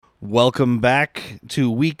Welcome back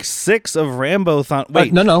to week 6 of Rambo-thon.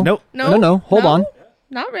 Wait, No. Hold on.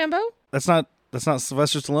 Not Rambo. That's not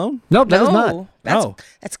Sylvester Stallone? Nope, that is not.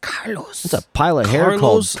 That's Carlos. It's a pile of hair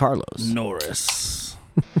called Carlos Norris.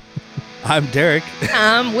 I'm Derek.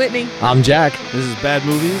 I'm Whitney. I'm Jack. This is Bad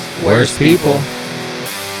Movies. Worst People.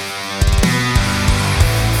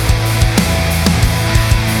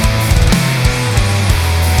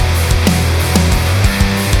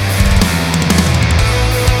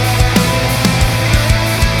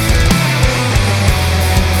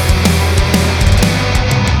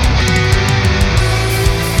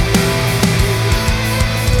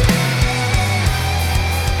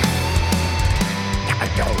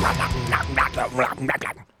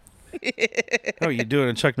 Oh, you doing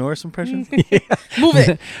a Chuck Norris impression? Move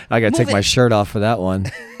it. I got to take Move my it. shirt off for that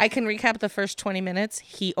one. I can recap the first 20 minutes.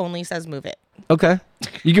 He only says move it. Okay.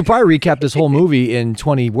 You could probably recap this whole movie in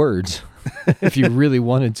 20 words if you really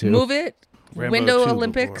wanted to. Move it. Rambo Window 2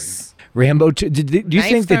 Olympics. Rambo 2. Do you Knife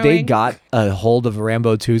think that they throwing. got a hold of a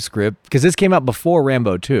Rambo 2 script? Because this came out before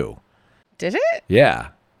Rambo 2. Did it? Yeah.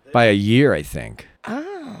 By a year, I think.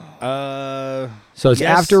 So it's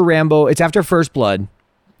Yes. after Rambo. It's after First Blood.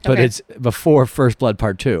 But Okay. it's before First Blood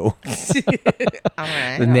Part 2. All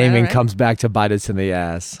right. The naming comes back to bite us in the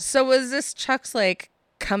ass. So was this Chuck's like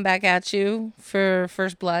come back at you for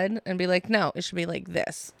First Blood and be like, no, it should be like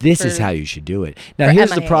this. This For- is how you should do it. Now, for here's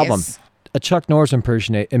the MIAs. problem. A Chuck Norris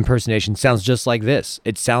impersonation sounds just like this.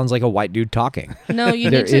 It sounds like a white dude talking. No, you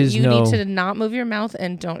There need to is no- need to not move your mouth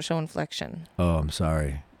and don't show inflection. Oh, I'm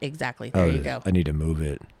sorry. Exactly. There you go. I need to move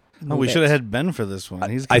it. Oh, we should have had Ben for this one.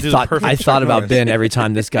 He's I do the thought perfect Chuck about Norris. Ben every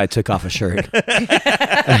time this guy took off a shirt.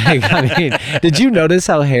 I mean, did you notice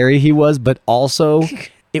how hairy he was? But also,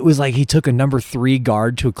 it was like he took a number 3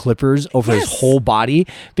 guard to a Clippers over his Yes. whole body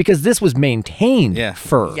because this was maintained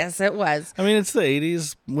fur. Yes, it was. I mean, it's the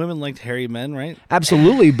 80s. Women liked hairy men, right?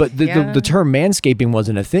 Absolutely, but Yeah. the term manscaping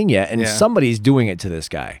wasn't a thing yet, and Yeah. somebody's doing it to this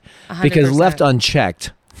guy because 100%. left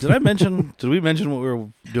unchecked. Did we mention what we were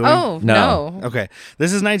doing? Oh, No. no. Okay.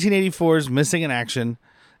 This is 1984's Missing in Action.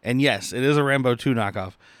 And yes, it is a Rambo 2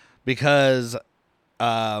 knockoff because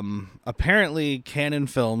apparently Canon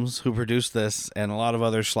Films, who produced this and a lot of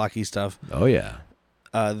other schlocky stuff, Oh yeah,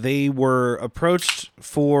 they were approached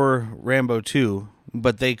for Rambo 2,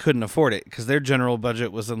 but they couldn't afford it because their general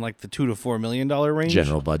budget was in like the $2 to $4 million range.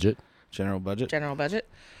 general budget. General budget. General budget.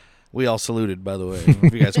 We all saluted, by the way.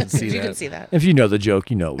 If you guys could see You that. can see that. If you know the joke,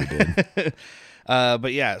 you know what we did.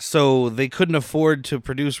 But yeah, so they couldn't afford to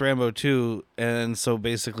produce Rambo 2, and so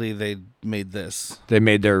basically they made this. They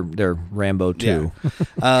made their Rambo 2.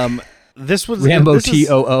 Yeah. This was Rambo this is-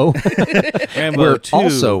 TOO. Rambo We're 2.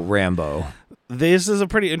 also Rambo. This is a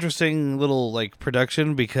pretty interesting little like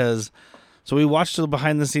production because so we watched the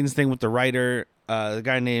behind the scenes thing with the writer, the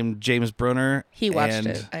guy named James Brunner. He watched and,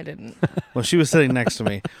 it. I didn't. Well, she was sitting next to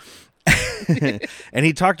me. And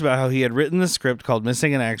he talked about how he had written the script called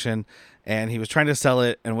Missing in Action and he was trying to sell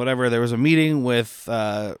it and whatever. There was a meeting with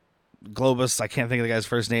Globus. I can't think of the guy's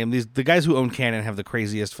first name. The guys who own Canon have the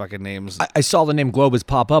craziest fucking names. I saw the name Globus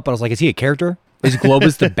pop up, but I was like, is he a character? Is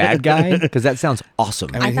Globus the bad guy? Because that sounds awesome.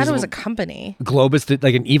 I mean, I thought he's it was a company. Globus,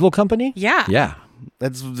 like an evil company? Yeah. Yeah.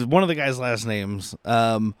 That's one of the guy's last names.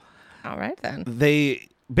 All right then. They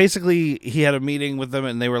basically he had a meeting with them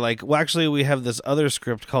and they were like, well, actually we have this other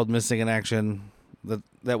script called Missing in Action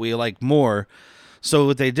that we like more. So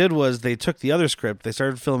what they did was they took the other script, they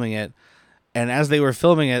started filming it, and as they were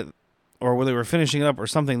filming it or when they were finishing it up or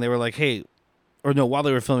something, they were like, hey, or no, while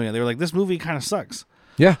they were filming it, they were like, this movie kind of sucks.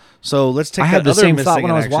 Yeah. So let's take I that had the other same Missing thought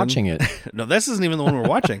when in I was Action. watching it. No, this isn't even the one we're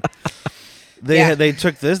watching. Yeah. They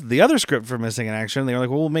took the other script for Missing in Action. They were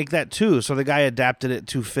like, well, we'll make that too. So the guy adapted it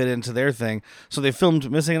to fit into their thing. So they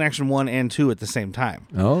filmed Missing in Action 1 and 2 at the same time.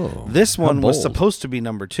 Oh. This how one was bold. supposed to be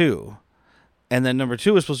number 2. And then number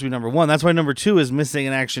 2 was supposed to be number 1. That's why number 2 is Missing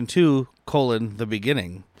in Action 2, the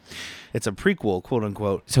beginning. It's a prequel, quote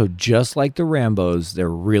unquote. So just like the Rambos, they're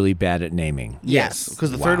really bad at naming. Yes.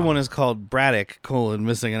 Because the third one is called Braddock,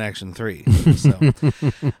 Missing in Action 3. So,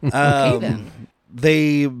 Okay then.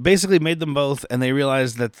 they basically made them both, and they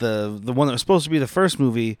realized that the one that was supposed to be the first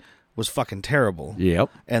movie was fucking terrible. Yep.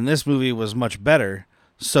 And this movie was much better.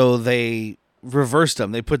 So they reversed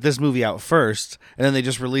them. They put this movie out first, and then they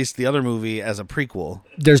just released the other movie as a prequel.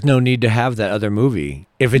 There's no need to have that other movie.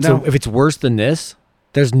 If it's No. if it's worse than this,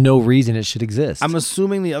 there's no reason it should exist. I'm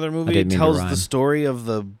assuming the other movie didn't mean to tells rhyme. the story of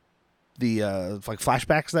the like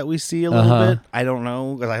flashbacks that we see a little bit. I don't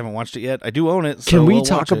know because I haven't watched it yet. I do own it. So Can we we'll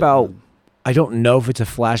talk watch it. about? I don't know if it's a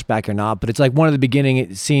flashback or not, but it's like one of the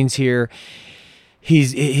beginning scenes here.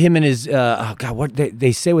 He's him and his oh god, what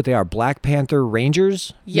they say what they are, Black Panther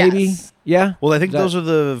Rangers, maybe? Yes. Yeah. Well, I think those are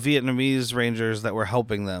the Vietnamese Rangers that were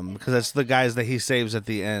helping them because that's the guys that he saves at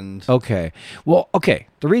the end. Okay. Well, okay.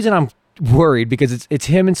 The reason I'm worried because it's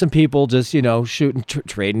him and some people just shooting,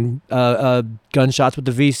 trading gunshots with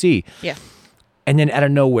the VC. Yeah. And then out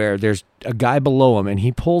of nowhere, there's a guy below him, and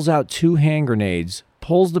he pulls out 2 hand grenades,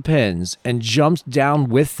 pulls the pins, and jumps down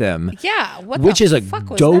with them. Yeah. Which is a fuck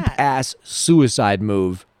was dope that? ass suicide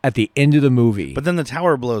move at the end of the movie. But then the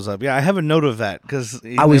tower blows up. Yeah, I have a note of that because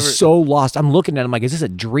I was so lost. I'm looking at him like, is this a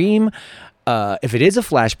dream? If it is a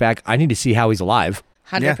flashback, I need to see how he's alive.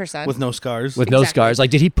 100%. with no scars. With no scars. Like,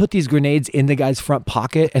 did he put these grenades in the guy's front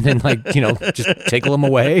pocket and then, just tickle him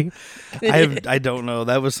away? I don't know.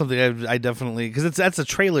 That was something I definitely because that's a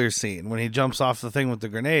trailer scene when he jumps off the thing with the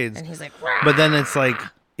grenades, And he's like, but then it's like,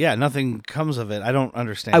 yeah, nothing comes of it. I don't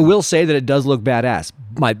understand. I will say that it does look badass.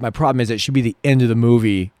 My problem is it should be the end of the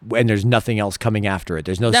movie and there's nothing else coming after it.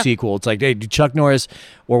 There's no sequel. It's like, hey, Chuck Norris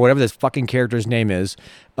or whatever this fucking character's name is,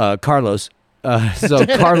 Carlos. So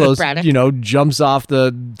Carlos, jumps off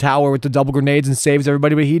the tower with the double grenades and saves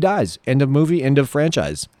everybody, but he dies. End of movie, end of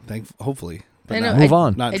franchise. Hopefully. I know, Move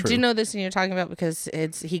on. Not I true. do know this, and you're talking about because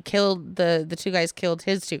he killed the 2 guys killed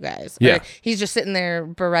his 2 guys. Yeah. Or he's just sitting there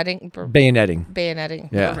bayoneting.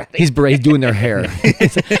 Yeah, Beretting. he's doing their hair.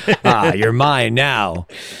 You're mine now.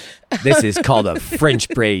 This is called a French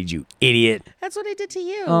braid, you idiot. That's what I did to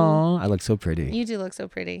you. Oh, I look so pretty. You do look so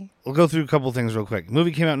pretty. We'll go through a couple things real quick.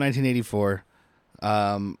 Movie came out in 1984.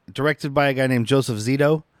 Directed by a guy named Joseph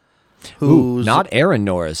Zito. Who's not Aaron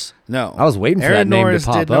Norris. No. I was waiting for Aaron that name Norris to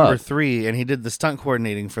pop did number up. 3, and he did the stunt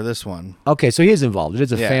coordinating for this one. Okay, so he is involved. It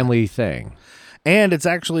is a Yeah. family thing. And it's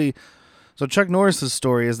actually... So Chuck Norris's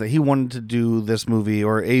story is that he wanted to do this movie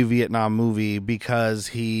or a Vietnam movie because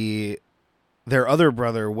their other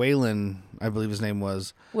brother, Waylon, I believe his name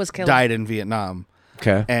was Killed. died in Vietnam.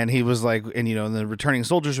 Okay. And he was like, and the returning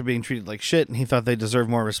soldiers were being treated like shit, and he thought they deserved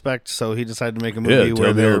more respect, so he decided to make a movie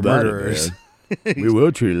where they were murderers. We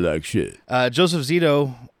will treat it like shit. Joseph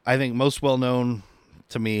Zito, I think most well known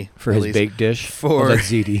to me For at his least, baked dish? for that's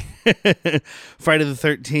ziti. Friday the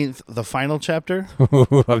 13th, the final chapter.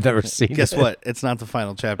 I've never seen Guess it. what? It's not the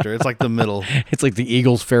final chapter. It's like the middle. It's like the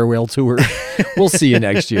Eagles farewell tour. We'll see you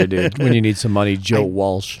next year, dude, when you need some money, Joe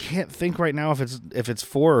Walsh. Can't think right now if it's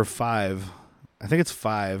 4 or 5. I think it's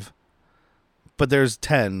 5. But there's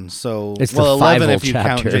 10, so It's the 11 if five-hole you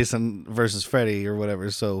count chapter. Jason versus Freddy or whatever.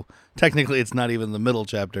 So technically, it's not even the middle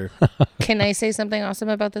chapter. Can I say something awesome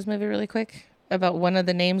about this movie really quick? About one of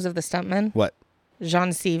the names of the stuntmen? What?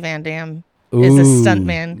 Jean C. Van Damme is a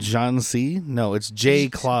stuntman. John C? No, it's J.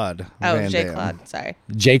 Claude. Oh, Van J. Damme. Claude. Sorry.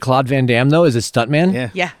 J. Claude Van Damme, though, is a stuntman? Yeah.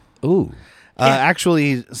 Yeah. Ooh.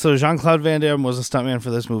 Actually, so Jean-Claude Van Damme was a stuntman for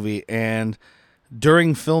this movie, and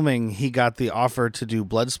during filming, he got the offer to do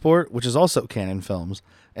Bloodsport, which is also Canon Films,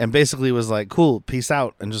 and basically was like, cool, peace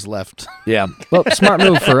out, and just left. Yeah. Well, smart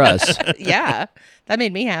move for us. Yeah. That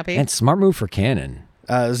made me happy. And smart move for Canon.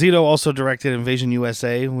 Zito also directed Invasion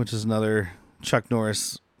USA, which is another Chuck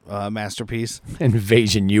Norris masterpiece.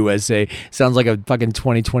 Invasion USA. Sounds like a fucking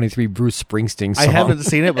 2023 Bruce Springsteen song. I haven't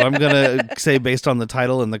seen it, but I'm going to say based on the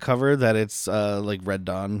title and the cover that it's like Red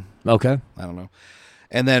Dawn. Okay. I don't know.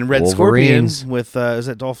 And then Red Wolverines. Scorpion with, is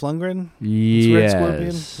it Dolph Lundgren? It's Red Scorpion.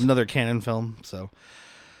 Yes. Another Canon film. So,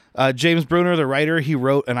 James Bruner, the writer, he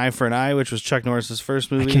wrote An Eye for an Eye, which was Chuck Norris's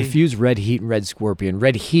first I movie. confuse Red Heat and Red Scorpion.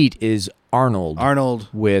 Red Heat is Arnold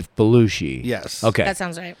with Belushi. Yes. Okay. That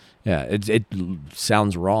sounds right. Yeah, it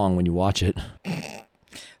sounds wrong when you watch it.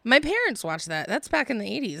 My parents watched that. That's back in the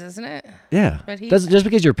 80s, isn't it? Yeah. Red Heat? Just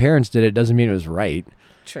because your parents did it doesn't mean it was right.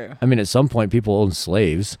 True. I mean, at some point, people owned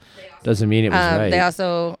slaves. Doesn't mean it was right. They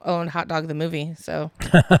also own Hot Dog the movie, so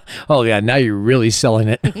Oh, yeah, now you're really selling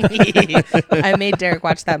it. I made Derek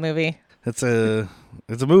watch that movie. It's a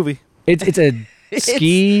movie. It's a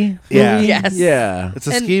ski Yeah. movie? Yes. Yeah. It's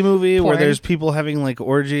a And ski movie where porn. there's people having like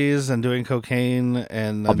orgies and doing cocaine,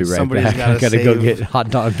 and I'll be right somebody's back. I gotta gotta go save- get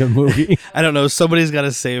Hot Dog the movie. I don't know. Somebody's got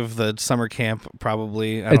to save the summer camp.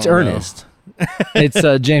 Probably. I It's don't know. Ernest. It's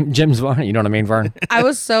James Varn. You know what I mean, Varn? I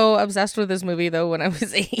was so obsessed with this movie though when I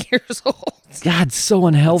was 8 years old. God, so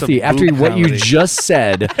unhealthy. It's a After boob what you comedy. just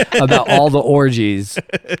said about all the orgies,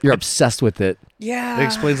 you're obsessed with it. Yeah. It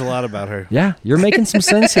explains a lot about her. Yeah, you're making some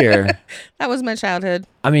sense here. That was my childhood.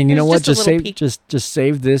 I mean, you It know was what? just a Just little save peek. just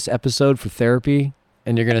save this episode for therapy,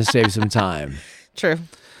 and you're gonna save some time. True.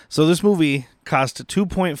 So this movie cost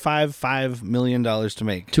 $2.55 million to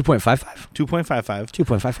make. 2.55. 2.55.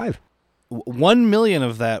 2.55. 1 million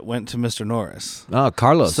of that went to Mr. Norris. Oh,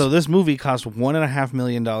 Carlos. So this movie cost $1.5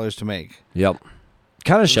 million to make. Yep.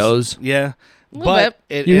 Kind of shows. Yeah. But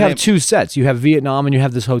You have two sets. You have Vietnam and you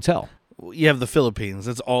have this hotel. You have the Philippines.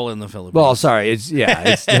 It's all in the Philippines. Well, sorry.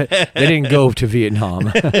 They didn't go to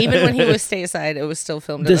Vietnam. Even when he was stateside, it was still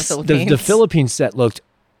filmed in the Philippines. The Philippine set looked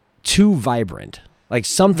too vibrant. Like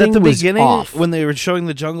something at the was beginning, off. when they were showing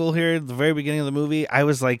the jungle here at the very beginning of the movie, I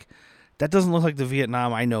was like, that doesn't look like the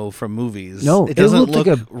Vietnam I know from movies. No, it doesn't looked look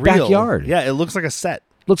like a real. backyard. Yeah, it looks like a set.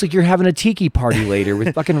 Looks like you're having a tiki party later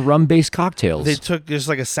with fucking rum-based cocktails. They took just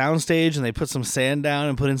like a sound stage and they put some sand down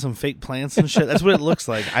and put in some fake plants and shit. That's what it looks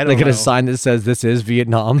like. I don't know. They get a sign that says this is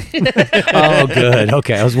Vietnam. Oh, good.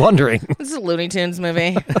 Okay, I was wondering. This is a Looney Tunes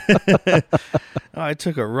movie. Oh, I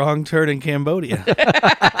took a wrong turn in Cambodia.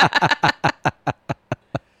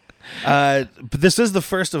 But this is the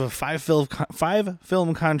first of a five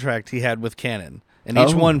film contract he had with Canon. And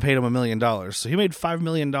each one paid him $1 million. So he made $5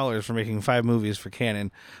 million for making 5 movies for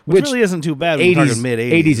Canon, which really isn't too bad. We're talking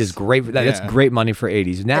mid-80s. 80s is great. That's great money for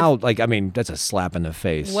 80s. Now, that's a slap in the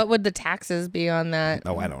face. What would the taxes be on that?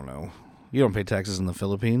 Oh, I don't know. You don't pay taxes in the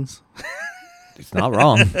Philippines. It's not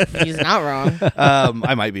wrong. He's not wrong.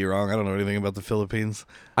 I might be wrong. I don't know anything about the Philippines.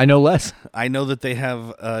 I know less. I know that they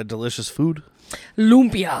have delicious food.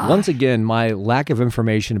 Lumpia. Once again, my lack of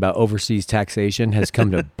information about overseas taxation has come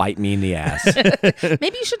to bite me in the ass.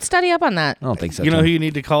 Maybe you should study up on that. I don't think so. You know who you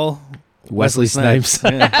need to call? Wesley Snipes.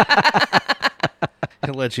 Yeah.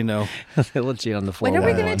 He'll let you know. He'll let you on the When are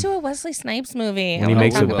we going to to do a Wesley Snipes movie? When he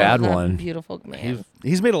makes a bad one. Beautiful man.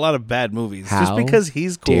 He's made a lot of bad movies. How Just because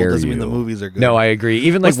he's cool dare doesn't mean you. the movies are good. No, I agree.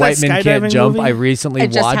 Even What's like that White Men Can't skydiving Jump, movie? I recently I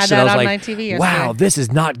just watched had and that I was on like, my TV wow, yesterday. this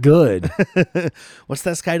is not good. What's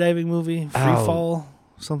that skydiving movie? Free Fall?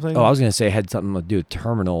 Something? Oh, I was going to say it had something to do with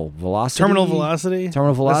terminal velocity. Terminal Velocity?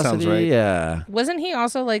 Terminal Velocity, That sounds right. yeah. Wasn't he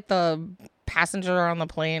also like the passenger on the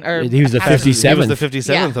plane? Or He was the passenger- 57th. He was the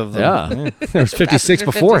 57th of them. Yeah. There was 56 Passenger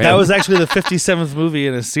before him. That was actually the 57th movie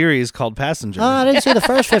in a series called Passenger. I didn't see the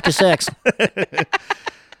first 56.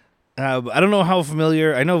 I don't know how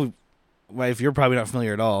familiar. I know, if you're probably not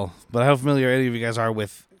familiar at all, but how familiar any of you guys are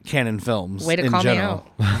with Canon films Way to in call general.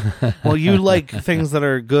 me out. Well, you like things that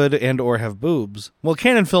are good and or have boobs. Well,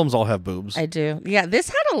 Canon films all have boobs. I do. Yeah, this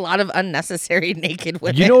had a lot of unnecessary naked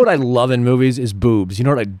women. You know what I love in movies is boobs. You know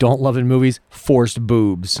what I don't love in movies? Forced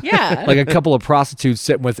boobs. Yeah. Like a couple of prostitutes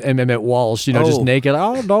sitting with Emmett Walsh, just Oh. naked.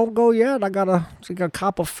 Oh, don't go yet. I gotta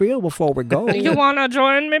cop a feel before we go. You want to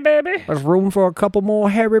join me, baby? There's room for a couple more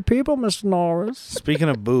hairy people, Mr. Norris. Speaking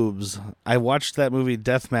of boobs, I watched that movie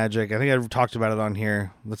Death Magic. I think I've talked about it on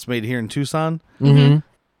here. That's made here in Tucson. Mm-hmm.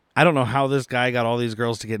 I don't know how this guy got all these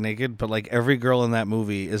girls to get naked, but like every girl in that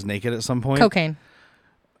movie is naked at some point. Cocaine.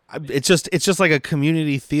 It's just like a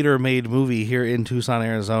community theater made movie here in Tucson,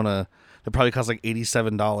 Arizona. That probably cost like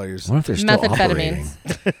 $87. What if they're still operating?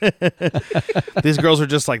 Methamphetamines. These girls are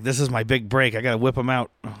just like, this is my big break. I gotta whip them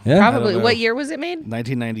out. Yeah. Probably. know. What year was it made?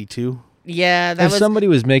 1992. Yeah, that If was. somebody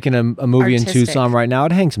was making a movie artistic. in Tucson right now,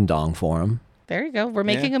 I'd hang some dong for them. There you go. We're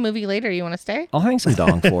making a movie later. You want to stay? I'll hang some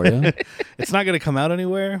dong for you. It's not gonna come out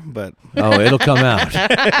anywhere, but Oh, it'll come out.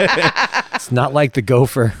 It's not like the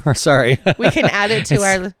Gopher. Or sorry, We can add it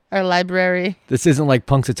to our library. this isn't like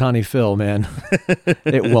Punxsutawney Phil, man.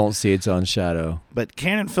 It won't see its own shadow. But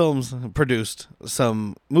Canon Films produced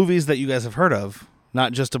some movies that you guys have heard of,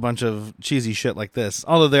 not just a bunch of cheesy shit like this.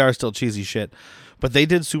 Although they are still cheesy shit, but they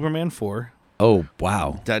did Superman 4. Oh,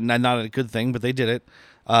 wow. That not a good thing, but they did it.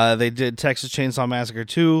 They did Texas Chainsaw Massacre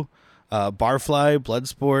 2, Barfly,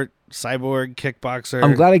 Bloodsport, Cyborg, Kickboxer.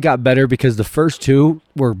 I'm glad it got better because the first two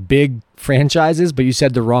were big franchises, but you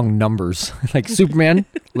said the wrong numbers. Like Superman,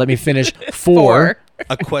 let me finish, 4.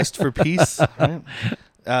 A Quest for Peace. Right?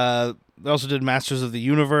 They also did Masters of the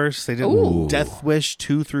Universe. They did Ooh. Death Wish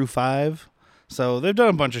 2 through 5. So they've done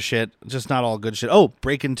a bunch of shit, just not all good shit. Oh,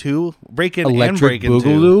 Breakin' 2. Breakin' and Electric Breakin' 2.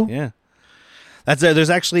 Boogaloo? Yeah. There's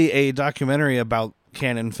actually a documentary about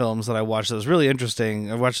Canon Films that I watched that was really interesting.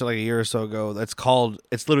 I watched it like a year or so ago.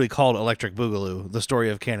 It's literally called Electric Boogaloo, the story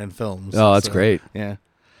of Canon Films. Oh, that's great. Yeah.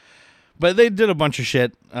 But they did a bunch of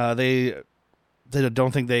shit. They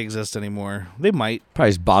don't think they exist anymore. They might.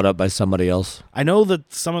 Probably just bought up by somebody else. I know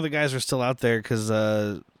that some of the guys are still out there because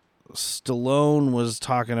Stallone was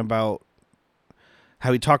talking about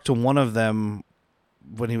how he talked to one of them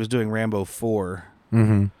when he was doing Rambo 4.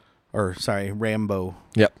 Mm-hmm. Or, sorry, Rambo.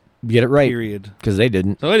 Yep. Get it right. Period. Because they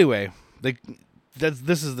didn't. So anyway,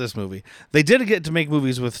 this is this movie. They did get to make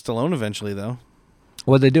movies with Stallone eventually, though.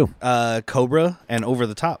 What'd they do? Cobra and Over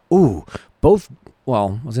the Top. Ooh, both.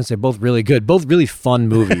 Well, I was gonna say both really good, both really fun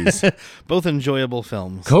movies. Both enjoyable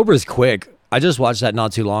films. Cobra's quick. I just watched that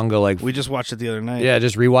not too long ago. Like, We just watched it the other night. yeah,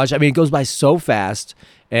 just rewatch. I mean, it goes by so fast,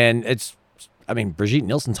 and Brigitte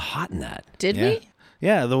Nielsen's hot in that. Did Yeah. we?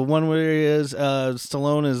 Yeah, the one where he is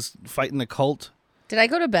Stallone is fighting the cult. Did I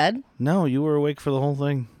go to bed? No, you were awake for the whole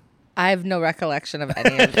thing. I have no recollection of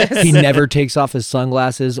any of this. He never takes off his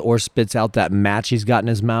sunglasses or spits out that match he's got in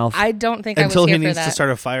his mouth. I don't think Until I was he here needs for that. to start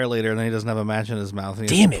a fire later, and then he doesn't have a match in his mouth. And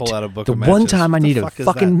he Damn has it! to pull out a book The of matches. one time I What the need a fuck is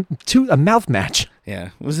fucking that? a mouth match.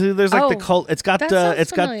 Yeah, there's like Oh, the cult. It's got that sounds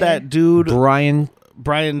it's got familiar. that dude Brian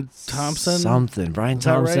Brian Thompson, something. Brian Is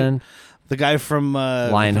that right? Thompson. the guy from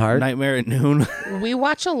Lionheart? Nightmare at Noon. We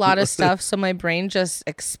watch a lot of stuff, so my brain just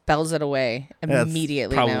expels it away That's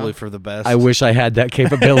immediately probably now. for the best. I wish I had that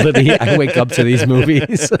capability. I wake up to these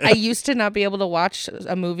movies. I used to not be able to watch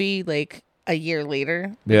a movie like a year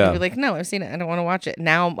later. Yeah. I'd be like, no, I've seen it. I don't want to watch it.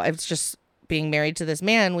 Now it's just being married to this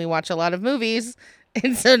man. We watch a lot of movies.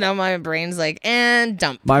 And so now my brain's like, and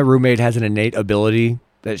dump. My roommate has an innate ability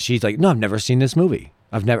that she's like, no, I've never seen this movie.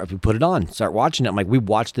 I've never put it on, start watching it. I'm like, we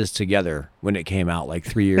watched this together when it came out like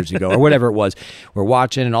 3 years ago or whatever it was. We're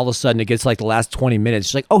watching, and all of a sudden it gets like the last 20 minutes.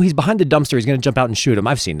 She's like, oh, he's behind the dumpster. He's going to jump out and shoot him.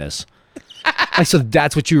 I've seen this. Like, so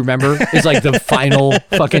that's what you remember is like the final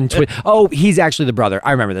fucking twist. Oh, he's actually the brother.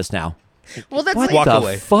 I remember this now. Well, that's What like, Walk the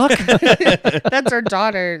away. fuck? that's our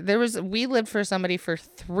daughter. We lived for somebody for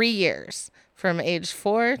 3 years, from age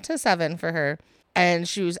 4 to 7 for her. And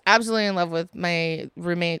she was absolutely in love with my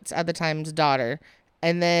roommate's at the time's daughter.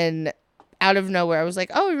 And then out of nowhere, I was like,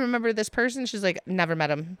 oh, you remember this person? She's like, never met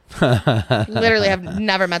him. Literally have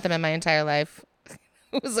never met them in my entire life.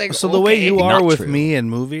 It was like, So the way okay. you are Not with true. me in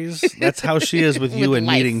movies, that's how she is with you With and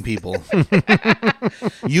life. meeting people.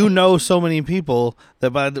 You know so many people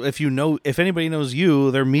that if anybody knows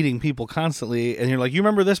you, they're meeting people constantly, and you're like, you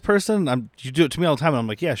remember this person? You do it to me all the time, and I'm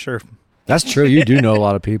like, yeah, sure. That's true. You do know a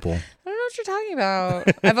lot of people. I don't know what you're talking about.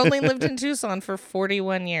 I've only lived in Tucson for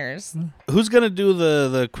 41 years. Who's gonna do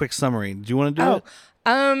the quick summary? Do you want to do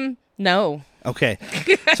it? No. Okay.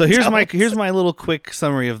 So here's my little quick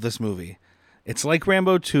summary of this movie. It's like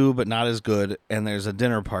Rambo 2, but not as good, and there's a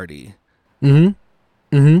dinner party.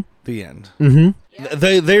 Mm-hmm. Mm-hmm. The end.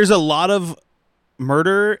 Mm-hmm. There's a lot of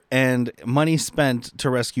murder and money spent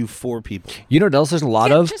to rescue 4 people. You know what else there's a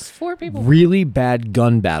lot Yeah, of? just 4 people. Really bad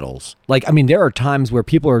gun battles. Like, I mean, there are times where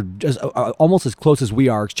people are just almost as close as we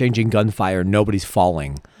are exchanging gunfire. Nobody's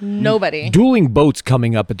falling. Nobody. Dueling boats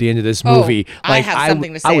coming up at the end of this Oh, movie. I Like, have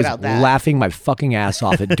something to say I was about that. laughing my fucking ass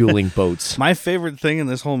off at dueling boats. My favorite thing in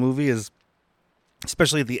this whole movie is,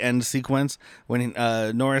 especially at the end sequence, when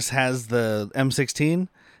Norris has the M16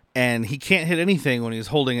 and he can't hit anything when he's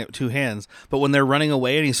holding it with 2 hands. But when they're running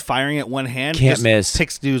away and he's firing at one hand, Can't just miss.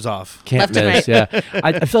 picks dudes off. Can't Left and miss. right. Yeah,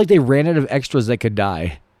 I feel like they ran out of extras that could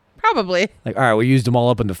die. Probably. Like, all right, we used them all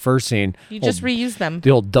up in the first scene. You just reuse them.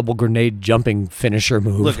 The old double grenade jumping finisher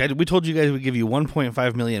move. Look, we told you guys we'd give you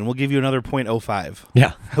 1.5 million. We'll give you another 0.05.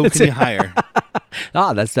 yeah. Who can you hire?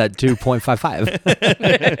 That's that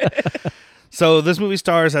 2.55. So this movie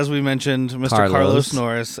stars, as we mentioned, Mr. Carlos. Carlos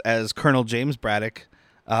Norris as Colonel James Braddock.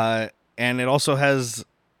 And it also has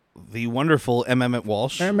the wonderful Emmett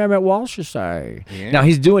Walsh. I remember at Walsh, you say. Yeah. Now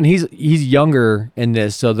he's younger in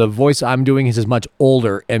this, so the voice I'm doing is as much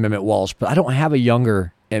older Emmett Walsh, but I don't have a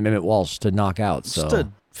younger Emmett Walsh to knock out. So Just a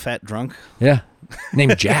fat drunk. yeah,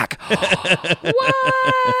 named Jack. What?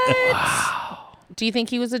 Do you think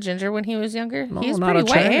he was a ginger when he was younger? No, he has not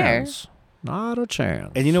pretty a white hair. chance. Not a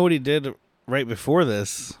chance. And you know what he did right before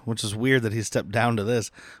this, which is weird that he stepped down to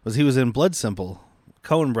this, was he was in Blood Simple,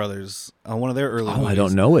 Coen Brothers, one of their early movies. I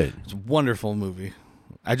don't know it. It's a wonderful movie.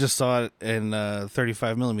 I just saw it in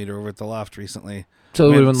 35 millimeter over at the Loft recently. So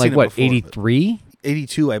We it would haven't have been like seen it what, before, but- 83?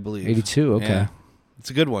 82, I believe. 82, okay. Yeah. It's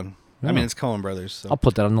a good one. I Yeah. mean, it's Coen Brothers. So. I'll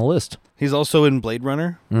put that on the list. He's also in Blade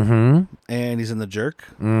Runner, Mm-hmm. and he's in The Jerk.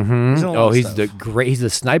 Mm-hmm. He's in a lot Oh, of he's stuff. he's the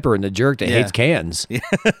sniper and the jerk that Yeah. hates cans.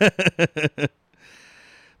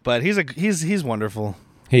 But he's wonderful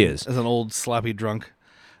He is. as an old sloppy drunk.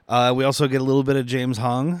 We also get a little bit of James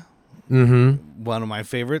Hong, Mm-hmm. one of my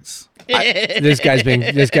favorites. This guy's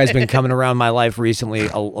been coming around my life recently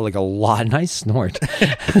like a lot. Nice snort.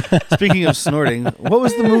 Speaking of snorting, what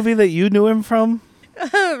was the movie that you knew him from?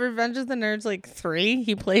 Revenge of the Nerds, like 3.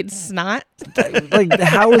 He played Snot. Like,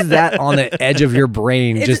 how is that on the edge of your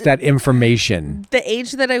brain? Just that information. The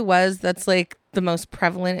age that I was, that's like the most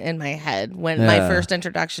prevalent in my head. When my Yeah. first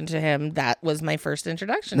introduction to him, that was my first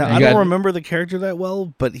introduction. Now, to I him. got- don't remember the character that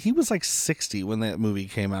well, but he was like 60 when that movie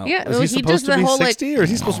came out. Yeah, Is well, he he supposed does to the be whole, 60 or is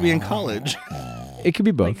he supposed to be in college? It could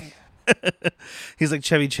be both. He's like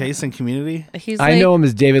Chevy Chase in Community. He's I like, know him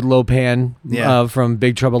as David Lopan Yeah. from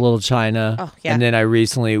Big Trouble in Little China. Oh, yeah. And then I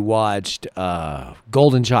recently watched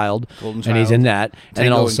Golden Child, Golden and he's Child. in that. And then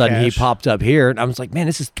Tango all of a and sudden he Cash. popped up here, and I was like, man,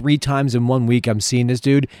 this is 3 times in 1 week I'm seeing this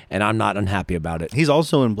dude, and I'm not unhappy about it. He's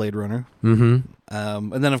also in Blade Runner. Mm-hmm.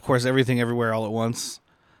 And then, of course, Everything Everywhere All at Once.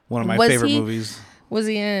 One of my Was favorite he- movies. Was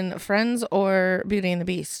he in Friends or Beauty and the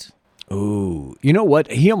Beast? Ooh, you know what?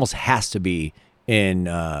 He almost has to be in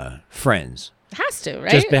Friends. Has to,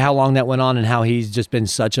 right? Just by how long that went on and how he's just been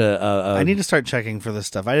such I need to start checking for this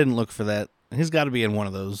stuff. I didn't look for that. He's got to be in one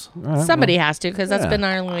of those. Somebody has to, because that's Yeah. been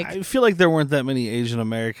our like. I feel like there weren't that many Asian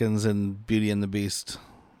Americans in Beauty and the Beast.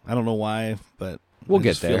 I don't know why, but We'll I get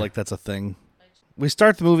just there. feel like that's a thing. We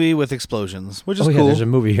start the movie with explosions, which is yeah, cool. there's a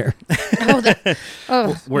movie here.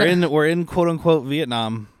 We're in quote unquote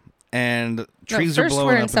Vietnam, and trees are first blowing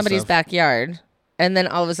we're up in and somebody's stuff. backyard, and then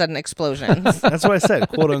all of a sudden explosions. That's what I said,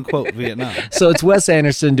 quote unquote Vietnam. So it's Wes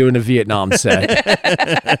Anderson doing a Vietnam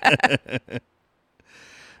set.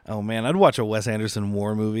 Oh man, I'd watch a Wes Anderson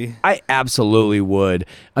war movie. I absolutely would.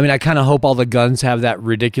 I mean, I kind of hope all the guns have that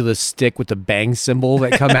ridiculous stick with the bang symbol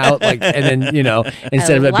that come out, like, and then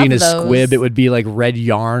instead of it being a love squib, those. it would be like red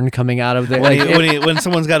yarn coming out of there. When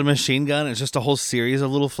someone's got a machine gun, it's just a whole series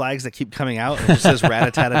of little flags that keep coming out. And it just says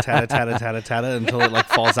rat-a-tat-a-tat-a-tat-a-tat-a until it like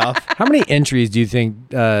falls off. How many entries do you think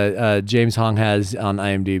James Hong has on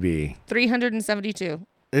IMDb? 372.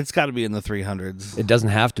 It's got to be in the 300s. It doesn't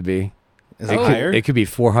have to be. Is it higher? It could be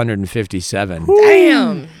 457.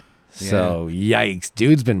 Damn. So yikes,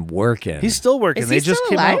 dude's been working. He's still working. Is They he just still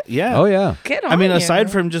came alive? out. Yeah. Oh yeah. Get on I mean, you. aside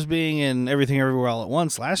from just being in Everything Everywhere All at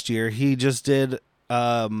Once last year, he just did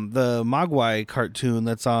the Mogwai cartoon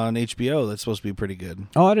that's on HBO. That's supposed to be pretty good.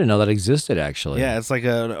 Oh, I didn't know that existed actually. Yeah, it's like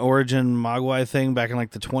an origin Mogwai thing back in like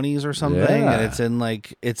the 20s or something, Yeah. and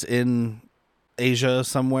it's in Asia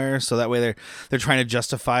somewhere. So that way they're trying to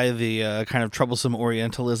justify the kind of troublesome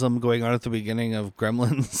Orientalism going on at the beginning of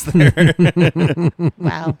Gremlins there.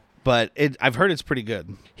 Wow. But I've heard it's pretty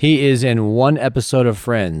good. He is in one episode of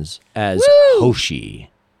Friends as Hoshi.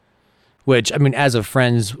 Which, I mean, as a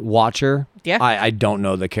Friends watcher, Yeah. I don't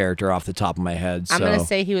know the character off the top of my head. So. I'm going to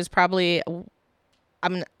say he was probably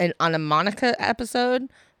on a Monica episode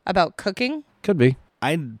about cooking. Could be.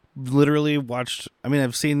 I literally watched, I mean,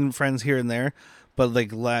 I've seen Friends here and there, but like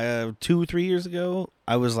 2-3 years ago,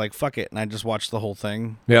 I was like, fuck it. And I just watched the whole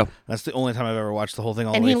thing. Yeah. That's the only time I've ever watched the whole thing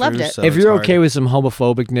all And the way he loved through. it. So If it's you're hard. okay with some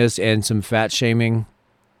homophobicness and some fat shaming,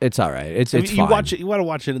 it's all right. It's you fine. watch it. You want to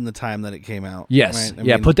watch it in the time that it came out. Yes. right? I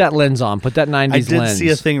Yeah, mean, put that lens on. Put that 90s I did lens. see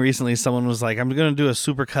a thing recently. Someone was like, I'm going to do a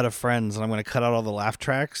super cut of Friends, and I'm going to cut out all the laugh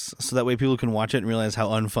tracks so that way people can watch it and realize how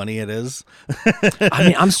unfunny it is I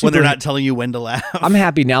mean, I'm super, when they're not telling you when to laugh. I'm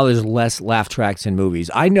happy now there's less laugh tracks in movies.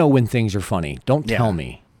 I know when things are funny. Don't Yeah. tell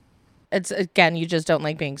me. It's, again, you just don't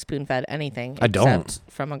like being spoon-fed anything. I don't.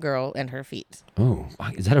 Except from a girl and her feet. Oh,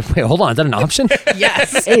 is that wait, hold on. Is that an option?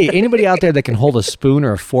 Yes. Hey, anybody out there that can hold a spoon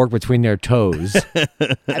or a fork between their toes,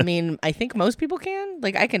 I mean, I think most people can.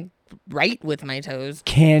 Like, I can write with my toes.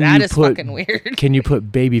 can That you is put fucking weird. Can you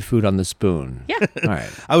put baby food on the spoon? Yeah. All right.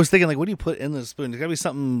 I was thinking, like, what do you put in the spoon? There's got to be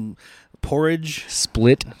something porridge.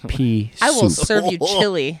 Split pea soup. I will serve you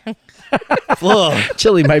chili. Ugh.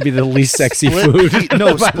 Chili might be the least sexy food. No,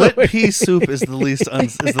 by the split way. pea soup is the least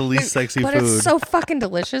sexy But food. it's so fucking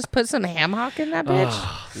delicious. Put some ham hock in that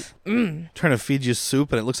bitch. Trying to feed you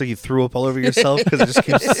soup and it looks like you threw up all over yourself because it just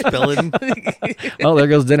keeps spilling. Oh, there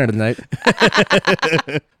goes dinner tonight.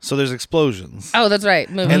 So there's explosions. Oh, that's right.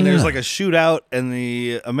 Movie. And there's like a shootout, and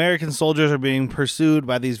the American soldiers are being pursued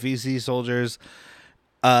by these VC soldiers.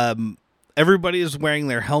 Everybody is wearing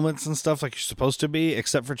their helmets and stuff like you're supposed to be,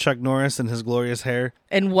 except for Chuck Norris and his glorious hair.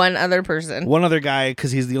 And one other person. One other guy,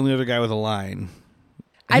 because he's the only other guy with a line.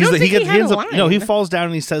 I don't think he had a line. No, he falls down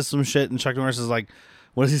and he says some shit, and Chuck Norris is like,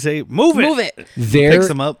 what does he say? Move it. Move it. There Picks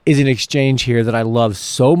him up. is an exchange here that I love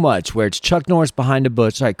so much where it's Chuck Norris behind a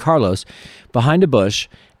bush, sorry, Carlos behind a bush,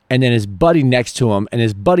 and then his buddy next to him, and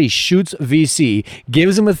his buddy shoots VC,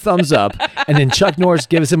 gives him a thumbs up, and then Chuck Norris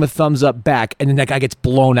gives him a thumbs up back, and then that guy gets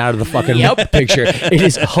blown out of the fucking picture. It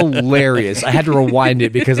is hilarious. I had to rewind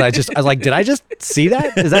it because I was like, did I just see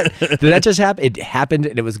that? Did that just happen? It happened,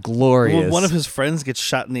 and it was glorious. Well, one of his friends gets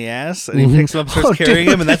shot in the ass, and he picks him up, starts carrying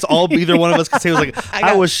him, and that's all either one of us could say. He was like, I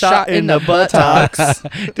got was shot in the buttocks.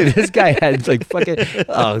 Dude, this guy had like fucking.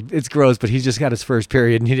 Oh, it's gross, but he's just got his first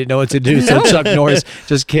period and he didn't know what to do. So Chuck Norris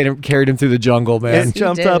just carried him through the jungle, man. It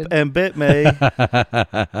jumped did. up and bit me.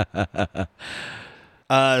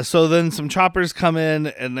 So then some choppers come in,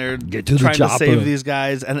 and they're Get to the trying to chopper. save these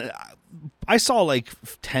guys. And I saw like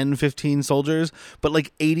 10, 15 soldiers, but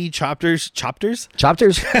like 80 chopters,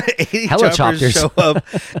 80 Hella choppers chopters. show up,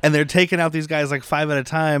 and they're taking out these guys like 5 at a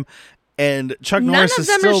time. And Chuck None Norris of is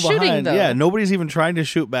them still are shooting, behind. though. Yeah, nobody's even trying to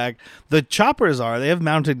shoot back. The choppers are. They have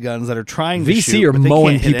mounted guns that are trying to VC shoot. are but they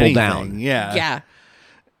mowing can't hit people anything. down. Yeah. Yeah.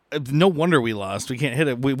 no wonder we lost. We can't hit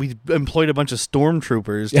it. We employed a bunch of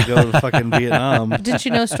stormtroopers to go to fucking Vietnam. Didn't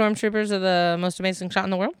you know stormtroopers are the most amazing shot in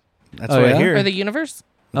the world? That's what I hear. Or the universe?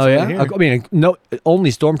 That's oh, what yeah? I mean, no, only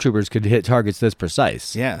stormtroopers could hit targets this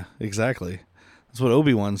precise. Yeah, exactly. That's what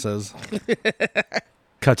Obi-Wan says.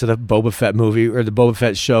 Cut to the Boba Fett movie or the Boba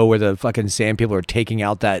Fett show where the fucking sand people are taking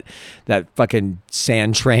out that fucking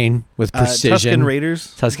sand train with precision. Tusken Raiders.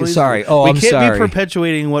 Sorry. Oh, I'm sorry. We can't be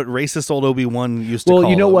perpetuating what racist old Obi-Wan used to call Well,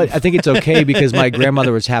 you know them. what? I think it's okay because my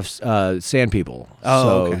grandmother was half sand people. Oh,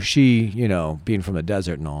 so okay. she, being from the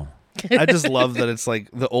desert and all. I just love that it's like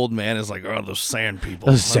the old man is like, oh, those sand people.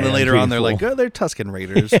 Those and then sand later on, they're people. like, oh, they're Tusken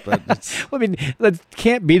Raiders. But it's, Well, I mean, that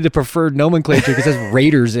can't be the preferred nomenclature because there's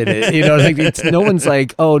Raiders in it. No one's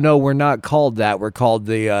like, oh no, we're not called that. We're called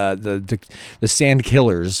the Sand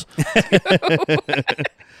Killers,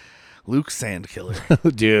 Luke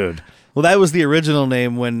Sandkiller. dude. Well, that was the original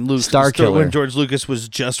name when Starkiller. when George Lucas was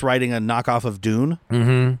just writing a knockoff of Dune,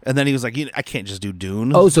 and then he was like, I can't just do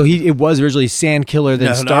Dune. Oh, so it was originally Sand Killer, then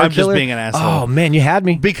No, Star I'm just Killer? being an asshole. Oh man, you had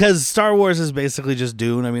me. Because Star Wars is basically just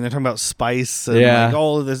Dune. I mean, they're talking about spice and Yeah. like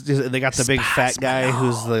all of this. They got the big fat guy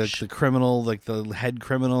who's the criminal, like the head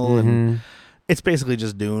criminal, and it's basically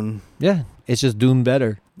just Dune. Yeah, it's just Dune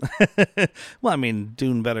better. Well, I mean,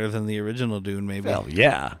 Dune better than the original Dune, maybe. Well,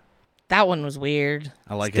 yeah. That one was weird.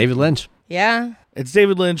 I like David it. Lynch. Yeah. It's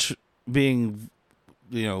David Lynch being,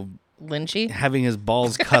 Lynchy. having his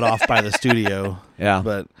balls cut off by the studio. Yeah.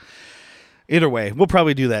 But either way, we'll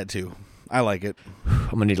probably do that too. I like it. I'm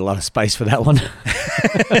gonna need a lot of spice for that one.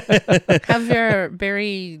 Have your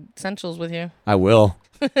berry essentials with you. I will.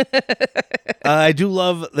 I do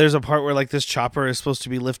love there's a part where like this chopper is supposed to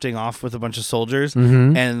be lifting off with a bunch of soldiers,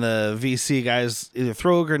 and the VC guys either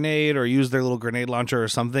throw a grenade or use their little grenade launcher or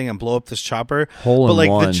something and blow up this chopper. Hole but in like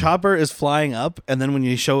one. the chopper is flying up, and then when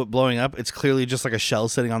you show it blowing up, it's clearly just like a shell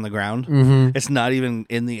sitting on the ground. It's not even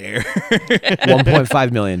in the air.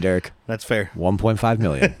 1.5 million, Derek. That's fair. 1.5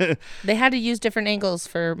 million. They had to use different angles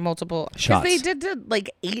for multiple 'cause Shots. They did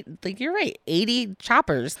like 8. Like you're right, 80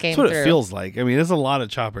 choppers came That's what through. it feels like. I mean, it's a lot of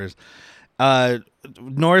choppers.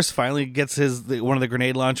 Norris finally gets one of the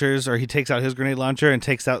grenade launchers, or he takes out his grenade launcher and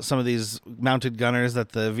takes out some of these mounted gunners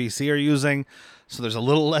that the VC are using. So there's a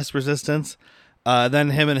little less resistance. Then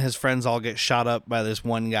him and his friends all get shot up by this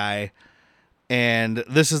one guy. And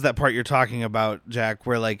this is that part you're talking about, Jack,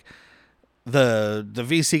 where like the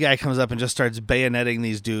VC guy comes up and just starts bayoneting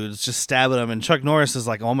these dudes, just stabbing them. And Chuck Norris is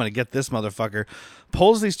like, oh, I'm going to get this motherfucker.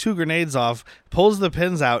 Pulls these 2 grenades off, pulls the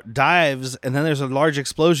pins out, dives, and then there's a large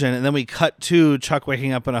explosion. And then we cut to Chuck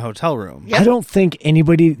waking up in a hotel room. Yep. I don't think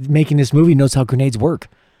anybody making this movie knows how grenades work.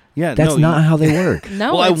 Yeah, That's not how they work.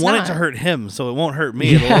 No, well, I it's want not. it to hurt him, so it won't hurt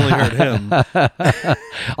me. It'll only hurt him.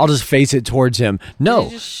 I'll just face it towards him. They No.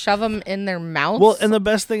 just shove them in their mouths. Well, and the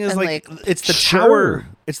best thing is And, like like, it's the sure. tower.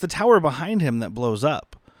 It's the tower behind him that blows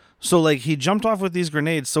up. So like he jumped off with these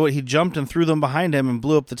grenades. So he jumped and threw them behind him and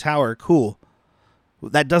blew up the tower. Cool.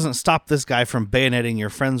 That doesn't stop this guy from bayoneting your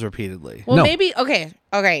friends repeatedly. Well, No. maybe okay.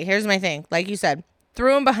 Here's my thing. Like you said,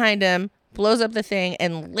 threw him behind him, blows up the thing,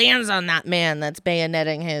 and lands on that man that's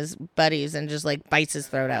bayoneting his buddies and just like bites his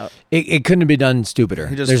throat out. It couldn't have been done stupider.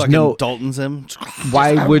 He just There's fucking no. Daltons him.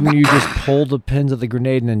 Why wouldn't you just pull the pins of the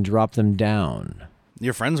grenade and then drop them down?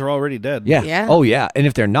 Your friends are already dead. Yeah. Yeah. Oh, yeah. And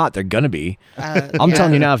if they're not, they're going to be. I'm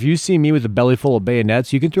telling you now, if you see me with a belly full of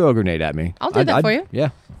bayonets, you can throw a grenade at me. I'll do that for you. Yeah.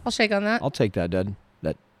 I'll shake on that. I'll take that, dead.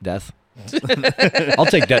 That death. I'll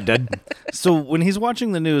take that, dead. So when he's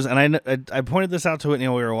watching the news, and I pointed this out to Whitney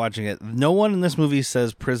while we were watching it, no one in this movie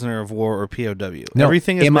says prisoner of war or POW. No,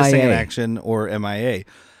 Everything is missing in MIA. action or MIA.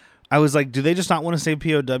 I was like, do they just not want to say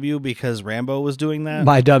POW because Rambo was doing that?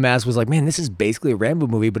 My dumb ass was like, man, this is basically a Rambo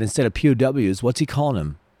movie, but instead of POWs, what's he calling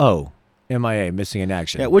them? Oh, MIA, missing in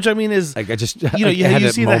action. Yeah, which I mean is, Like, I just, you know, I had you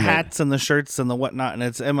that see moment. the hats and the shirts and the whatnot, and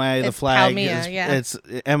it's MIA, the It's flag. Palmia, yeah. It's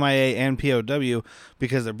MIA and POW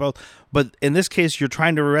because they're both. But in this case, you're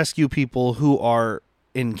trying to rescue people who are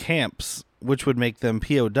in camps, which would make them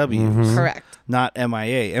POWs, Correct. not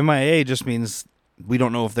MIA. MIA just means we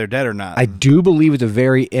don't know if they're dead or not. I do believe at the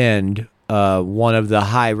very end, one of the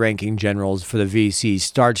high-ranking generals for the VC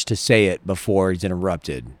starts to say it before he's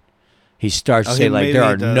interrupted. He starts to Oh, say, he like, maybe there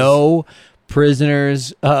are does. no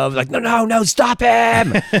prisoners. Like, no, stop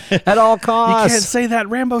him at all You costs. can't say that.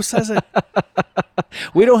 Rambo says it.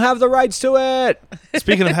 We don't have the rights to it.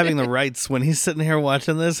 Speaking of having the rights, when he's sitting here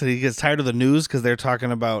watching this and he gets tired of the news because they're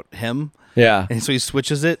talking about him, Yeah. and so he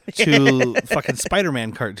switches it to fucking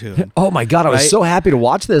Spider-Man cartoon. Oh, my God. I was Right? so happy to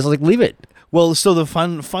watch this. I was like, leave it. Well, so the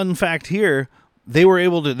fun fact here, they were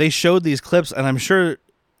able to. They showed these clips, and I'm sure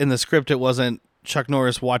in the script it wasn't Chuck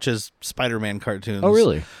Norris watches Spider-Man cartoons. Oh,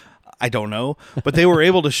 really? I don't know, but they were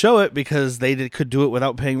able to show it because they could do it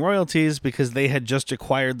without paying royalties because they had just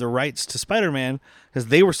acquired the rights to Spider-Man because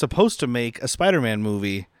they were supposed to make a Spider-Man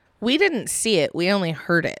movie. We didn't see it. We only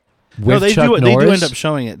heard it. No, they Chuck do. They do Norris? end up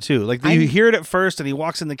showing it too. Like you hear it at first, and he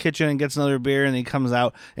walks in the kitchen and gets another beer, and he comes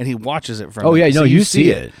out and he watches it from. Oh it. yeah, So no, you see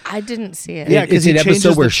it. I didn't see it. Yeah, It's 'cause he an changes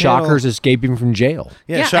episode where the channel. Shocker's escaping from jail.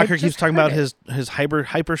 Yeah, Yeah, Shocker I keeps just talking heard about it. his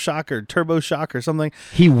hyper shock or turbo shock or something.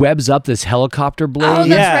 He webs up this helicopter blade. Oh, that's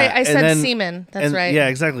Yeah, right. I and said then- semen. That's And- right. Yeah,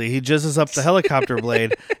 exactly. He jizzes up the helicopter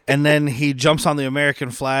blade, and then he jumps on the American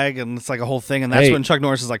flag, and it's like a whole thing. And that's Hey. when Chuck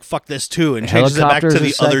Norris is like, "Fuck this too," and changes it back to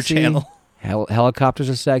Helicopters the are other sexy. channel. Helicopters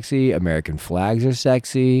are sexy. American flags are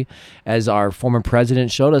sexy. As our former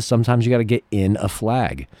president showed us, sometimes you got to get in a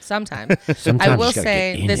flag. Sometimes. Sometimes I you will just gotta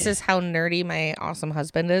say get in this it. is how nerdy my awesome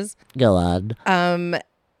husband is. Go on.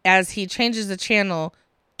 As he changes the channel,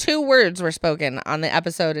 2 words were spoken on the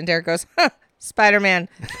episode, and Derek goes, huh, Spider-Man.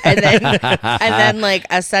 And then like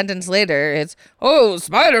a sentence later, it's, oh,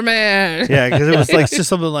 Spider-Man. Yeah, because it was like just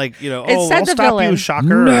something like It oh, said I'll the stop villain. you,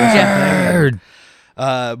 Shocker. Or Nerd.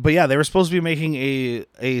 but yeah, they were supposed to be making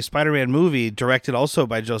a Spider-Man movie directed also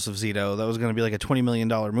by Joseph Zito. That was going to be like a $20 million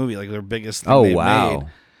movie, like their biggest thing Oh, they've wow. made.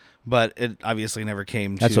 But it obviously never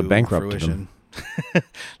came That's to what bankrupted fruition.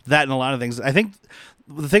 That and a lot of things. I think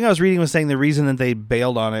the thing I was reading was saying the reason that they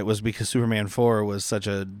bailed on it was because Superman 4 was such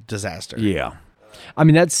a disaster. Yeah. I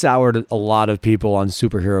mean, that soured a lot of people on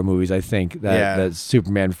superhero movies, I think. That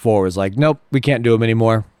Superman 4 was like, nope, we can't do them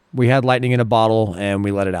anymore. We had lightning in a bottle, and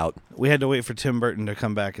we let it out. We had to wait for Tim Burton to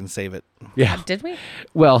come back and save it. Yeah. Did we?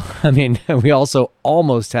 Well, I mean, we also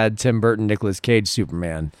almost had Tim Burton, Nicolas Cage,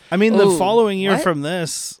 Superman. I mean, the Ooh, following year what? from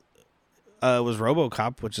this was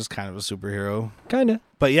RoboCop, which is kind of a superhero. Kind of.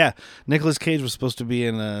 But yeah, Nicolas Cage was supposed to be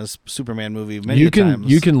in a Superman movie many You can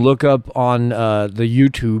times. you can look up on the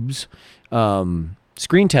YouTube's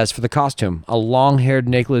screen test for the costume. A long-haired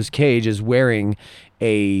Nicolas Cage is wearing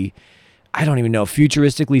a, I don't even know,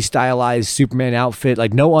 futuristically stylized Superman outfit,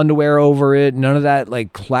 like no underwear over it, none of that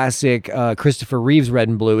like classic Christopher Reeves red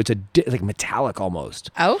and blue. It's like metallic almost.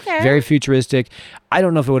 Okay. Very futuristic. I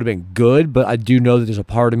don't know if it would have been good, but I do know that there's a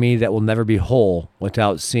part of me that will never be whole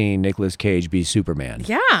without seeing Nicolas Cage be Superman.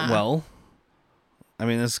 Yeah. Well, I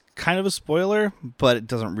mean, it's kind of a spoiler, but it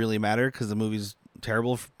doesn't really matter because the movie's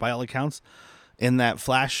terrible by all accounts. In that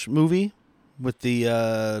Flash movie with the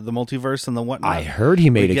multiverse and the whatnot, I heard he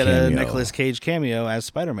made we a get cameo. a Nicolas Cage cameo as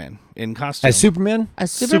Spider-Man in costume. As Superman? A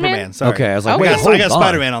Superman? Sorry. Okay, I was like, Okay. wait, I hold got on.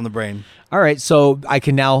 Spider-Man on the brain. All right, so I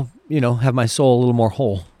can now, have my soul a little more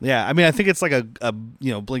whole. Yeah, I mean, I think it's like a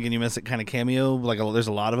blink and you miss it kind of cameo. Like there's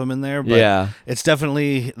a lot of them in there, but Yeah. it's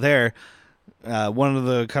definitely there. One of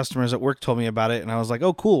the customers at work told me about it, and I was like,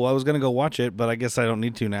 "Oh, cool! I was gonna go watch it, but I guess I don't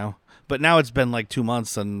need to now." But now it's been like 2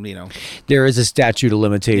 months, and There is a statute of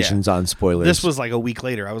limitations on spoilers. this was like a week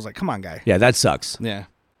later. I was like, "Come on, guy." Yeah, that sucks. Yeah.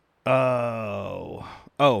 Oh.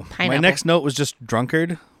 My Pineapple. next note was just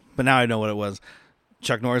drunkard, but now I know what it was.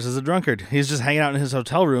 Chuck Norris is a drunkard. He's just hanging out in his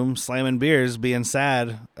hotel room, slamming beers, being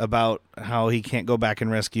sad about how he can't go back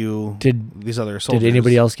and rescue these other soldiers. Did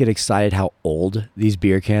anybody else get excited how old these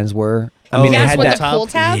beer cans were? Oh, they Yes, had with that. the pull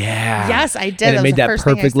tab? Yeah. Yes, I did. And it was made the that first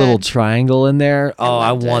thing I perfect little said. triangle in there. Oh, I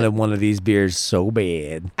loved it. wanted one of these beers so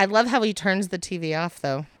bad. I love how he turns the TV off,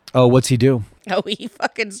 though. Oh, what's he do? Oh, he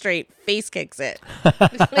fucking straight face kicks it. Well,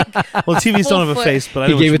 TVs don't have a Full face, but I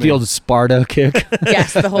He know gave what it the you old Sparta kick.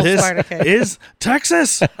 Yes, the whole mean. This Sparta kick. is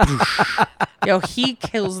Texas. Yo, he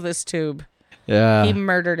kills this tube. Yeah. He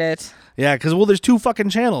murdered it. Yeah, because there's 2 fucking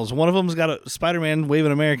channels. One of them's got a Spider-Man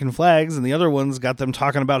waving American flags, and the other one's got them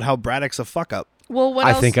talking about how Braddock's a fuck up. Well, what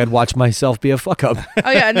I else? think I'd watch myself be a fuck up.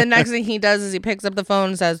 Oh, yeah, and the next thing he does is he picks up the phone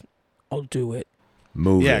and says, I'll do it.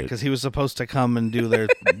 Move Yeah, it. because he was supposed to come and do their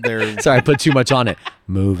Sorry, I put too much on it.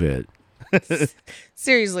 Move it.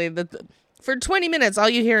 Seriously, for 20 minutes, all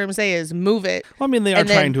you hear him say is, move it. Well, I mean, they are And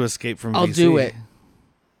then, trying to escape from I'll VC. do it.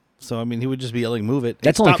 So, I mean, he would just be yelling, move it. Hey,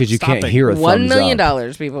 That's only stop because you can't stopping. hear a $1 thumbs million,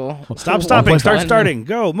 up. people. Stop stopping. Start 1.1. starting.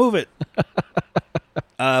 Go. Move it.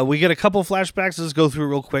 We get a couple flashbacks. Let's go through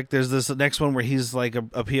real quick. There's this next one where he's like a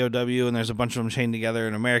POW, and there's a bunch of them chained together,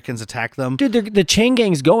 and Americans attack them. Dude, the chain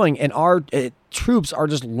gang's going, and our troops are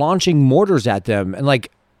just launching mortars at them. And,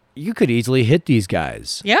 like, you could easily hit these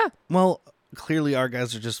guys. Yeah. Well, clearly our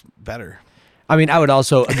guys are just better. I mean, I would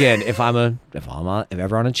also, again, if ever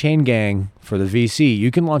on a chain gang for the VC, you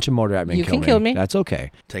can launch a mortar at me and You kill can me. kill me. That's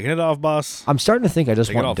okay. Taking it off, boss. I'm starting to think I just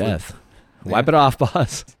Take it want off, death. Wipe it off,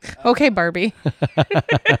 boss. Okay, Barbie.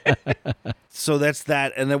 So that's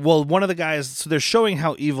that. And then, well, one of the guys, so they're showing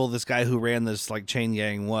how evil this guy who ran this like chain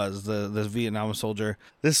gang was, the Vietnam soldier.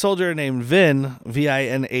 This soldier named Vin,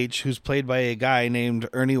 V-I-N-H, who's played by a guy named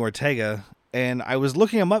Ernie Ortega. And I was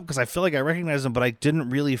looking him up because I feel like I recognized him, but I didn't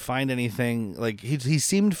really find anything. Like, he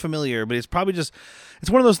seemed familiar, but it's probably just,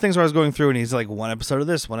 it's one of those things where I was going through and he's like, one episode of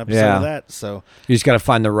this, one episode of that. So you just got to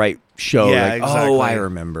find the right show. Yeah, like, exactly. Oh, I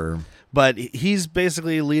remember. But he's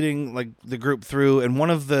basically leading like the group through, and one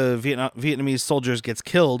of the Vietnamese soldiers gets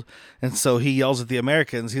killed, and so he yells at the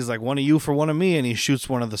Americans. He's like, "One of you for one of me," and he shoots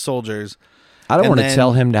one of the soldiers. I don't want to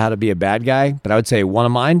tell him how to be a bad guy, but I would say one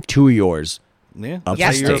of mine, two of yours. Yeah,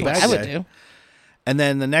 Yes, that's what I would do. And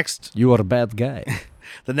then the next, you are a bad guy.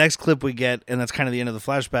 the next clip we get, and that's kind of the end of the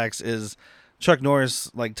flashbacks, is Chuck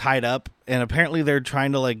Norris like tied up, and apparently they're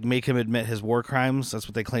trying to like make him admit his war crimes. That's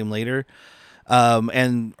what they claim later.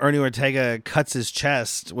 And Ernie Ortega cuts his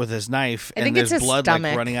chest with his knife, and there's blood like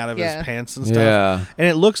running out of his pants and stuff. Yeah. And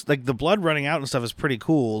it looks like the blood running out and stuff is pretty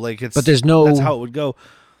cool. Like it's, but there's no. That's how it would go.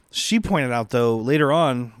 She pointed out though later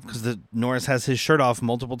on, because Norris has his shirt off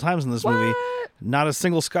multiple times in this movie, not a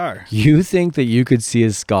single scar. You think that you could see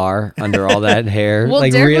a scar under all that hair? Well,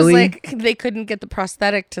 like, Derek really? was like, they couldn't get the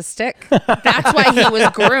prosthetic to stick. That's why he was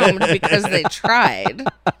groomed, because they tried.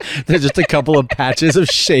 There's just a couple of patches of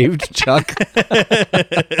shaved Chuck.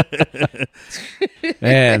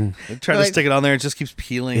 Man. They tried to stick it on there, it just keeps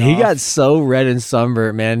peeling He off. got so red and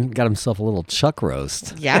sunburnt, man. Got himself a little Chuck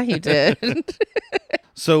roast. Yeah, he did.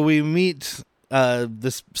 So we meet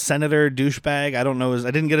this senator douchebag. I don't know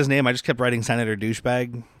I didn't get his name. I just kept writing senator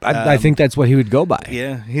douchebag. I think that's what he would go by.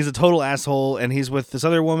 Yeah, he's a total asshole, and he's with this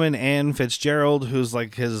other woman, Ann Fitzgerald, who's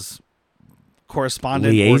like his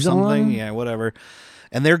correspondent Liaison? or something. Yeah, whatever.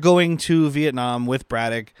 And they're going to Vietnam with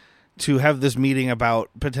Braddock to have this meeting about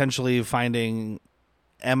potentially finding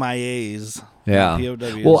MIAs. Yeah.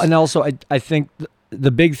 POWs. Well, and also I think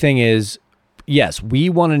the big thing is, yes, we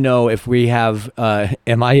want to know if we have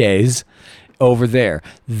MIAs over there.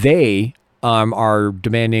 They are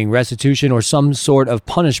demanding restitution or some sort of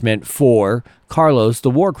punishment for Carlos, the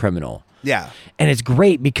war criminal. Yeah. And it's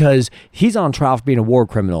great because he's on trial for being a war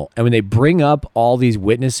criminal. And when they bring up all these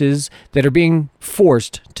witnesses that are being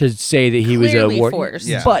forced to say that he was a war forced.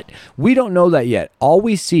 Yeah. But we don't know that yet. All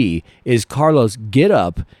we see is Carlos get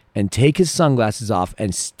up and take his sunglasses off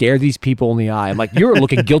and stare these people in the eye. I'm like, you're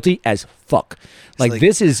looking guilty as fuck. Like,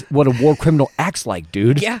 this is what a war criminal acts like,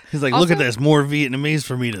 dude. Yeah. He's like, look at this, more Vietnamese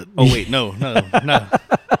for me to. Oh wait, no.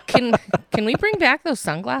 Can we bring back those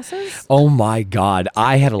sunglasses? Oh my God.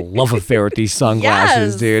 I had a love affair with these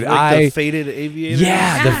sunglasses, Yes. dude. Like the faded aviator.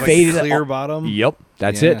 Yeah, the like faded clear bottom. Yep,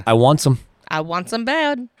 that's Yeah. it. I want some. I want some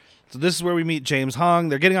bad. So this is where we meet James Hong.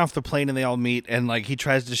 They're getting off the plane and they all meet, and like he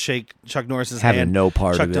tries to shake Chuck Norris's Having hand. no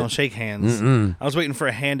part Chuck of it. don't shake hands. I was waiting for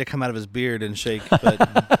a hand to come out of his beard and shake,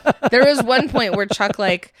 but There was one point where Chuck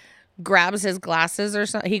like grabs his glasses or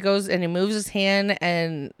something. He goes and he moves his hand,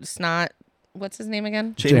 and Snot. What's his name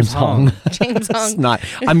again? James Hong. James Hong. Not.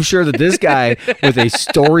 I'm sure that this guy with a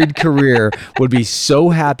storied career would be so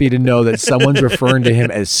happy to know that someone's referring to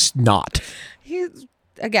him as Snot. He's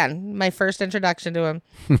again my first introduction to him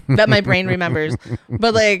that my brain remembers.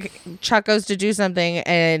 But like Chuck goes to do something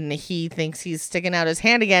and he thinks he's sticking out his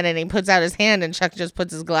hand again, and he puts out his hand, and Chuck just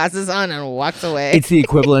puts his glasses on and walks away. It's the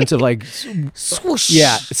equivalent of like, Swoosh.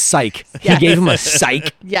 yeah, psych. Yeah. He gave him a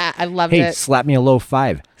psych. Yeah, I loved Hey, it. slap me a low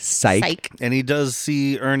five. Psych. Psych. and he does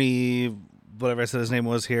see Ernie, whatever I said his name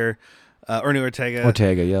was here, Ernie Ortega.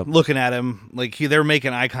 Ortega, yep. Looking at him, like they're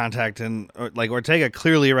making eye contact, and like Ortega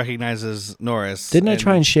clearly recognizes Norris. Didn't I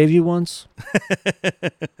try and shave you once?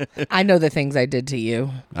 I know the things I did to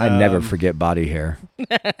you. I never forget body hair.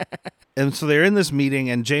 And so they're in this meeting,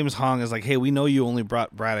 and James Hong is like, "Hey, we know you only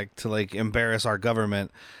brought Braddock to like embarrass our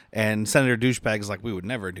government," and Senator Douchebag is like, "We would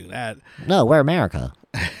never do that." No, we're America.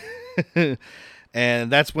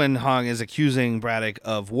 And that's when Hong is accusing Braddock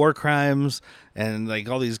of war crimes and like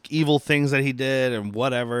all these evil things that he did and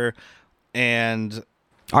whatever. And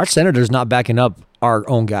Our senator's not backing up our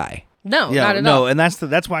own guy. No, yeah, not at no, all. and that's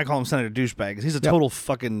why I call him Senator Douchebag, 'cause he's a total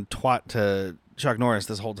fucking twat to Chuck Norris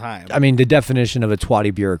this whole time. I mean, the definition of a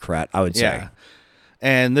twatty bureaucrat, I would say. Yeah.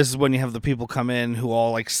 And this is when you have the people come in who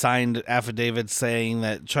all like signed affidavits saying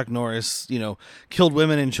that Chuck Norris, killed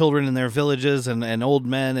women and children in their villages and old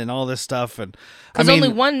men and all this stuff. And Because only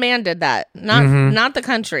one man did that. Not the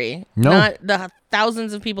country. No. Not the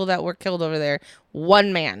thousands of people that were killed over there.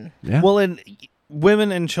 One man. Yeah. well, and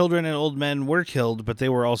women and children and old men were killed, but they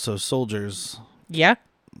were also soldiers, Yeah.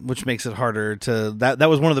 which makes it harder to that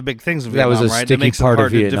was one of the big things of That was Vietnam, a right? sticky It makes part it of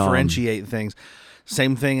hard to Vietnam. differentiate things.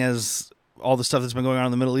 Same thing as all the stuff that's been going on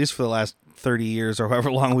in the Middle East for the last 30 years or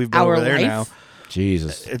however long we've been Our over there life? now.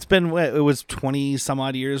 Jesus. It was 20 some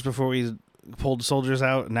odd years before we pulled soldiers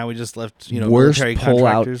out, and now we just left, Worst military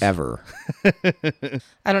pullout contractors. ever.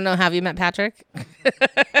 I don't know. Have you met Patrick?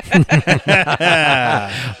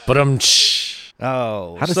 But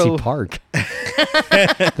Oh, how does he park?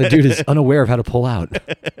 The dude is unaware of how to pull out.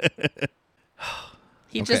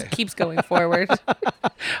 He just keeps going forward.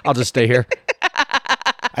 I'll just stay here.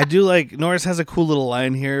 I do like Norris has a cool little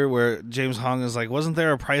line here where James Hong is like, wasn't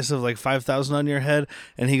there a price of like 5,000 on your head?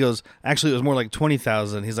 And he goes, actually, it was more like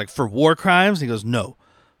 20,000. He's like, for war crimes? He goes, no,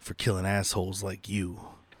 for killing assholes like you.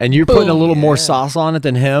 And you're putting a little more sauce on it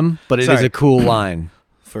than him, but it is Sorry. a cool line.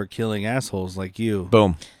 For killing assholes like you.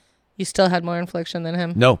 Boom. You still had more infliction than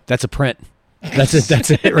him. No, that's a print. That's it. That's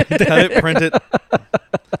it right there. Cut it, print it.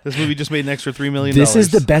 This movie just made an extra $3 million. This is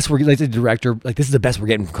the best we're like the director. Like this is the best we're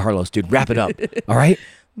getting from Carlos, dude. Wrap it up. All right.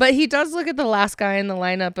 But he does look at the last guy in the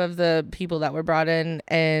lineup of the people that were brought in,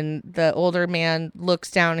 and the older man looks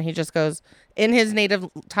down and he just goes, in his native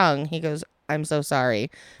tongue, he goes, I'm so sorry.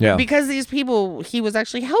 Yeah. Because these people, he was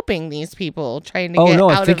actually helping these people trying to Oh get no,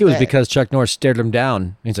 out I think of it was because Chuck Norris stared him down.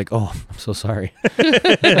 And he's like, "Oh, I'm so sorry."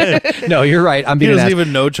 No, you're right. I'm He being. doesn't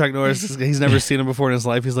even know Chuck Norris. He's never seen him before in his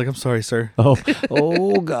life. He's like, I'm sorry, sir.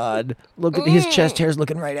 Oh God! Look at his chest hair's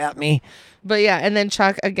looking right at me. But yeah, and then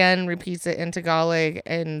Chuck again repeats it in Tagalog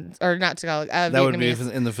or not Tagalog, That Vietnamese. would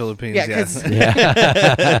be in the Philippines. Yeah, Yeah. 'cause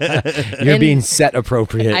You're And- being set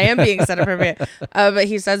appropriate. I am being set appropriate. But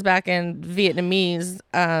he says back in Vietnamese,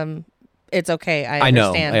 it's okay. I know.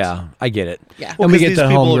 understand. Yeah, I get it. Yeah. Well, And we 'cause get these the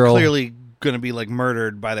people are homegirl. clearly going to be like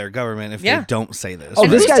murdered by their government if Yeah. they don't say this. Oh,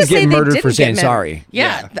 And this who's to guy's say getting they murdered for didn't saying get sorry.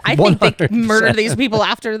 Yeah, Yeah. I think they 100%. murdered these people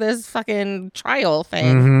after this fucking trial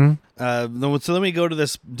thing. So let me go to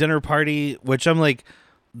this dinner party, which I'm like,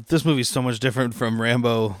 this movie's so much different from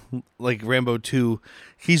Rambo, like Rambo 2.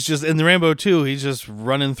 He's just, in the Rambo 2, he's just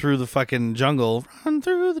running through the fucking jungle,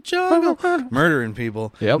 murdering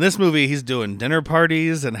people. Yep. In this movie, he's doing dinner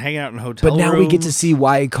parties and hanging out in hotel But now rooms. we get to see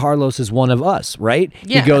why Carlos is one of us, right?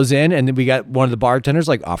 Yeah. He goes in, and then we got one of the bartenders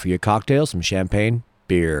like, offer you a cocktail, some champagne,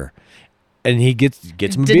 beer. And he gets him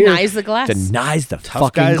a beer. Denies the glass. Denies the Tough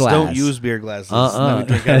fucking guys glass. don't use beer glasses. Let me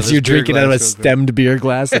drink out of As this you're beer drinking out of a glass real quick. stemmed beer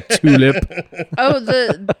glass, a tulip.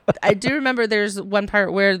 Oh, I do remember there's one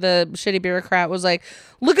part where the shitty bureaucrat was like,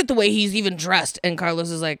 look at the way he's even dressed. And Carlos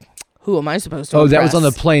is like, who am I supposed to Oh, that was on the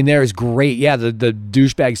impress? plane there. Is great. Yeah, the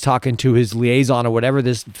douchebag's talking to his liaison or whatever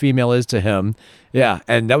this female is to him. Yeah,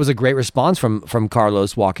 and that was a great response from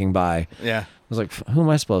Carlos walking by. Yeah. I was like, who am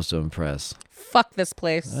I supposed to impress? Fuck this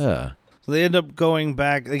place. Yeah. So they end up going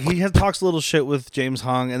back. Like, talks a little shit with James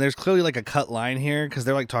Hong, and there's clearly like a cut line here because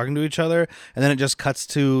they're like talking to each other, and then it just cuts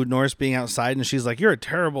to Norris being outside, and she's like, "You're a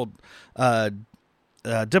terrible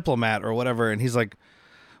diplomat or whatever," and he's like,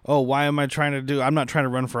 "Oh, why am I trying to do? I'm not trying to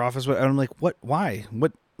run for office." And I'm like, "What? Why?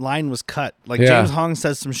 What line was cut?" Like Yeah. James Hong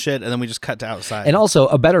says some shit, and then we just cut to outside. And also,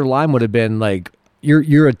 a better line would have been like,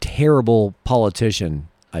 "You're a terrible politician."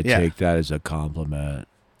 I Yeah. take that as a compliment.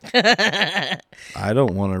 I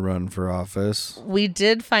don't want to run for office. We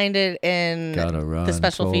did find it in Gotta run the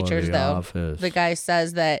special for features, the though. office. The guy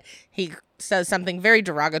says that he says something very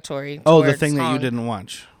derogatory. Oh, the towards thing that you Hong. didn't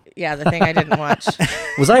watch. Yeah, the thing I didn't watch.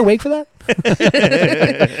 Was I awake for that?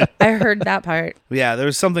 I heard that part. Yeah, there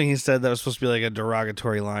was something he said that was supposed to be like a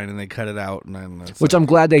derogatory line, and they cut it out. And then Which I'm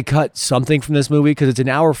glad they cut something from this movie because it's an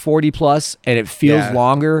hour 40 plus and it feels Yeah.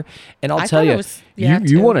 longer. And I'll I tell thought it you, was- yeah, you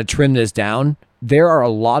too. want to trim this down. There are a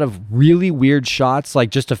lot of really weird shots, like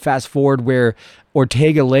just to fast forward where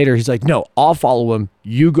Ortega later, he's like, no, I'll follow him.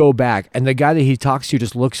 You go back. And the guy that he talks to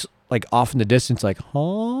just looks like off in the distance, like,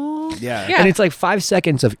 huh? yeah. Yeah. And it's like 5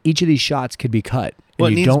 seconds of each of these shots could be cut. And Well,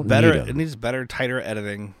 it you needs don't better. need It them. needs better, tighter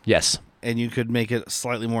editing, Yes. and you could make it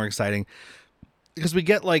slightly more exciting. Because we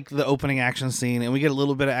get like the opening action scene, and we get a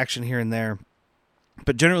little bit of action here and there,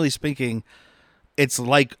 but generally speaking, it's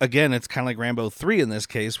like, again, it's kind of like Rambo 3 in this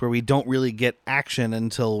case, where we don't really get action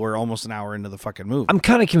until we're almost an hour into the fucking movie. I'm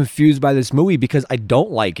kind of confused by this movie because I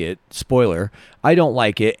don't like it. Spoiler. I don't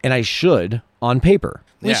like it, and I should on paper.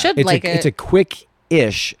 We Yeah. should It's like It's a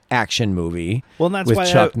quick-ish action movie. Well, and that's with why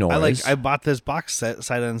Chuck Norris. I bought this box set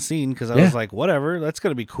sight unseen because I Yeah. was like, whatever, that's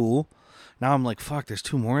gonna be cool. Now I'm like, fuck, there's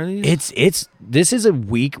 2 more of these. This is a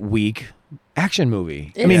weak action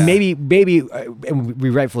movie. I It mean, is. maybe, and we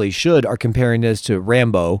rightfully should are comparing this to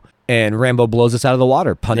Rambo, and Rambo blows us out of the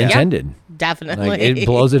water. Pun Yeah. intended. Definitely. Like it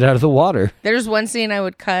blows it out of the water. There's one scene I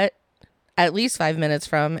would cut at least 5 minutes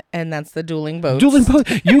from, and that's the dueling boats. Dueling boats.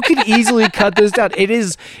 You could easily cut this down. It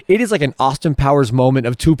is like an Austin Powers moment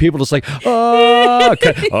of two people just like, Oh,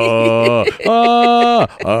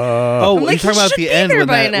 I'm you're like, talking he about at should the be end there when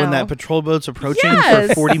by that now. patrol boat's approaching Yes.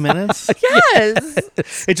 for 40 minutes? Yes.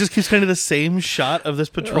 It just keeps kind of the same shot of this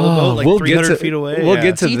patrol Oh, boat like we'll 300 get to- feet away. we'll Yeah.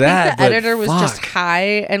 get to Do you that, think the but editor was just fuck. high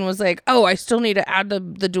and was like, "Oh, I still need to add the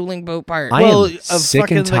dueling boat part"? I Well, am sick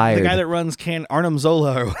fucking and tired. The guy that runs Arnhem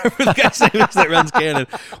Zola or whatever the guy's name is that runs Canon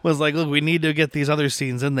was like, look, we need to get these other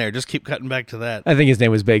scenes in there. Just keep cutting back to that. I think his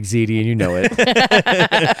name was Big Ziti, and you know it.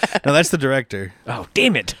 No, that's the director. Oh,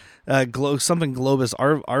 damn it. Something Globus,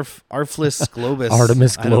 Arflis Globus.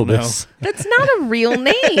 Artemis I don't know. Globus. That's not a real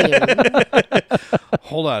name.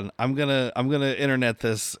 Hold on, I'm gonna internet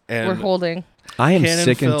this and We're holding. I am Canon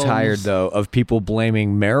sick and Films. tired, though, of people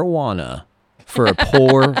blaming marijuana for a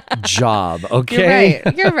poor job, okay?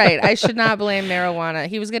 You're right. I should not blame marijuana.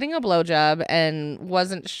 He was getting a blowjob and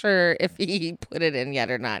wasn't sure if he put it in yet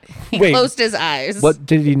or not. He Wait. closed his eyes. What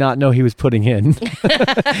did he not know he was putting in?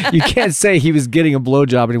 You can't say he was getting a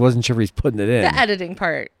blowjob and he wasn't sure if he's putting it in. The editing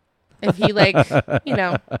part. If he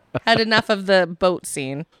had enough of the boat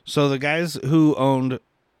scene. So the guys who owned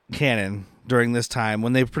Canon during this time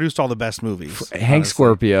when they produced all the best movies, Hank honestly,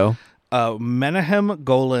 Scorpio. Menahem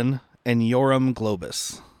Golan and Yoram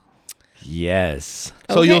Globus. Yes.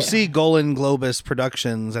 So Okay. you'll see Golan Globus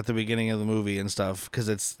Productions at the beginning of the movie and stuff because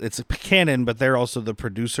it's Canon, but they're also the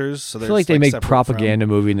producers. So I feel like they make separate propaganda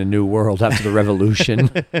movie in the New World after the Revolution.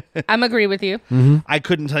 I'm agree with you. I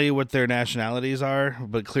couldn't tell you what their nationalities are,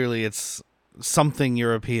 but clearly it's something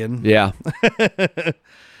European. Yeah.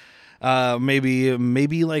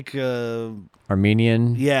 Maybe like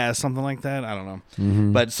Armenian. yeah, something like that. I don't know.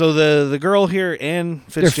 Mm-hmm. But so the girl here, Anne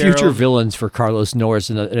They're Fitzgerald, future villains for Carlos Norris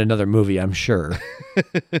in another movie, I'm sure.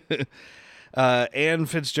 Anne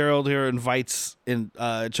Fitzgerald here invites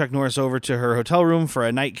Chuck Norris over to her hotel room for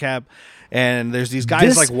a nightcap, and there's these guys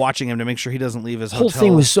This like watching him to make sure he doesn't leave his whole hotel.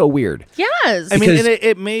 thing was so weird. Yes. I mean, because- and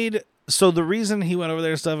it made so the reason he went over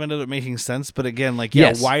there and stuff ended up making sense. But again, like,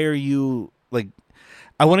 Yes. why are you like?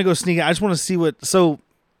 I want to go sneak. I just want to see what. So,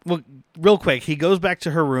 well, real quick, he goes back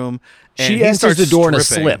to her room. And She he answers starts the door in a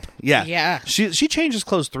stripping. slip. Yeah, Yeah. She changes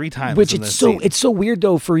clothes 3 times. Which in it's this so scene. it's so weird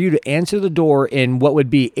though for you to answer the door in what would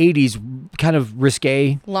be 80s kind of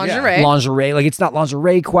risque lingerie. lingerie. Like it's not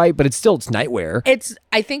lingerie quite, but it's nightwear.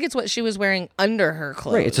 I think it's what she was wearing under her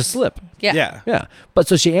clothes. Right, it's a slip. Yeah. yeah. Yeah. But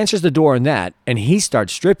so she answers the door in that and he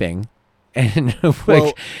starts stripping and like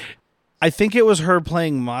Well, I think it was her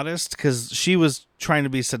playing modest because she was trying to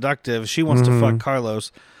be seductive. She wants to fuck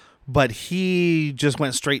Carlos, but he just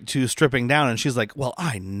went straight to stripping down, and she's like, "Well,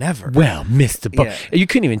 I never." well, Mr. Bo-. Yeah. You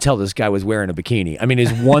couldn't even tell this guy was wearing a bikini. I mean,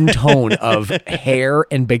 his one tone of hair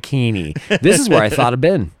and bikini. This is where I thought of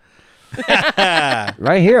Ben.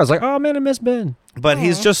 Right here. I was like, oh man, I miss Ben. But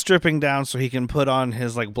he's just stripping down so he can put on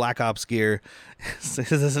his like Black Ops gear.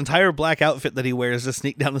 This entire black outfit that he wears to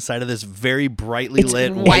sneak down the side of this very brightly It's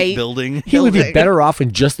lit white. white building. He would be Building. better off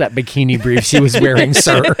in just that bikini briefs he was wearing,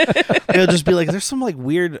 sir. He'll just be like, "There's some like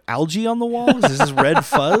weird algae on the walls. Is this red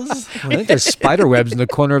fuzz?" I think there's spider webs in the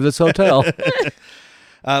corner of this hotel.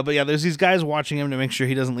 But yeah, there's these guys watching him to make sure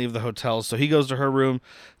he doesn't leave the hotel. So he goes to her room,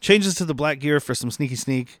 changes to the black gear for some sneaky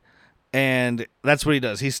sneak, and that's what he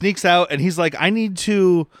does. He sneaks out, and he's like,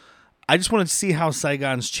 I just want to see how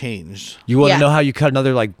Saigon's changed. You want to Yeah. know how you cut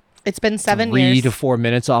another like It's been 7 3 years. to 4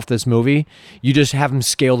 minutes off this movie? You just have him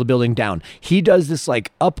scale the building down. He does this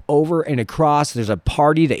like up, over, and across. There's a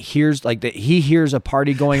party that hears like that. He hears a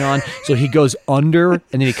party going on, so he goes under and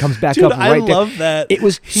then he comes back Dude, up I right there. love that. It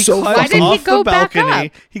was He so climbs Why did he off go the back balcony.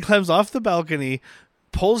 up? He climbs off the balcony,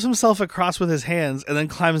 pulls himself across with his hands, and then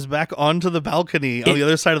climbs back onto the balcony on the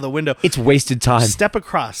other side of the window. It's wasted time. Step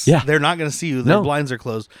across. Yeah. They're not going to see you. Their No. blinds are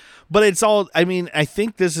closed. But it's all, I mean, I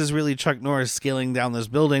think this is really Chuck Norris scaling down this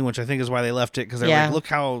building, which I think is why they left it, because they're Yeah. like, look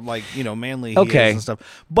how, like, manly he Okay. is and stuff.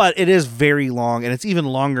 But it is very long, and it's even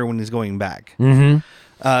longer when he's going back.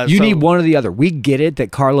 Mm-hmm. You need one or the other. We get it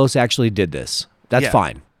that Carlos actually did this. That's Yeah.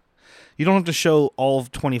 fine. You don't have to show all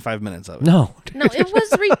of 25 minutes of it. No. No, it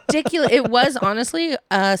was ridiculous. It was honestly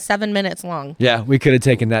 7 minutes long. Yeah, we could have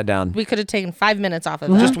taken that down. We could have taken 5 minutes off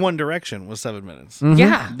of that. Just one direction was 7 minutes. Mm-hmm.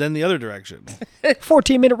 Yeah. Then the other direction.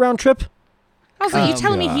 14-minute round trip. Also, you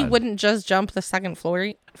telling me he God. wouldn't just jump the second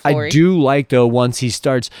floor? I do like though once he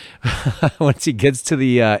starts, once he gets to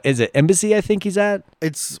the is it embassy? I think he's at.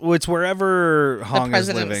 It's wherever Hong is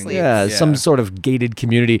president living. sleeps. Yeah, some sort of gated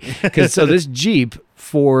community. Because so this Jeep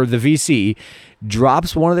for the VC,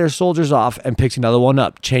 drops one of their soldiers off and picks another one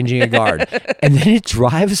up, changing a guard. And then it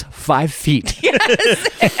drives 5 feet.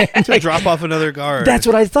 Yes. To drop off another guard. That's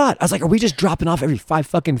what I thought. I was like, are we just dropping off every 5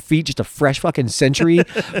 fucking feet, just a fresh fucking century?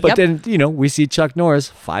 But then, we see Chuck Norris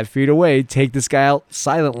 5 feet away take this guy out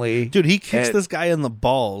silently. Dude, he kicks this guy in the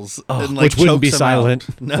balls. And, which wouldn't be chokes him silent.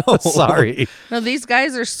 out. No. Sorry. No, these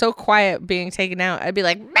guys are so quiet being taken out. I'd be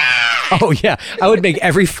like, "Bah!" Oh, yeah. I would make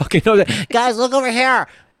every fucking noise. Guys, look over here.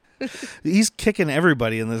 He's kicking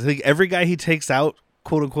everybody in this. Like, every guy he takes out,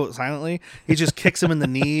 quote unquote, silently, he just kicks him in the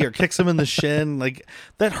knee or kicks him in the shin. Like,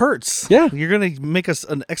 that hurts. Yeah. You're going to make us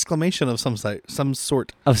an exclamation of some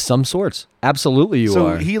sort. Of some sorts. Absolutely you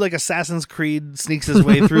are. So he, like Assassin's Creed, sneaks his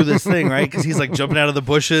way through this thing, right? Because he's like jumping out of the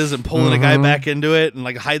bushes and pulling a guy back into it and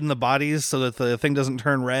like hiding the bodies so that the thing doesn't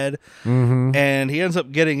turn red. And he ends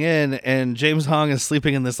up getting in, and James Hong is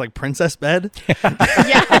sleeping in this like princess bed.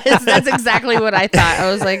 Yes, that's exactly what I thought. I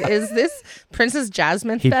was like, is this Princess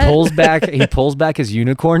Jasmine's bed? He pulls back his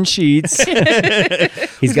unicorn sheets.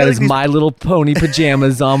 He's got his My Little Pony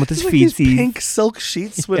pajamas on with his These feetsies. pink silk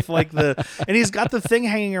sheets with like and he's got the thing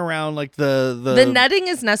hanging around like the netting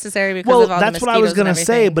is necessary because well, of all the that's what I was gonna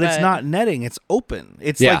say, but it's not netting; it's open.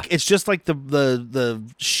 It's like it's just like the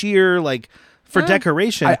sheer like for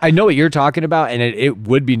decoration. I know what you're talking about, and it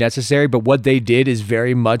would be necessary. But what they did is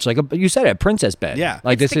very much like you said, a princess bed. Yeah,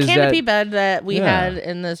 like it's this the is canopy bed that we had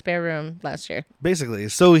in the spare room last year. Basically,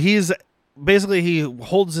 so he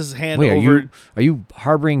holds his hand Wait, over. Are you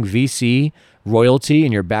harboring VC royalty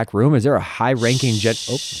in your back room? Is there a high-ranking jet?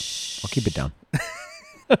 Oh, I'll keep it down.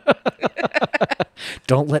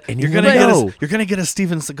 Don't let anyone know. You're gonna get a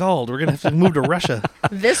Steven Seagal. We're gonna have to move to Russia.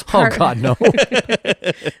 This part, oh God, no.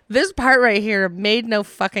 This part right here made no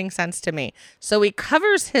fucking sense to me. So he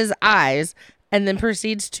covers his eyes and then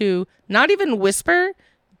proceeds to not even whisper,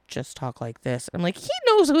 just talk like this. I'm like, he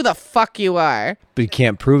knows who the fuck you are. But you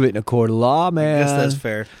can't prove it in a court of law, man. I guess that's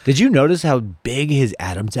fair. Did you notice how big his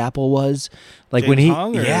Adam's apple was? Like when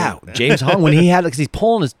James Hong, when he had, because he's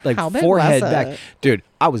pulling his like forehead back. Dude,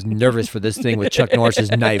 I was nervous for this thing with Chuck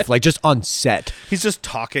Norris's knife, like just on set. He's just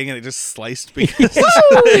talking and it just sliced because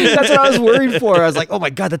that's what I was worried for. I was like, oh my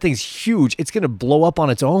God, that thing's huge. It's going to blow up on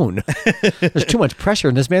its own. There's too much pressure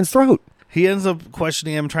in this man's throat. He ends up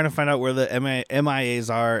questioning him, trying to find out where the MIAs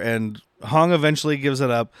are, and Hong eventually gives it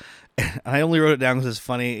up. I only wrote it down because it's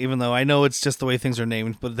funny, even though I know it's just the way things are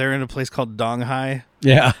named, but they're in a place called Dong Hai.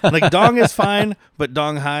 Yeah. Like, Dong is fine, but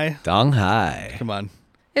Dong Hai? Dong Hai. Come on.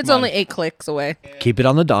 It's only 8 clicks away. Keep it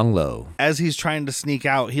on the dong low. As he's trying to sneak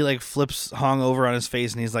out, he like flips Hong over on his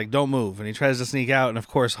face and he's like, don't move. And he tries to sneak out. And of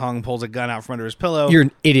course, Hong pulls a gun out from under his pillow. You're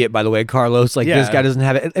an idiot, by the way, Carlos. Like, this guy doesn't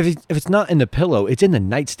have it. If it's not in the pillow, it's in the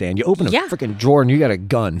nightstand. You open a freaking drawer and you got a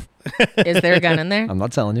gun. Is there a gun in there? I'm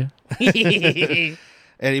not telling you.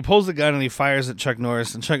 And he pulls the gun and he fires at Chuck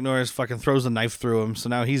Norris. And Chuck Norris fucking throws a knife through him. So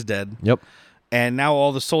now he's dead. Yep. And now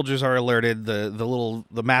all the soldiers are alerted.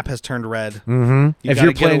 The map has turned red. Mm-hmm. If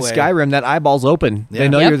you're playing Skyrim, that eyeball's open. Yeah. They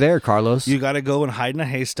know you're there, Carlos. You got to go and hide in a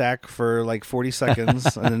haystack for like 40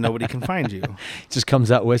 seconds, and then nobody can find you. Just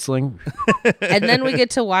comes out whistling. And then we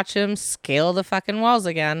get to watch him scale the fucking walls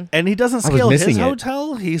again. And he doesn't scale his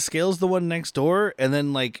hotel. He scales the one next door, and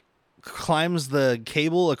then like climbs the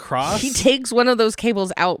cable across. He takes one of those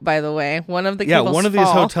cables out, by the way. One of the cables one of these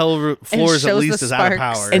hotel floors at least is out of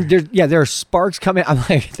power. And there are sparks coming. I'm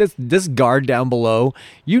like, this guard down below,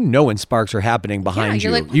 you know when sparks are happening behind you.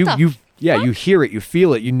 Like, what you hear it, you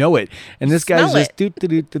feel it, you know it. And this guy's just do.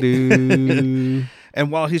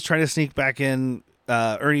 And while he's trying to sneak back in,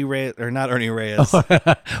 Ernie Reyes.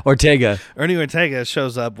 Ortega. Ernie Ortega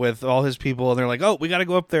shows up with all his people, and they're like, oh, we got to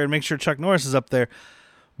go up there and make sure Chuck Norris is up there.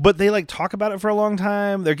 But they like talk about it for a long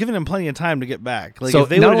time. They're giving him plenty of time to get back. Like, so if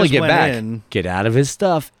they not only just get back, get out of his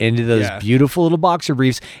stuff into those beautiful little boxer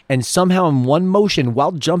briefs, and somehow in one motion,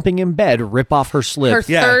 while jumping in bed, rip off her slip. Her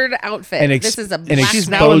third outfit. And this is a black she's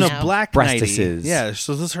now in a now. black breastises. Yeah,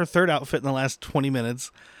 so this is her third outfit in the last 20 minutes.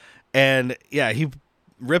 And yeah, he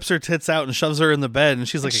rips her tits out and shoves her in the bed, and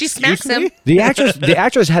she's like, she excuse smacks me? him. The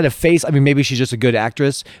actress had a face. I mean, maybe she's just a good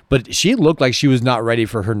actress, but she looked like she was not ready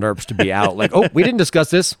for her nerves to be out. Like, oh, we didn't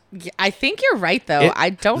discuss this. I think you're right, though.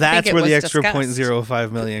 I don't think that's it where was the extra discussed.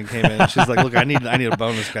 0.05 million came in. She's like, look, I need a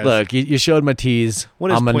bonus, guys. Look, you showed my tease.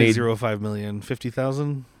 What is 0.05 million?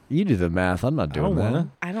 50,000? You do the math. I'm not doing that.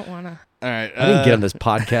 I don't want to. All right. I didn't get on this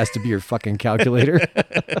podcast to be your fucking calculator.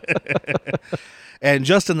 And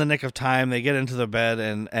just in the nick of time, they get into the bed,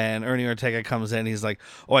 and Ernie Ortega comes in. He's like,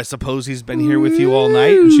 oh, I suppose he's been here with you all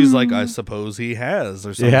night? And she's like, I suppose he has,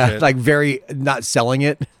 or something. Yeah, like very not selling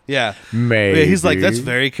it. Yeah. Maybe. He's like, that's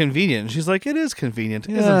very convenient. And she's like, it is convenient,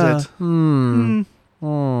 isn't it?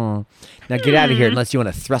 Now get out of here unless you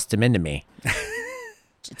want to thrust him into me.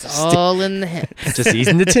 It's all in the head. Just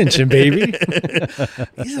easing the tension, baby.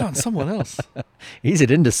 He's on someone else. Ease it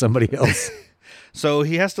into somebody else. So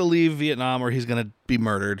he has to leave Vietnam or he's going to be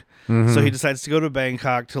murdered. So he decides to go to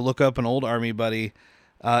Bangkok to look up an old army buddy.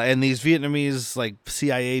 And these Vietnamese like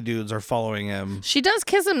CIA dudes are following him. She does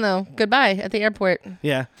kiss him though. Goodbye at the airport.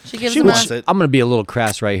 Yeah. She gives She him wants a... it. I'm going to be a little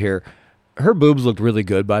crass right here. Her boobs looked really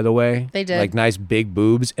good, by the way. They did. Like nice big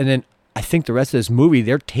boobs. And then I think the rest of this movie,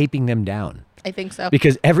 they're taping them down. I think so.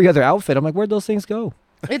 Because every other outfit, I'm like, where'd those things go?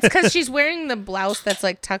 It's because she's wearing the blouse that's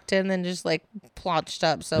like tucked in and just like plotched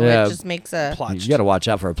up. So Yeah. it just makes a... You got to watch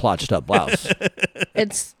out for a plotched up blouse.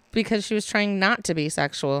 It's because she was trying not to be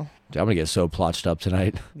sexual. I'm going to get so plotched up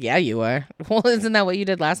tonight. Yeah, you are. Well, isn't that what you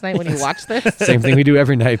did last night when you watched this? Same thing we do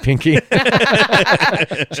every night, Pinky.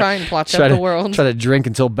 Try and plotch up the world. Try to drink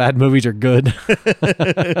until bad movies are good.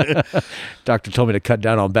 Doctor told me to cut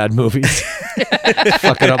down on bad movies.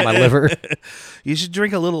 Fucking up my liver. You should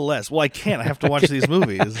drink a little less. Well, I can't. I have to watch these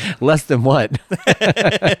movies. Less than what?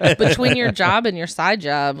 Between your job and your side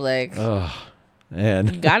job, like, Oh, you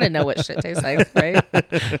man. got to know what shit tastes like, right?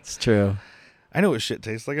 It's true. I know what shit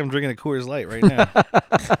tastes like. I'm drinking a Coors Light right now.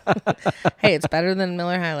 Hey, it's better than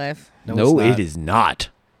Miller High Life. No, it's not. it is not.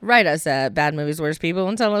 Write us at Bad Movies Worst People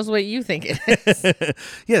and tell us what you think it is.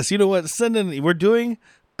 Yes, you know what? Send in. We're doing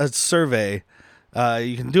a survey.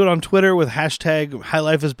 You can do it on Twitter with hashtag High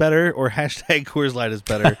Life is better or hashtag Coors Light is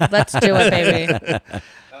better. Let's do it, baby.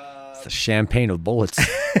 It's the champagne of bullets.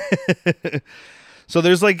 So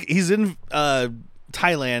there's like he's in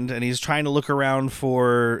Thailand and he's trying to look around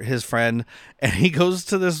for his friend and he goes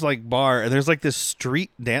to this like bar and there's like this street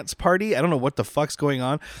dance party. I don't know what the fuck's going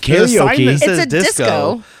on. There's a sign Karaoke. that says It's a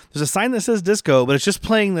disco. There's a sign that says disco, but it's just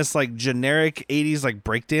playing this like generic 80s like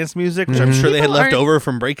breakdance music, which I'm sure they had People left aren't- over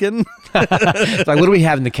from breaking. It's like, what do we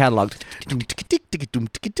have in the catalog?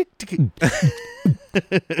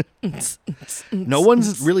 No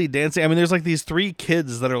one's really dancing. I mean, there's like these 3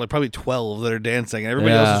 kids that are like probably 12 that are dancing, and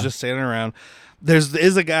everybody else Yeah. is just standing around. There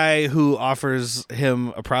is a guy who offers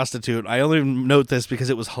him a prostitute. I only note this because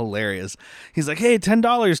it was hilarious. He's like, "Hey,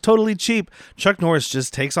 $10, totally cheap." Chuck Norris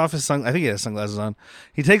just takes off his I think he has sunglasses on.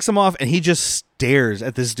 He takes them off and he just stares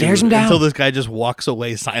at this Stares dude him down. until this guy just walks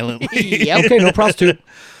away silently. Yep. Okay, no prostitute.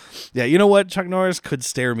 Yeah, you know what? Chuck Norris could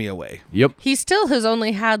stare me away. Yep. He still has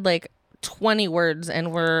only had like 20 words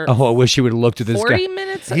and we're Oh, I wish you would have looked at this 40 guy.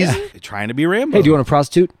 minutes He's in? trying to be Rambo. Hey, do you want a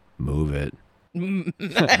prostitute? Move it.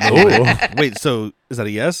 Oh, wait. So is that a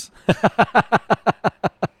yes?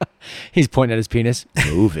 He's pointing at his penis.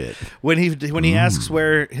 Move it. When he asks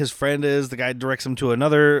where his friend is, the guy directs him to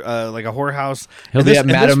another like a whorehouse. He'll and be this, at and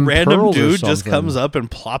this Madame random Pearl's or dude just something. comes up and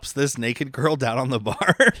plops this naked girl down on the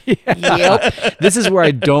bar. Yep. This is where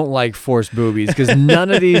I don't like forced boobies because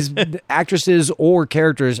none of these actresses or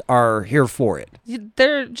characters are here for it.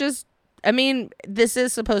 They're just, I mean, this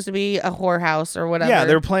is supposed to be a whorehouse or whatever. Yeah,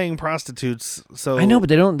 they're playing prostitutes. So I know, but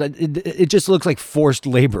they don't. It just looks like forced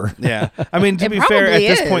labor. yeah, I mean to It be fair, at probably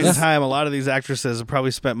this point in is. time, a lot of these actresses have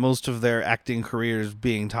probably spent most of their acting careers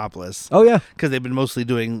being topless Oh yeah, because they've been mostly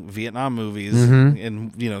doing Vietnam movies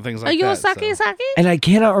and things like Are you that. a sake so. sake? and I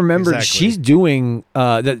cannot remember. Exactly. She's doing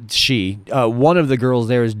one of the girls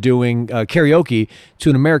there is doing karaoke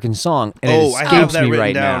to an American song, and it I have escapes that me written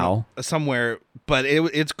right down now. somewhere, but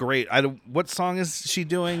it's great. What song is she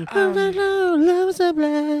doing?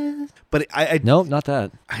 But I Nope, not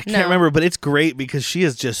that. can't No. remember. But it's great because she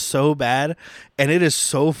is just so bad, and it is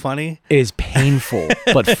so funny. It is painful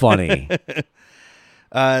but funny.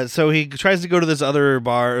 So he tries to go to this other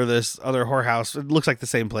bar or this other whorehouse. It looks like the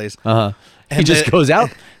same place. He And just then- goes out.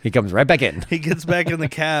 He comes right back in. He gets back in the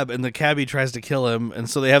cab, and the cabbie tries to kill him. And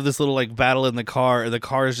so they have this little like battle in the car, and the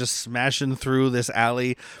car is just smashing through this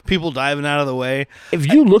alley. People diving out of the way.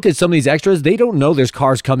 If you look at some of these extras, they don't know there's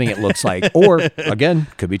cars coming. It looks like, or again,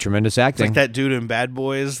 could be tremendous It's acting. like that dude in Bad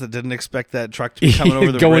Boys that didn't expect that truck to be coming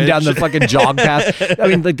over the going bridge. down the fucking jog path. I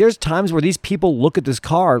mean, like, there's times where these people look at this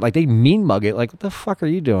car, like they mean mug it, like, what the fuck are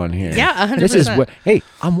you doing here? Yeah, 100%. This is what. Hey,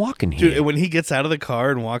 I'm walking here. Dude, when he gets out of the car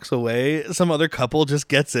and walks away, some other couple just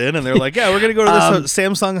gets in and they're like, "Yeah, we're gonna go to this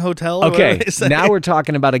Samsung hotel." Or Okay, whatever they say. now we're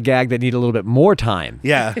talking about a gag that need a little bit more time.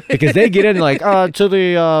 Yeah, Because they get in like, to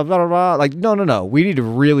the blah, blah, blah. Like, no. We need to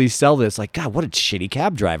really sell this. Like, God, what a shitty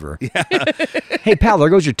cab driver. Yeah. Hey, pal, there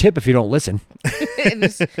goes your tip if you don't listen.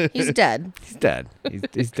 He's dead. He's dead.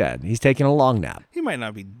 He's dead. He's taking a long nap. he might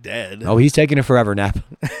not be dead. Oh, he's taking a forever nap.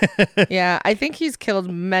 Yeah, I think he's killed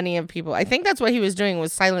many of people. I think that's what he was doing,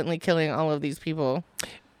 was silently killing all of these people.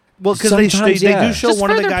 Well, because they Sometimes, yeah. do show Just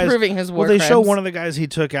one of the further guys. proving his war Well, they show crimes. one of the guys he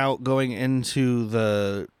took out going into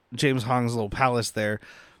the James Hong's little palace there,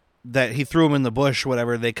 that he threw him in the bush,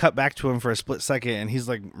 whatever. They cut back to him for a split second, and he's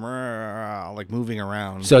like moving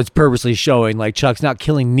around. So it's purposely showing like Chuck's not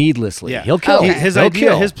killing needlessly. Yeah. He'll kill.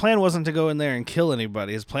 Okay. His plan wasn't to go in there and kill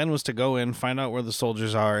anybody. His plan was to go in, find out where the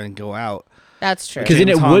soldiers are, and go out. That's true. Because then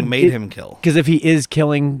James it Hong would made him kill. Because if he is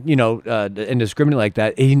killing, indiscriminately like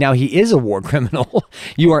that, now he is a war criminal.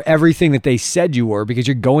 You are everything that they said you were, because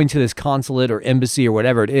you're going to this consulate or embassy or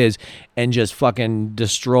whatever it is and just fucking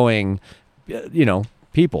destroying,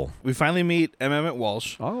 people. We finally meet Emmett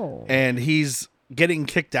Walsh. Oh. And he's getting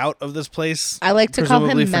kicked out of this place. I like to call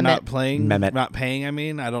him presumably for Mehmet. not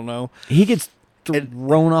paying. I don't know. He gets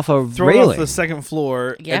thrown off a Thrown railing. off the second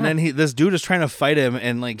floor, Yeah. and then this dude is trying to fight him,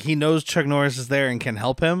 and like he knows Chuck Norris is there and can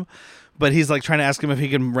help him, but he's like trying to ask him if he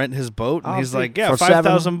can rent his boat, and he's like, "Yeah, for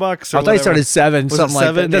 $5,000." I thought he started $7, Was it something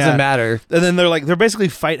like that. $7? It doesn't Yeah. matter. And then they're basically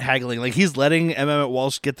fight haggling. Like he's letting Emmett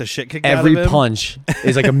Walsh get the shit kicked Every out of him. punch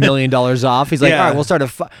is like $1 million off. He's like, Yeah. all right, we'll start at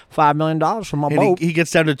 $5 million from my And boat. he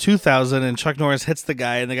gets down to 2,000, and Chuck Norris hits the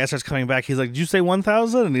guy, and the guy starts coming back. He's like, "Did you say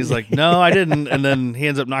 1,000?" And he's like, "No, I didn't." And then he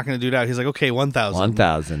ends up knocking the dude out. He's like, "Okay, 1,000."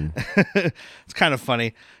 1,000. It's kind of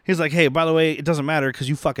funny. He's like, "Hey, by the way, it doesn't matter because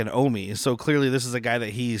you fucking owe me." So clearly, this is a guy that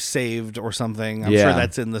he saved or something. I'm sure Yeah.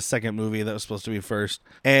 that's in the second movie that was supposed to be first.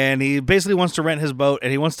 And he basically wants to rent his boat,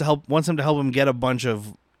 and he wants him to help him get a bunch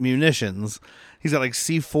of munitions. He's got like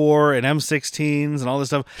C4 and M16s and all this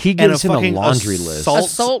stuff. He and gives him a fucking laundry list.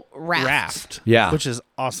 Assault raft. Yeah. which is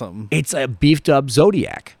awesome. It's a beefed up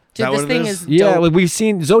Zodiac. Dude, that this what it thing is? is Yeah, dope. like we've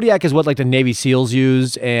seen Zodiac is what like the Navy SEALs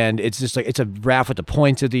used, and it's just like it's a raft with the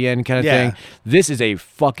points at the end kind of Yeah. thing. This is a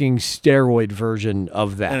fucking steroid version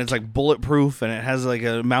of that. And it's like bulletproof, and it has like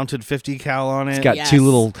a mounted 50 cal on it. It's got Yes. two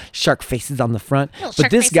little shark faces on the front. Little But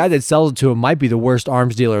shark this faces. guy that sells it to him might be the worst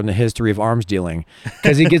arms dealer in the history of arms dealing,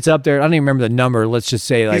 because he gets up there. I don't even remember the number. Let's just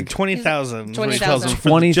say He's like 20,000. 20,000. Just the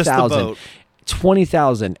 20,000. boat.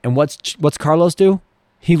 20,000. And what's Carlos do?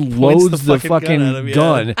 He Points loads the the fucking fucking gun at him, yeah.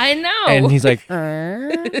 gun. I know. And he's like,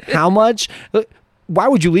 how much? Why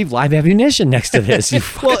would you leave live ammunition next to this? You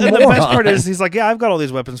Well, fucking and the best part moron? is he's like, "Yeah, I've got all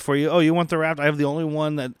these weapons for you. Oh, you want the raft? I have the only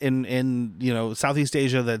one that in Southeast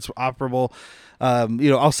Asia that's operable.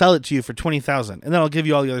 I'll sell it to you for 20,000, and then I'll give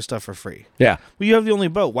you all the other stuff for free. Yeah. Well, you have the only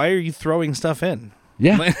boat. Why are you throwing stuff in?"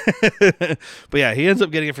 Yeah. But yeah, he ends up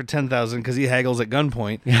getting it for 10,000 because he haggles at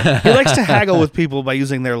gunpoint. He likes to haggle with people by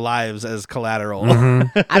using their lives as collateral.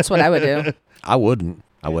 That's what I would do. I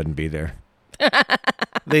wouldn't be there.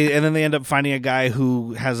 Then they end up finding a guy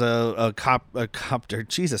who has a copter.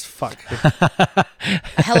 Jesus fuck. A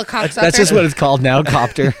helicopter. That's just what it's called now,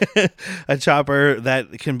 copter. A chopper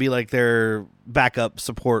that can be like their backup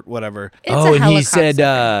support, whatever. It's oh, a and he said,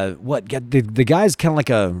 helicopter. the guy's kind of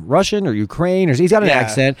like a Russian or Ukraine, or he's got an Yeah.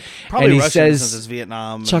 accent. Probably and he Russian says, since it's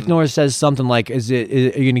Vietnam. Chuck and- Norris says something like, are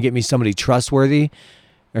you going to get me somebody trustworthy?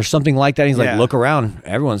 Or something like that. He's Yeah. like, look around.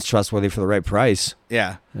 Everyone's trustworthy for the right price.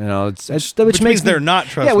 Yeah. It's which Which makes means me, they're not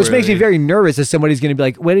Yeah, which makes me trustworthy. very nervous that somebody's going to be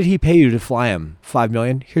like, what did he pay you to fly him? $5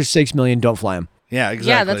 million. Here's $6 million. Don't fly him. Yeah,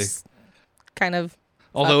 exactly. Yeah, that's kind of.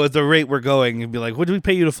 Although at the rate we're going, you'd be like, "What did we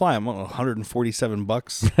pay you to fly him?" Well,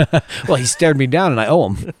 $147. Well, he stared me down and I owe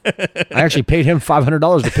him. I actually paid him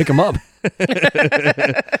 $500 to pick him up.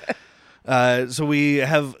 So we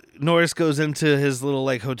have Norris goes into his little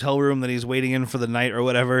like hotel room that he's waiting in for the night or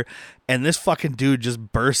whatever, and this fucking dude just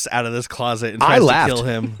bursts out of this closet and I tries to laughed. kill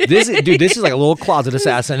him. This is like a little closet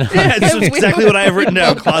assassin. Yeah, this is exactly what I have written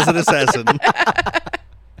down. Closet assassin.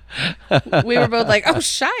 We were both like, "Oh,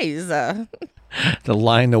 shiza." The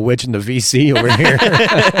Lion, the Witch, and the VC over here.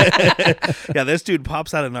 Yeah, this dude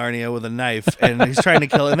pops out of Narnia with a knife and he's trying to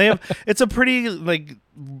kill him. And it's a pretty like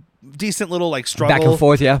decent little like struggle Back and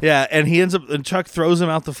forth, yeah. Yeah, and and Chuck throws him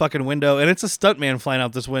out the fucking window, and it's a stuntman flying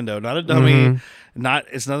out this window, not a dummy.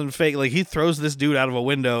 Mm-hmm. It's nothing fake. Like he throws this dude out of a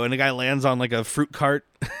window, and the guy lands on like a fruit cart.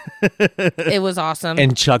 It was awesome.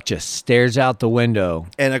 And Chuck just stares out the window.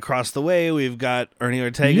 And across the way, we've got Ernie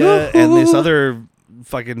Ortega and this other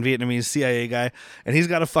fucking Vietnamese CIA guy, and he's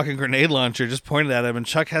got a fucking grenade launcher just pointed at him, and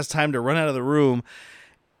Chuck has time to run out of the room.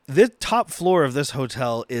 The top floor of this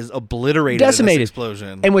hotel is obliterated, Decimated. in this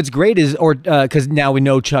explosion. And what's great is, because now we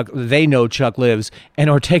know they know Chuck lives, and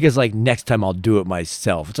Ortega's like, next time I'll do it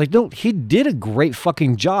myself. It's like, no, he did a great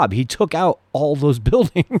fucking job. He took out all those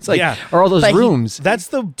buildings, like, Yeah. or all those But he rooms. That's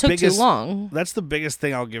the Took biggest, too long. That's the biggest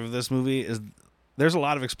thing I'll give this movie is there's a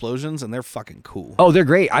lot of explosions, and they're fucking cool. Oh, they're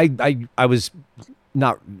great. I was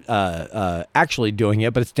not actually doing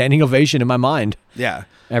it, but it's standing ovation in my mind Yeah.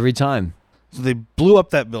 every time. So they blew up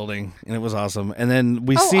that building, and it was awesome. And then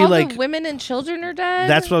we see all like the women and children are dead.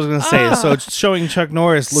 that's what I was gonna say. So it's showing Chuck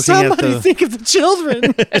Norris looking Somebody at the think of the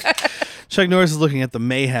children. Chuck Norris is looking at the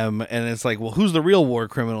mayhem, and it's like, well, who's the real war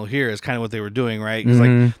criminal here is kind of what they were doing, right? Because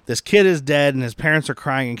like this kid is dead, and his parents are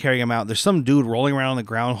crying and carrying him out. There's some dude rolling around on the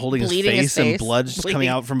ground, holding his face, and blood's just coming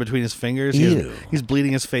out from between his fingers. He's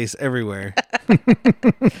bleeding his face everywhere.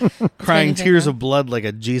 Crying tears of blood like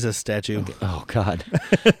a Jesus statue. Oh, God.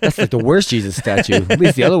 That's like the worst Jesus statue. At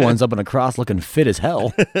least the other one's up on a cross looking fit as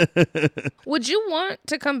hell. Would you want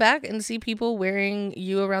to come back and see people wearing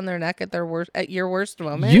you around their neck at your worst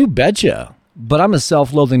moment? You betcha. But I'm a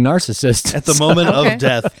self-loathing narcissist. At the moment of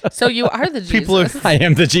death. So you are the Jesus. I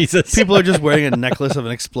am the Jesus. People are just wearing a necklace of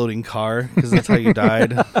an exploding car because that's how you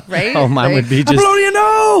died. Right? Oh, mine would be just... I'm blowing you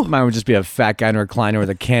know! Mine would just be a fat guy in a recliner with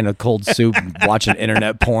a can of cold soup watching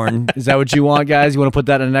internet porn. Is that what you want, guys? You want to put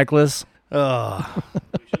that in a necklace? Oh.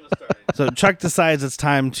 So Chuck decides it's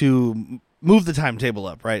time to move the timetable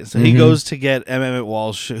up, right? So he goes to get Emmett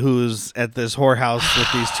Walsh, who's at this whorehouse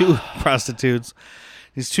with these two prostitutes.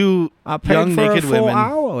 These two young naked women.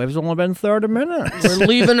 Hour. It's only been 30 minutes. We're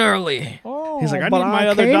leaving early. He's like, I need my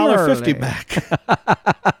other $1.50 back.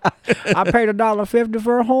 I paid $1.50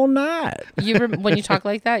 for a whole night. When you talk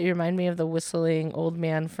like that, you remind me of the whistling old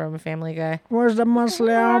man from Family Guy. Where's the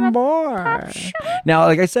muscly boy? Now,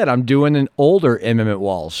 like I said, I'm doing an older Emmett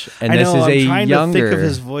Walsh, and I know, this is I'm trying younger. to think of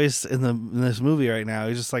his voice in this movie right now.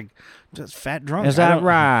 He's just like, just fat drunk. Is that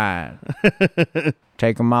right?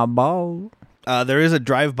 Taking my ball. There is a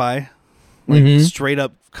drive-by, straight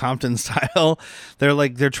up Compton style.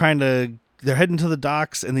 They're heading to the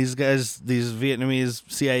docks, and these Vietnamese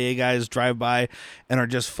CIA guys drive by and are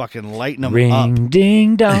just fucking lighting them up. Ring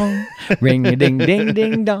ding dong, ring ding ding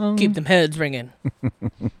ding dong. Keep them heads ringing.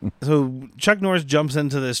 So Chuck Norris jumps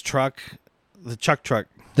into this truck, the Chuck truck.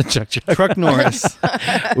 The Chuck Truck Norris.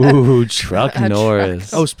 Ooh, Truck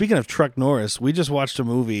Norris. Oh, speaking of Truck Norris, we just watched a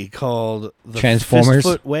movie called The Transformers?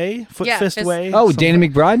 Fist Way. Oh, Danny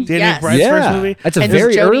McBride? Danny Yes. McBride's first movie. That's a And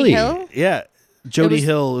very Jody early. Hill? Yeah. Jody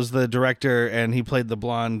Hill was the director, and he played the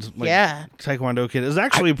blonde Taekwondo kid. It was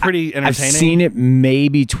actually pretty entertaining. I've seen it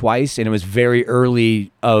maybe twice, and it was very early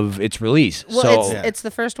of its release. Well, so it's the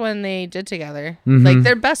first one they did together. Like,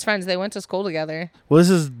 they're best friends. They went to school together. Well,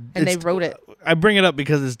 And they wrote it. I bring it up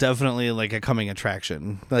because it's definitely like a coming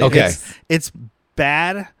attraction. Like, Okay. It's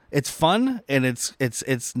bad. It's fun, and it's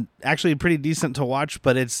actually pretty decent to watch,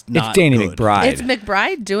 but it's not it's Danny good. McBride. It's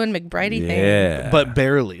McBride doing McBridey thing. Yeah. But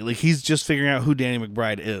barely. Like, he's just figuring out who Danny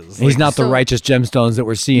McBride is. He's Like, not the righteous gemstones that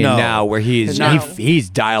we're seeing No. now, where he's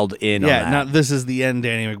dialed in on that. not this is the end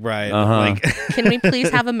Danny McBride. Uh-huh. Like, Can we please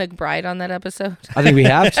have a McBride on that episode? I think we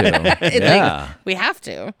have to. We have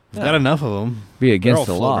to. we've got enough of them. Be They're all against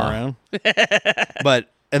the floating law. around.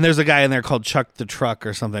 And there's a guy in there called Chuck the Truck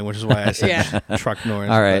or something, which is why I said Truck Norris.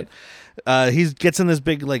 All right. But, he gets in this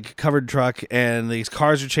big like covered truck, and these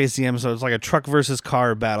cars are chasing him, so it's like a truck versus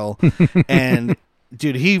car battle. And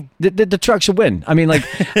dude, the truck should win. I mean, like,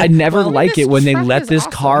 I never like it when they let this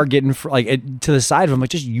awesome. car get in to the side of him. Like,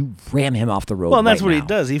 just you ram him off the road. well, and that's right what now. he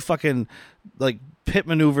does. He fucking like pit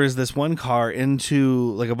maneuvers this one car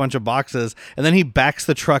into like a bunch of boxes, and then he backs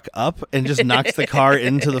the truck up and just knocks the car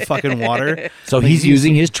into the fucking water. So Like, he's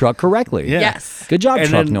using his truck correctly. Yeah. Yes. Good job, And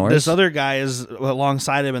Truck then Norris. this other guy is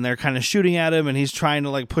alongside him, and they're kind of shooting at him, and he's trying to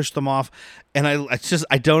like push them off. And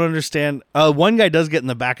I don't understand. One guy does get in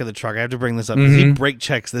the back of the truck. I have to bring this up because he brake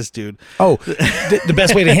checks this dude. Oh, the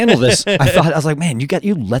best way to handle this, I was like, man,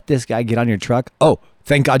 you let this guy get on your truck. Oh,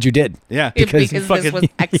 thank God you did. Yeah, Because he this fucking was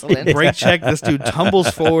excellent. brake check. This dude tumbles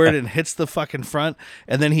forward and hits the fucking front,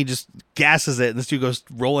 and then he just gasses it, and this dude goes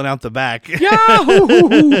rolling out the back.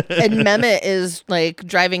 Yahoo! And Mehmet is like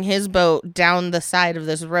driving his boat down the side of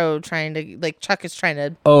this road, trying to Chuck is trying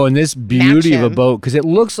to. Oh, and this beauty of a him. boat, because it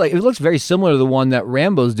looks very similar to the one that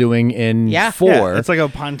Rambo's doing in 4. Yeah, it's like a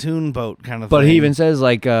pontoon boat kind of But thing. he even says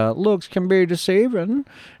like, looks can be deceiving,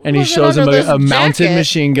 and he Look shows him under this a mounted jacket.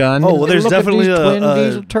 machine gun. Oh, well, there's Look at definitely these a- twin a-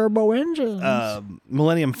 diesel turbo engines.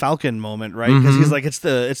 Millennium Falcon moment, right? Because he's like, it's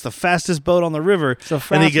the fastest boat on the river, the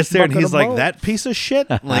and he gets fastest there and bucket he's of like, boats. that piece of shit.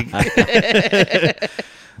 Like,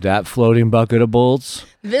 That floating bucket of bolts.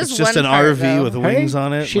 This it's just one an part, RV though- with wings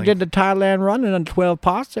on it. She like, did the Thailand running on 12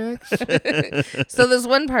 parsecs. So this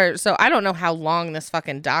one part. So I don't know how long this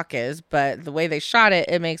fucking dock is, but the way they shot it,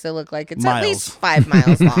 it makes it look like it's at least 5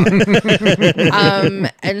 miles long.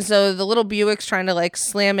 And so the little Buick's trying to like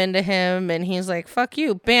slam into him, and he's like, "Fuck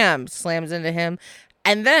you!" Bam, slams into him,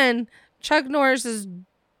 and then Chuck Norris's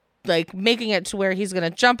like making it to where he's gonna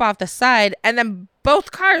jump off the side, and then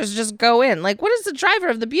both cars just go in. Like, what is the driver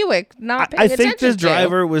of the Buick not paying attention to? I think the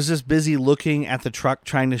driver was just busy looking at the truck,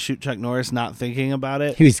 trying to shoot Chuck Norris, not thinking about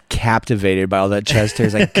it. He was captivated by all that chest hair.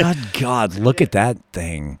 He's like, God, look at that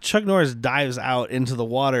thing. Chuck Norris dives out into the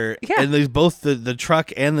water, Yeah. and there's both the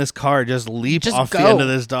truck and this car just leap off the end of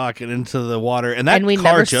this dock and into the water, and that we car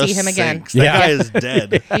never just see him again. sinks. That guy is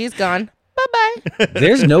dead. He's gone. Bye-bye.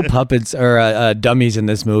 There's no puppets or dummies in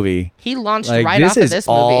this movie. He launched Like, right off of this is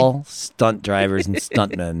movie. all stunt drivers and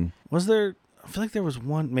stuntmen. Was there? I feel like there was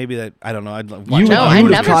one. Maybe that I don't know. I'd watch You, it. No, you I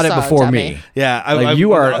would have never caught it saw a before dummy. me. Yeah, Like,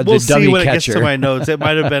 you are we'll the dummy see when it gets catcher. to my notes. It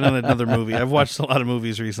might have been in another movie. I've watched a lot of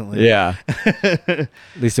movies recently. Yeah. At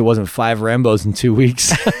least it wasn't 5 Rambos in 2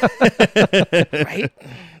 weeks. Right?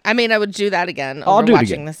 I mean, I would do that again I'll over do it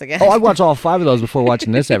watching again. this again. Oh, I'd watch all 5 of those before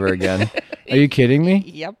watching this ever again. Are you kidding me?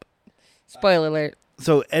 Yep. Spoiler alert.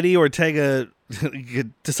 So Eddie Ortega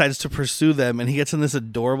decides to pursue them, and he gets in this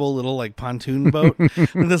adorable little like pontoon boat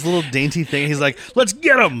with this little dainty thing. He's like, "Let's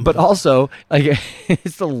get him!" But also, like,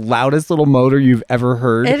 it's the loudest little motor you've ever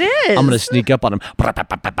heard. It is. I'm gonna sneak up on him.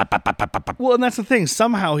 Well, and that's the thing.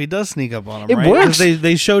 Somehow he does sneak up on him. It right? works. 'Cause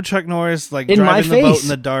They show Chuck Norris like In my driving the boat face. in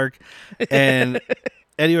the dark, and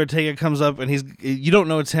Eddie Ortega comes up, and you don't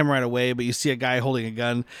know it's him right away, but you see a guy holding a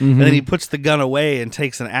gun, and then he puts the gun away and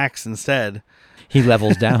takes an axe instead. He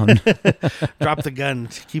levels down. Drop the gun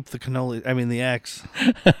to keep the axe.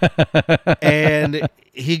 And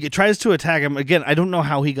he tries to attack him again. I don't know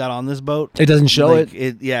how he got on this boat. It doesn't show Like,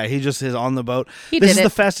 it. Yeah, he just is on the boat. He This did is it. the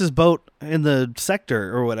fastest boat in the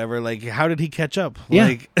sector or whatever. Like, how did he catch up? Yeah.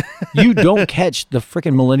 Like, You don't catch the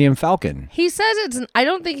freaking Millennium Falcon. He says I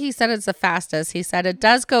don't think he said it's the fastest. He said it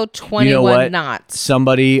does go 21 You know what? knots.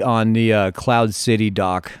 Somebody on the Cloud City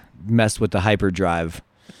dock messed with the hyperdrive.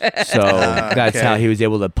 So that's okay. how he was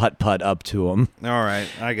able to putt up to him. all right,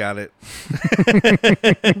 I got it.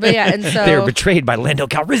 But yeah, and so They were betrayed by Lando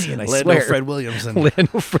Calrissian, I Lando swear. Fred Williamson.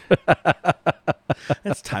 Lando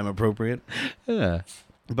That's time appropriate. Yeah.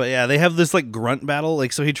 But yeah, they have this like grunt battle.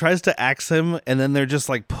 Like, so he tries to axe him, and then they're just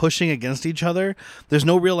like pushing against each other. There's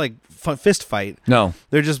no real like fist fight. No.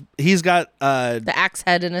 They're just he's got the axe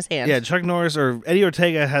head in his hand. yeah, Chuck Norris or Eddie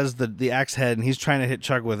Ortega has the axe head, and he's trying to hit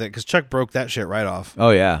Chuck with it because Chuck broke that shit right off.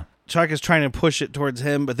 Oh, yeah. Chuck is trying to push it towards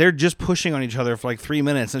him, but they're just pushing on each other for like 3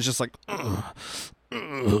 minutes. And it's just like,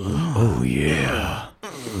 Oh, yeah.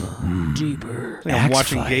 Deeper. like I'm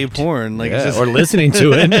watching gay porn. Like, it's just or listening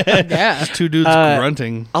to it. Yeah. two dudes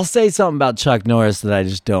grunting. I'll say something about Chuck Norris that I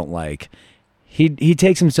just don't like. He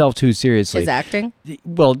takes himself too seriously. His acting.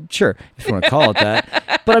 Well, sure, if you want to call it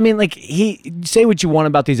that. But I mean, like, say what you want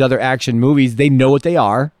about these other action movies, they know what they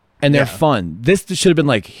are and they're Yeah. fun. This should have been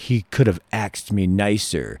like, he could have axed me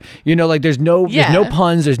nicer. You know, like there's no Yeah.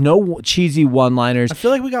 puns, there's no cheesy one-liners. I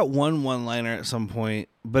feel like we got one-liner at some point,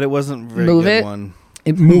 but it wasn't a very Move good it. one.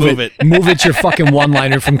 Move it, your fucking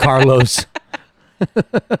one-liner from Carlos.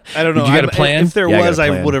 I don't know. Did you get a plan? If there Yeah, I got was, a I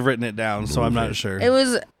plan. would have written it down, so I'm not sure. It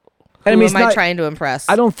was. I Who mean, it's am I not- trying to impress?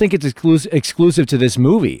 I don't think it's exclusive to this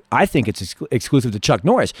movie. I think it's exclusive to Chuck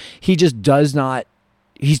Norris. He just does not.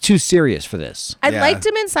 He's too serious for this. I Yeah. liked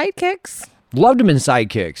him in Sidekicks. Loved him in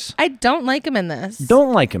Sidekicks. I don't like him in this.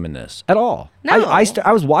 Don't like him in this at all. No.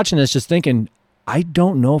 I was watching this just thinking, I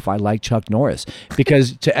don't know if I like Chuck Norris,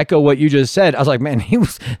 because to echo what you just said, I was like, man,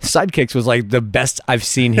 Sidekicks was like the best I've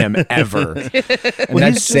seen him ever. And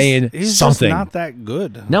that's saying he's something. Just not that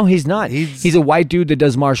good. No, he's not. He's a white dude that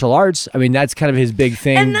does martial arts. I mean, that's kind of his big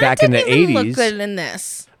thing and that back in the didn't even 80s. look good in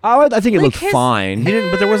this. Oh, I think it Like looked his- fine. He didn't,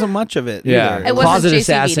 but there wasn't much of it. Yeah, either. It wasn't Closet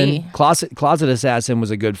JCVD. Assassin. Closet Assassin was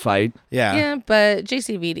a good fight. Yeah. Yeah, but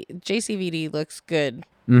JCVD looks good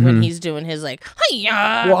when he's doing his like,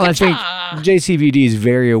 hi-ya, Well, I think ka-cha." JCVD is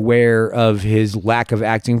very aware of his lack of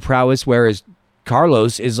acting prowess, whereas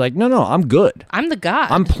Carlos is like, no, I'm good. I'm the god.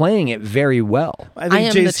 I'm playing it very well. I I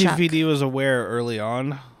think am the Chuck. JCVD was aware early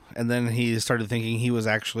on, and then he started thinking he was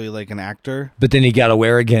actually like an actor. But then he got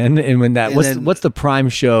aware again, and when that And what's then- what's the Prime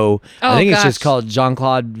show? I Oh, think it's just gosh. called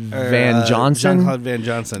Jean-Claude Van Johnson. Jean-Claude Van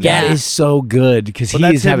Johnson. That Yeah. is so good because But he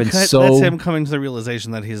that's is him having that's so. him coming to the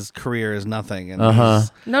realization that his career is nothing. And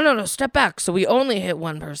he's- No, step back. So we only hit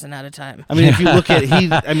one person at a time. I mean, if you look at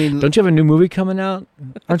Don't you have a new movie coming out?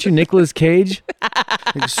 Aren't you Nicolas Cage?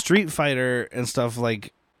 like Street Fighter and stuff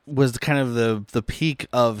like was kind of the peak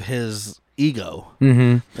of his ego,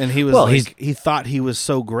 and he was Well, he thought he was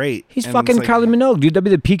so great. He's And fucking it's like, Kylie Minogue, dude. That'd be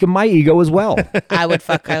the peak of my ego as well. I would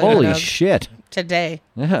fuck Kylie Holy Minogue shit! today.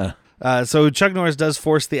 Yeah. So Chuck Norris does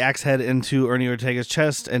force the axe head into Ernie Ortega's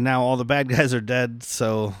chest, and now all the bad guys are dead.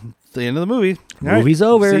 So the end of the movie. All right. Movie's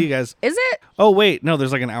over. See you guys. Is it? Oh, wait. No,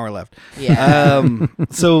 there's like an hour left. Yeah.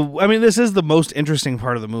 So, I mean, this is the most interesting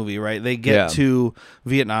part of the movie, right? They get Yeah. to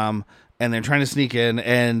Vietnam, and they're trying to sneak in,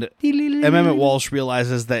 and Emmett Walsh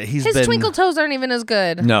realizes that His been... twinkle toes aren't even as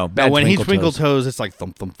good. No, bad when he twinkle twinkle toes. toes, it's like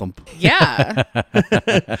thump, thump, thump. Yeah.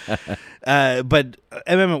 But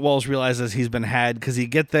Emmett Walsh realizes he's been had because he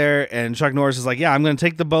get there, and Chuck Norris is like, yeah, I'm going to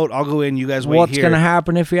take the boat. I'll go in. You guys wait What's here. going to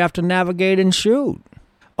happen if you have to navigate and shoot?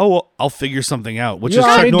 Oh, well, I'll figure something out, which You is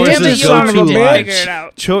Chuck already did Norris's it, you son go-to of a line. Figure it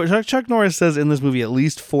out. Chuck Norris says in this movie at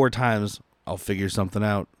least 4 times, I'll figure something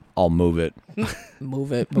out. I'll move it.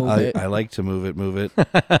 Move it. I like to move it.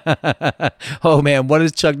 Oh, man, what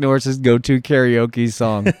is Chuck Norris's go-to karaoke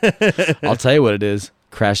song? I'll tell you what it is.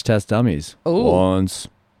 Crash Test Dummies. Ooh. Once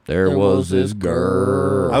there was this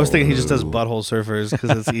girl. I was thinking he just does Butthole Surfers because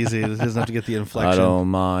it's easy. He doesn't have to get the I inflection. don't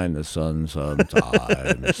mind the sun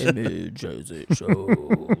sometimes. Jersey shows. His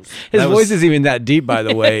That was- voice isn't even that deep, by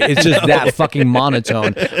the way. It's just that fucking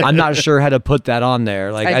monotone. I'm not sure how to put that on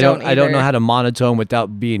there. Like I I don't don't know either. how to monotone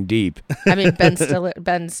without being deep. I mean,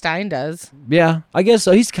 Ben Stein does. Yeah, I guess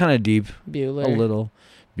so. He's kind of deep. Bueller. A little.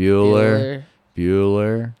 Bueller.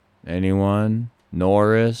 Anyone?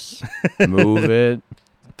 Norris. Move it.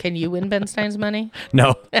 Can you win Ben Stein's money?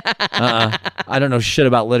 No. I don't know shit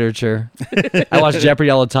about literature. I watch Jeopardy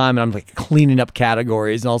all the time, and I'm like cleaning up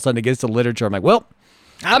categories, and all of a sudden it gets to literature. I'm like, well,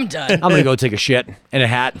 I'm done. I'm going to go take a shit in a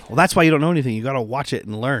hat. Well, that's why you don't know anything. You got to watch it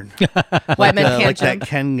and learn. White men can't Like jump. that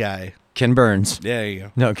Ken guy. Ken Burns. Yeah, there you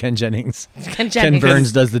go. No, Ken Jennings. Ken Ken Jennings.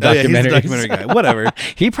 Burns does the Oh, yeah, he's documentaries. the documentary guy. Whatever.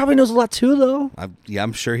 He probably knows a lot too, though.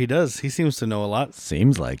 I'm sure he does. He seems to know a lot.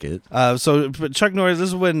 Seems like it. But Chuck Norris, this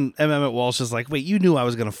is when Emmett Walsh is like, wait, you knew I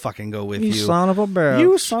was going to fucking go with you. son of a bitch.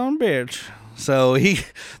 You son of a bitch. So he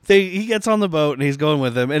gets on the boat and he's going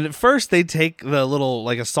with them. And at first they take the little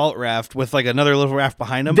like assault raft with like another little raft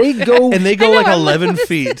behind them. They go and they go I know, like I'm 11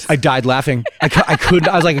 feet. I died laughing. I couldn't.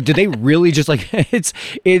 I was like, did they really just like it's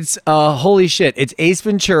holy shit. It's Ace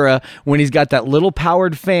Ventura when he's got that little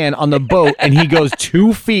powered fan on the boat and he goes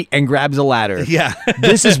 2 feet and grabs a ladder. Yeah.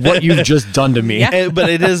 This is what you've just done to me. Yeah.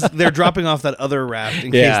 But they're dropping off that other raft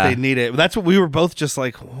in Yeah. case they need it. That's what we were both just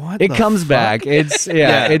like, what It the comes fuck? back. It's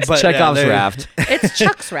Yeah, it's but, Chekhov's yeah, raft. It's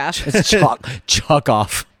Chuck's raft. It's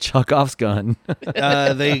Chuckoff's gun.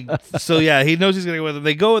 He knows he's gonna go with them.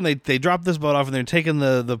 They go and they drop this boat off and they're taking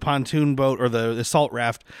the pontoon boat or the assault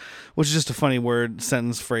raft, which is just a funny word,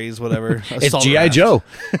 sentence, phrase, whatever. It's Assault G.I. raft. Joe.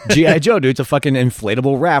 G.I. Joe, dude. It's a fucking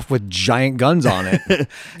inflatable raft with giant guns on it.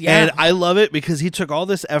 Yeah. And I love it because he took all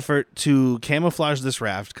this effort to camouflage this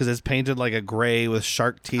raft because it's painted like a gray with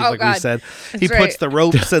shark teeth, Oh, like we God. said. That's He puts right. the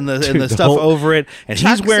ropes and the Dude, the stuff whole- over it, and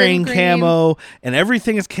Chuck's he's wearing in green. camo, and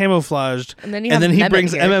everything is camouflaged. And then you have he Mehmet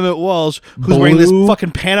brings here. Emmett Walsh, who's wearing this Blue.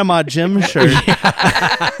 fucking Panama Jim shirt.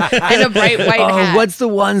 And a bright white hat. What's the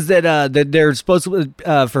ones that they're supposed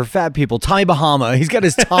to for fat people? Tommy Bahama. He's got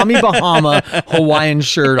his Tommy Bahama Hawaiian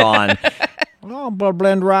shirt on. Oh, but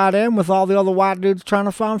blend right in with all the other white dudes trying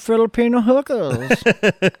to find Filipino hookers.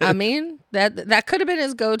 I mean, that could have been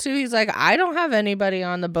his go-to. He's like, I don't have anybody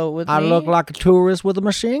on the boat with I me. look like a tourist with a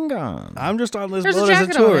machine gun. I'm just on this There's a boat as a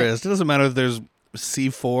jacket on it. tourist. It doesn't matter if there's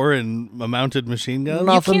C4 and a mounted machine gun.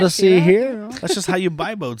 Nothing can't to see see that. here. That's just how you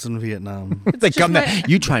buy boats in Vietnam. They come my-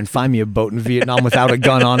 you try and find me a boat in Vietnam without a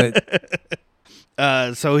gun on it.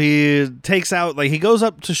 So he takes out, like, he goes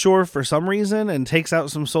up to shore for some reason and takes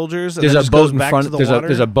out some soldiers. And There's then a just boat goes in back front. to the There's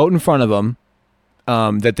water. a boat in front of them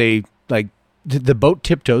that they like. The boat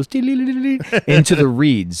tiptoes into the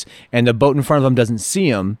reeds, and the boat in front of them doesn't see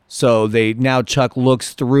him. So Chuck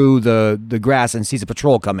looks through the grass and sees a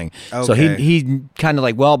patrol coming. So Okay. he kind of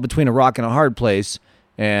like, well, between a rock and a hard place,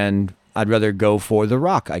 and I'd rather go for the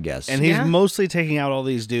rock, I guess. And he's Yeah. mostly taking out all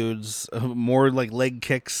these dudes, more like leg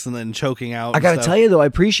kicks and then choking out. I gotta tell you though, I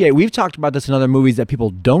appreciate. We've talked about this in other movies that people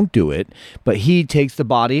don't do it, but he takes the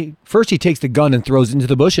body first. He takes the gun and throws it into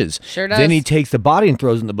the bushes. Sure does. Then he takes the body and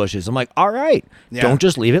throws it in the bushes. I'm like, all right, Yeah. don't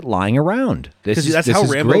just leave it lying around. Because that's how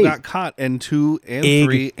Rambo great. got caught in 2 and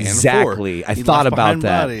 3 and 4. Exactly. I He thought left about behind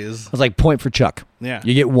that. bodies. I was like, point for Chuck. Yeah.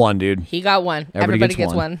 You get one, dude. He got one. Everybody Everybody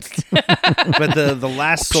gets gets one. But the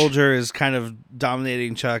last soldier is kind of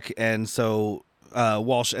dominating Chuck, and so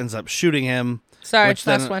Walsh ends up shooting him. Sorry, which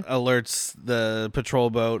then last one. alerts the patrol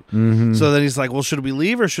boat. Mm-hmm. So then he's like, well, should we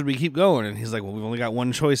leave or should we keep going? And he's like, well, we've only got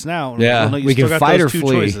one choice now. And I'm like, Yeah, well, no, you we still can got fight those or 2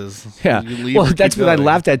 flee. choices. Yeah. You leave Well, or that's keep what I going.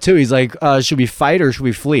 laughed at too. He's like, should we fight or should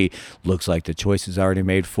we flee? Looks like the choice is already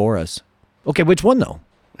made for us. Okay, which one though?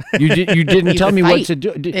 You didn't tell can me what fight. to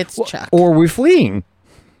do. It's Chuck. Or we're fleeing.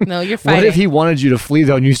 No, you're fighting. What if he wanted you to flee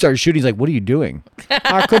though, and you start shooting? He's like, "What are you doing?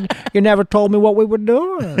 I couldn't. You never told me what we were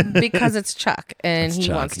doing." Because it's Chuck, and he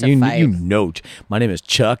Chuck. wants to fight. You know, my name is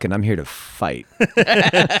Chuck, and I'm here to fight.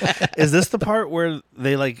 Is this the part where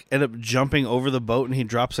they like end up jumping over the boat and he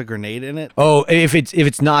drops a grenade in it? Oh, if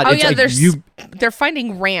it's not, Oh it's yeah, like they're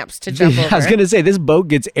finding ramps to jump over. I was gonna say this boat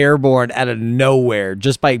gets airborne out of nowhere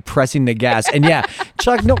just by pressing the gas, and yeah,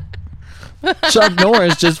 Chuck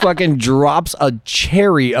Norris just fucking drops a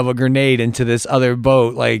cherry of a grenade into this other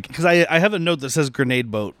boat, like Because I have a note that says grenade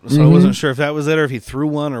boat, so I wasn't sure if that was it or if he threw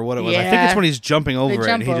one or what it was. I think Yeah. it's when he's jumping over it and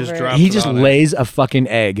jump he just over it. drops he it just on it. lays a fucking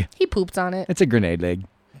egg. He poops on it. It's a grenade egg.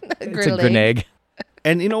 It's a Grenade. grenade.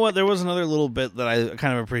 And you know what? There was another little bit that I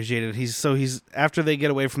kind of appreciated. He's after they get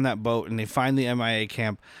away from that boat and they find the MIA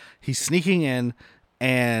camp, he's sneaking in,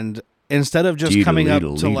 and instead of just coming up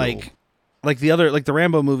to like the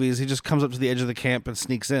Rambo movies, he just comes up to the edge of the camp and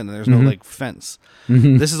sneaks in. And there's no like fence.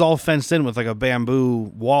 This is all fenced in with like a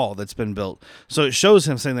bamboo wall that's been built. So it shows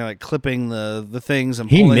him sitting there like clipping the things and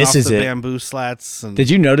He pulling misses off the it. bamboo slats. And Did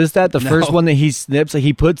you notice that the No. first one that he snips, like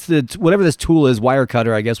he puts whatever this tool is, wire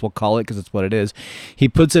cutter, I guess we'll call it because it's what it is. He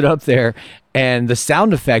puts it up there, and the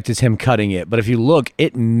sound effect is him cutting it. But if you look,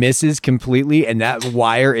 it misses completely, and that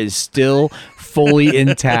wire is still fully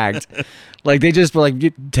intact. Like they just were like,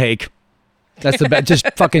 take. That's the best. Just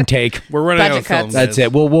fucking take. we're running out Budget of film. cuts. That's guys.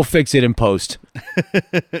 it. We'll fix it in post.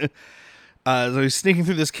 So he's sneaking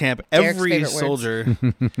through this camp. Derek's Every favorite soldier,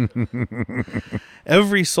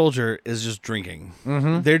 every soldier is just drinking.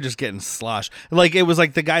 They're just getting sloshed. Like it was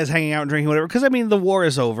like the guys hanging out and drinking whatever. Because I mean, the war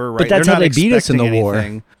is over, right? But that's They're how not they beat us in the expecting war.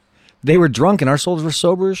 anything. They were drunk, and our soldiers were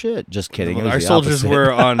sober as shit. Just kidding. It was Our the soldiers opposite.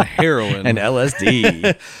 were on heroin and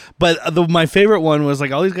LSD. But my favorite one was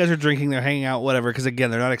like all these guys are drinking, they're hanging out, whatever. Because again,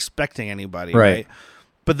 they're not expecting anybody, Right. right?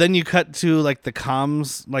 But then you cut to like the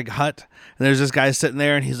comms like hut, and there's this guy sitting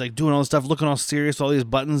there, and he's like doing all this stuff, looking all serious, all these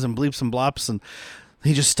buttons and bleeps and blops, and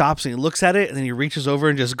he just stops and he looks at it, and then he reaches over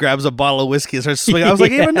and just grabs a bottle of whiskey and starts swinging. I was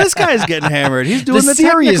like, even this guy's getting hammered. He's doing the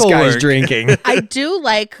serious technical guys work. drinking. I do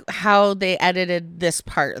like how they edited this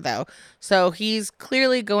part though. So he's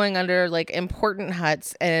clearly going under like important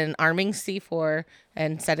huts and arming C4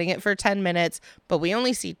 and setting it for 10 minutes, but we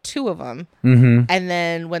only see 2 of them. And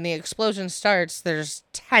then when the explosion starts, there's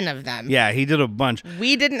 10 of them. Yeah, he did a bunch.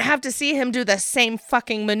 We didn't have to see him do the same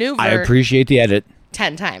fucking maneuver I appreciate the edit.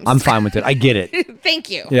 10 times. I'm fine with it. I get it. Thank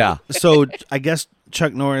you. Yeah. So I guess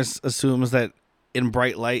Chuck Norris assumes that in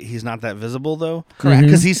bright light he's not that visible though. Correct.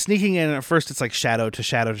 Because he's sneaking in, and at first it's like shadow to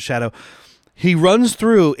shadow to shadow. He runs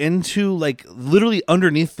through into like literally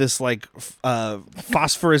underneath this like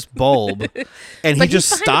phosphorus bulb, and he But he's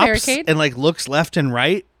just behind a stops barricade. and like looks left and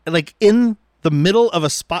right, like in the middle of a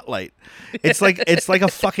spotlight. It's like a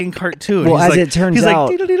fucking cartoon. Well, He's as like, it turns he's out,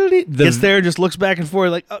 like, "Dee-dee-dee-dee-dee." Gets there, just looks back and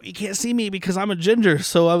forth, like, oh, you can't see me because I'm a ginger.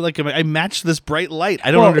 So I'm like, I match this bright light.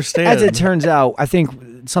 I don't understand. As it turns out, I think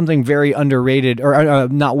something very underrated or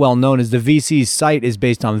not well known is the VC's sight is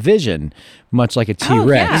based on vision, much like a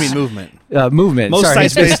T-Rex. yeah. I mean, movement. Movement. Most Sorry.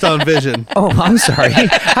 sites based on vision. Oh, I'm sorry.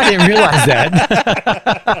 I didn't realize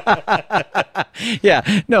that.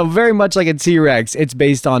 Yeah, no, very much like a T-Rex. It's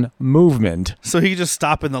based on movement. So he just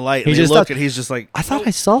stop in the light. And He they just look, stopped. and he's just like, I thought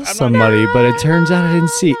I saw somebody, but it turns out I didn't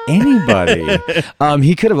see anybody.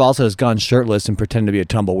 He could have also just gone shirtless and pretended to be a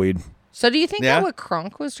tumbleweed. So do you think Yeah. that what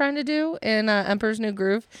Kronk was trying to do in Emperor's New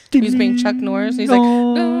Groove? He was being Chuck Norris. He's like,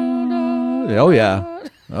 no, no. Oh yeah.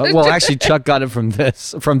 Well, actually, Chuck got it from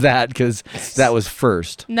that because that was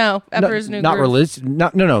first. No, Emperor's New not Groove. religious.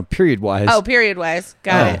 No. Period wise. Oh, period wise.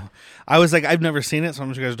 Got it. I was like, I've never seen it, so I'm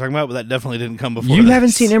not sure what you guys are talking about, but that definitely didn't come before. You this. haven't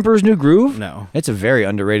seen Emperor's New Groove? No. It's a very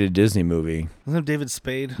underrated Disney movie. Isn't it David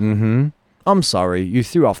Spade? I'm sorry, you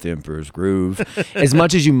threw off the Emperor's Groove. As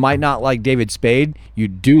much as you might not like David Spade, you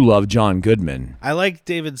do love John Goodman. I like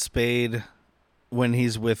David Spade when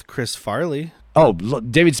he's with Chris Farley. Oh,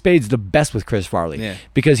 David Spade's the best with Chris Farley. Yeah.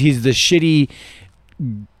 Because he's the shitty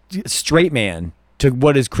straight man to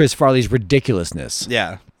what is Chris Farley's ridiculousness.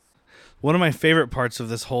 Yeah. One of my favorite parts of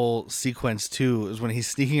this whole sequence, too, is when he's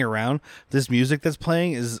sneaking around. This music that's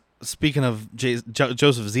playing is, speaking of Joseph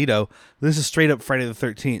Zito, this is straight up Friday the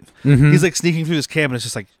 13th. He's like sneaking through this camp, and it's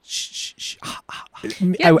just like, shh, shh, shh.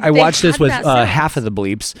 Yeah, I they watched this had with that sound. half of the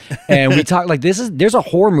bleeps, and we talked like there's a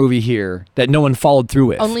horror movie here that no one followed through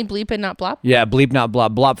with. Only bleep and not blop. Yeah, bleep not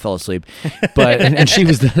blop. Blop fell asleep, but and she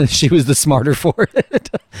was the smarter for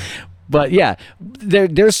it. But yeah,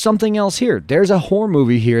 there's something else here. There's a horror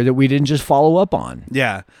movie here that we didn't just follow up on.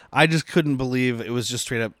 Yeah. I just couldn't believe it was just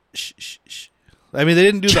straight up, shh, shh, shh. I mean, they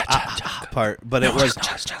didn't do the part, but it was.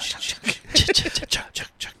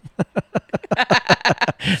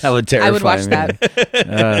 That would terrify I would watch me.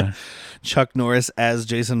 that. Chuck Norris as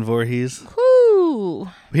Jason Voorhees. Whoo.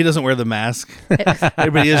 He doesn't wear the mask.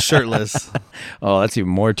 Everybody is shirtless. Oh, that's even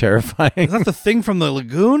more terrifying. Is that the thing from the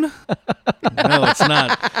lagoon? No, it's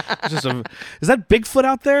not. It's just is that Bigfoot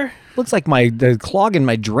out there? Looks like the clog in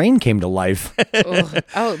my drain came to life. That's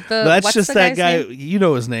what's just the that guy's guy. name? You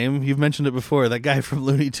know his name. You've mentioned it before. That guy from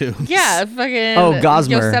Looney Tunes. Yeah, fucking. Oh,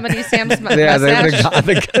 Gosmer. Yosemite Sam's Yeah,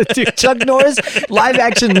 mustache. dude, Chuck Norris, live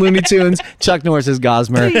action Looney Tunes. Chuck Norris is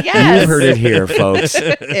Gosmer. Yes. You've heard it here, folks.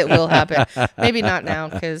 It will happen. Maybe not now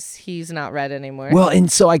because he's not red anymore. Well, and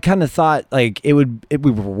so I kind of thought like we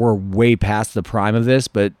were way past the prime of this,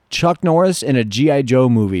 but Chuck Norris in a G.I. Joe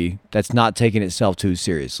movie that's not taking itself too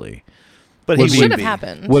seriously. But it he should would have be.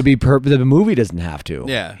 happened. Would be the movie doesn't have to.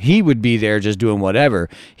 Yeah. He would be there just doing whatever.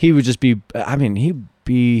 He would just be, I mean,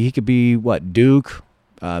 he could be what, Duke,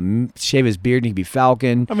 shave his beard and he could be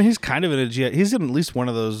Falcon. I mean, he's kind of in a G.I. He's in at least one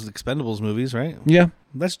of those Expendables movies, right? Yeah.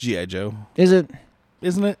 That's G.I. Joe, Is it?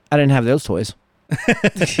 isn't it? I didn't have those toys.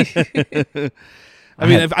 I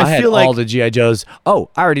mean, I had feel like all the G.I. Joes. Oh,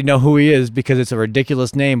 I already know who he is because it's a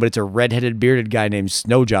ridiculous name, but it's a redheaded bearded guy named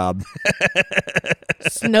Snowjob.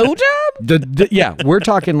 Snowjob? Yeah, we're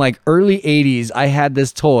talking like early 80s. I had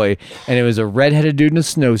this toy, and it was a redheaded dude in a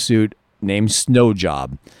snowsuit named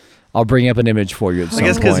Snowjob. I'll bring up an image for you at some I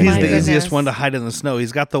guess because point. he's the My easiest goodness. one to hide in the snow.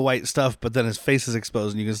 He's got the white stuff, but then his face is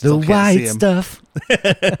exposed, and you can the still can't see white him. stuff.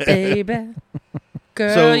 Baby.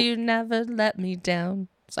 Girl, So- you never let me down.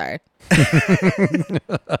 Sorry.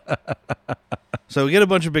 So we get a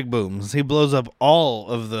bunch of big booms. He blows up all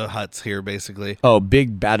of the huts here, basically. Oh,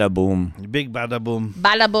 big bada boom. Big bada boom.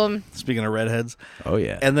 Bada boom. Speaking of redheads, Oh,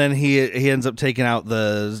 yeah. and then he ends up taking out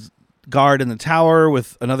the guard in the tower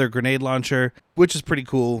with another grenade launcher, which is pretty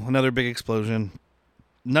cool. Another big explosion.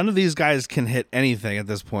 None of these guys can hit anything at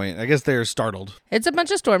this point. I guess they're startled. It's a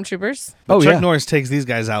bunch of stormtroopers. But Oh, Chuck yeah. Norris takes these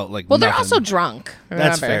guys out like Well, they're nothing. also drunk.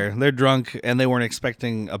 That's remember. fair. They're drunk, and they weren't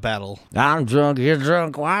expecting a battle. I'm drunk, you're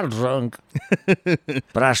drunk, well, I'm drunk.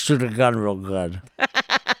 But I shoot a gun real good.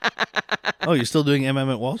 Oh, you're still doing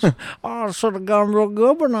MM at Walsh? I shoot a gun real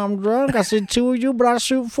good when I'm drunk. I see two of you, but I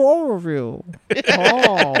shoot four of you.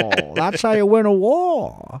 Oh, that's how you win a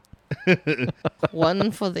war.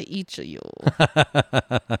 One for each of you.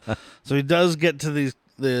 So he does get to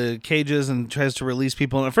the cages and tries to release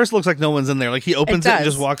people. And at first it looks like no one's in there. Like he opens it and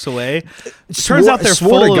does. just walks away. Turns out they're swore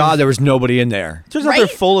full to of, God there was nobody in there. turns out they're Right?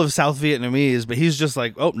 full of South Vietnamese, but he's just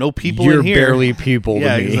like, oh, no people You're in here. barely people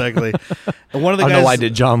Yeah, to me. exactly. And one of the I guys know I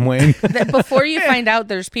did John Wayne. Before you find out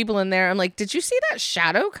there's people in there, I'm like, did you see that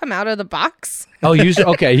shadow come out of the box? Oh, you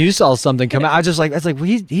saw something come out. I was like, well,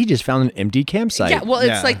 he just found an empty campsite. Yeah, well, it's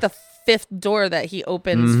Yeah. like the fifth door that he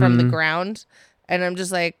opens from the ground. And I'm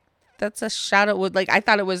just like, that's a shadow. Like, I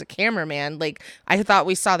thought it was a cameraman. Like, I thought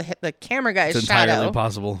we saw the camera guy's it's entirely shadow.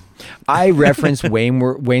 possible. I reference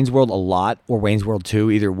Wayne's World a lot, or Wayne's World 2,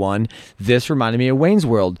 either one. This reminded me of Wayne's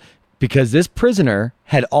World because this prisoner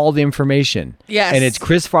had all the information. Yes. And it's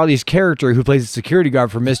Chris Farley's character who plays the security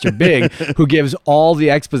guard for Mr. Big who gives all the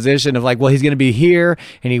exposition of like, well, he's going to be here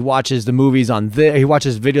and he watches the movies on this, he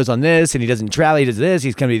watches videos on this and he doesn't travel, he does this,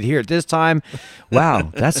 he's going to be here at this time.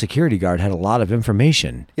 Wow, that security guard had a lot of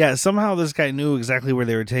information. Yeah, somehow this guy knew exactly where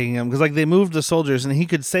they were taking him because like they moved the soldiers and he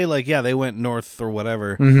could say like, yeah, they went north or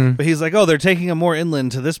whatever. But he's like, oh, they're taking them more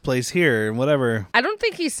inland to this place here and whatever. I don't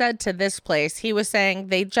think he said to this place. He was saying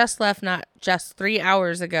they just left not just 3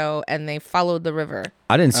 hours ago and they followed the river.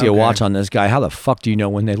 I didn't see a Okay. watch on this guy. How the fuck do you know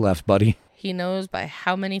when they left, buddy? He knows by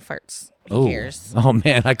how many farts he Oh. hears. Oh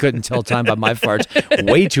man, I couldn't tell time by my farts.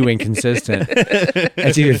 Way too inconsistent.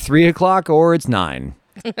 It's either 3 o'clock or it's 9.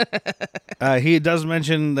 He does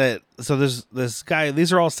mention that. So there's this guy.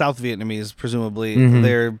 These are all South Vietnamese, presumably.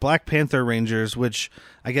 They're Black Panther Rangers, which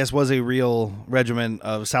I guess was a real regiment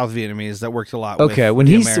of South Vietnamese that worked a lot. Okay, with when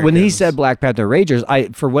the he Americans. said Black Panther Rangers, I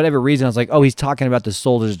for whatever reason I was like, oh, he's talking about the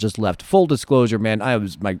soldiers just left. Full disclosure, man, I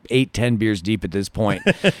was like 8-10 beers deep at this point,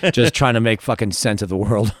 just trying to make fucking sense of the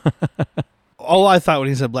world. all I thought when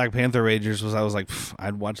he said Black Panther Rangers was I was like,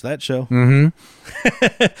 I'd watch that show. And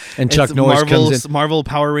Chuck It's Norris comes in. Marvel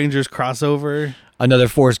Power Rangers crossover. Another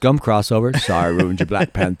Forrest Gump crossover. Sorry, ruined your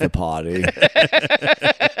Black Panther party.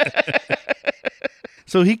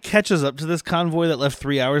 So he catches up to this convoy that left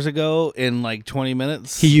 3 hours ago in like 20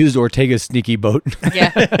 minutes. He used Ortega's sneaky boat.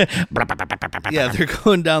 Yeah. Yeah, they're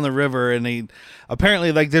going down the river, and they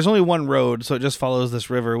apparently like there's only one road, so it just follows this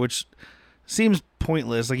river, which seems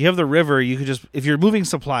pointless. Like you have the river, you could just, if you're moving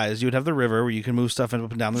supplies, you would have the river where you can move stuff up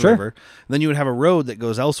and down the Sure. river. Then you would have a road that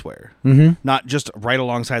goes elsewhere, not just right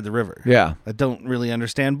alongside the river. Yeah. I don't really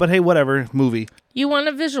understand, but hey, whatever. Movie. You want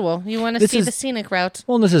a visual. You want to see the scenic route.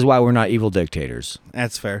 Well, this is why we're not evil dictators.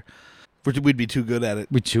 That's fair. We'd be too good at it.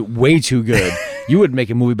 We're way too good. You would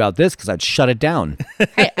make a movie about this because I'd shut it down.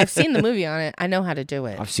 Hey, I've seen the movie on it. I know how to do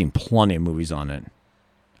it. I've seen plenty of movies on it.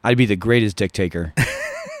 I'd be the greatest dictator.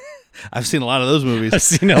 I've seen a lot of those movies. I've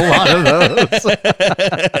seen a lot of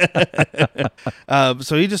those.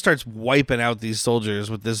 So he just starts wiping out these soldiers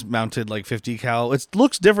with this mounted like 50 cal. It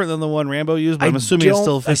looks different than the one Rambo used, but I'm assuming it's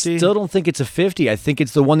still 50. I still don't think it's a 50. I think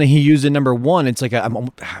it's the one that he used in number 1. It's like I'm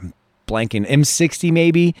blanking, M60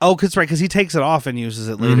 maybe. Oh, because he takes it off and uses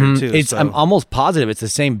it later too. I'm almost positive it's the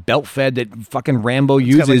same belt fed that fucking Rambo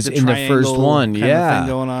uses in the first one. Thing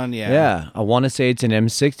going on. Yeah. I want to say it's an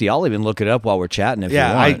M60. I'll even look it up while we're chatting if you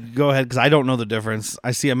want. Go ahead because I don't know the difference.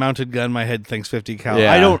 I see a mounted gun, my head thinks 50 cal.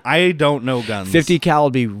 Yeah. I don't know guns. 50 cal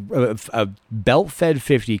would be a belt fed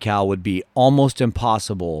 50 cal would be almost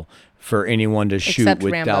impossible for anyone to shoot Except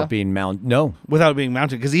without Rambo. being mounted. No, without being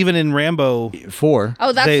mounted, because even in Rambo 4.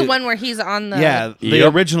 Oh, that's the one where he's on the... Yeah, the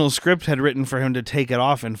Yep. original script had written for him to take it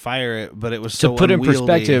off and fire it, but it was To so put in unwieldy,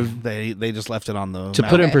 perspective- they just left it on the To mount.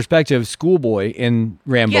 put in perspective, Schoolboy in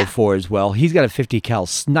Rambo Yeah. 4 as well, he's got a 50 cal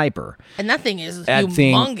sniper. And that thing is That humongous.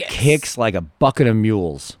 thing kicks like a bucket of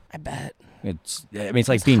mules. I bet. It's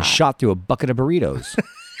like being shot through a bucket of burritos.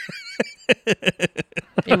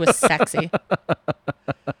 It was sexy.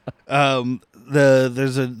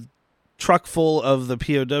 There's a truck full of the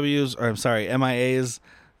POWs, or I'm sorry, MIAs,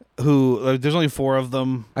 who there's only 4 of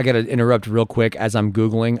them. I got to interrupt real quick as I'm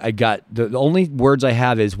Googling. I got the only words I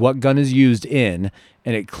have is what gun is used in,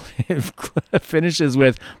 and it finishes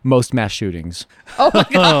with most mass shootings. Oh my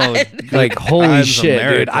God. Like, holy times, shit,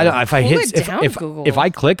 America. dude. I don't, if I Pull hit, it down, if Google. I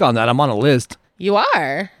click on that, I'm on a list. You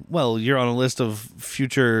are. Well, you're on a list of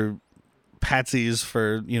future patsies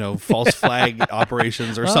for, false flag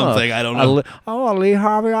operations or something. I don't know. Lee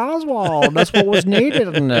Harvey Oswald. That's what was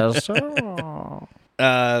needed in this. Oh.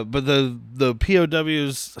 But the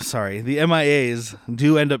POWs, sorry, the MIAs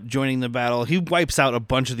do end up joining the battle. He wipes out a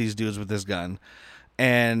bunch of these dudes with this gun.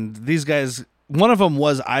 And these guys, one of them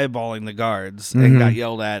was eyeballing the guards and got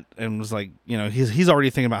yelled at and was like, he's already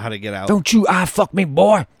thinking about how to get out. Don't you fuck me,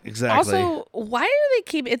 boy. Exactly. Also, why are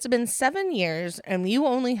they it's been 7 years and you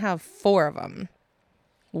only have 4 of them?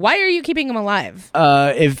 Why are you keeping them alive?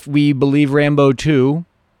 If we believe Rambo 2,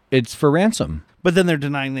 it's for ransom. But then they're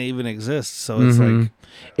denying they even exist. So it's like,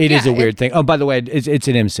 It is a weird thing. Oh, by the way, it's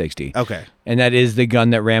an M60. okay. And that is the gun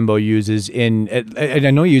that Rambo uses in, and I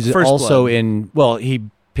know he uses it First also Blood. in, well, he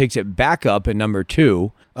picks it back up in number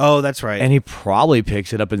 2, Oh, that's right. and he probably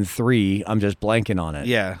picks it up in 3. I'm just blanking on it.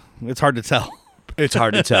 Yeah, it's hard to tell. It's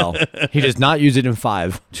hard to tell. He does not use it in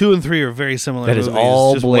 5. 2 and 3 are very similar. That is movies.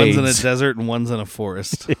 all Just one's in a blades. desert and one's in a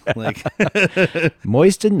forest. Like,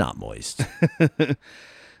 Moist and not moist.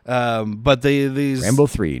 but these Rambo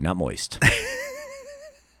 3, not moist.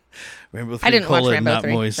 Rambo 3 I didn't watch colon, Rambo not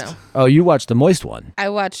 3. moist. So. Oh, you watched the moist one. I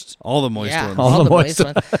watched All the moist ones. All the moist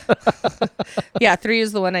ones. Yeah, 3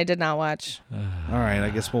 is the one I did not watch. All right, I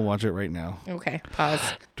guess we'll watch it right now. Okay, pause.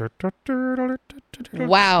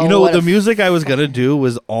 Wow. You know, what the a music I was gonna do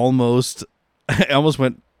was almost. I almost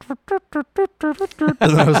went. And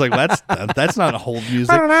then I was like, that's not hold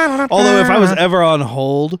music. Although if I was ever on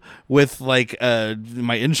hold with like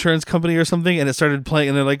my insurance company or something and it started playing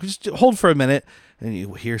and they're like, just hold for a minute, and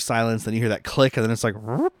you hear silence, then you hear that click, and then it's like,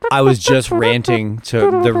 I was just ranting to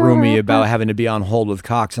the roomie about having to be on hold with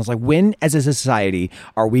Cox. And I was like, when, as a society,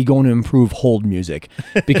 are we going to improve hold music?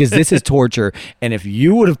 Because this is torture. And if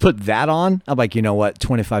you would have put that on, I'm like, you know what?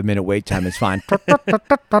 25-minute wait time is fine.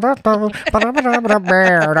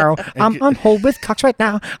 I'm on hold with Cox right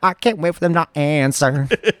now. I can't wait for them to answer.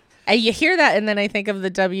 And you hear that, and then I think of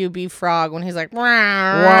the WB Frog when he's like,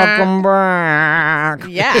 Welcome back.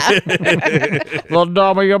 yeah. The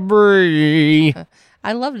WB.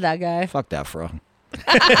 I loved that guy. Fuck that frog.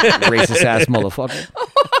 Racist ass motherfucker.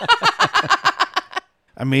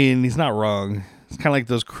 I mean, he's not wrong. It's kind of like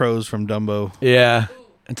those crows from Dumbo. Yeah.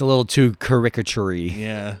 It's a little too caricature-y.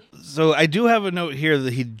 Yeah. So I do have a note here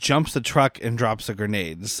that he jumps the truck and drops a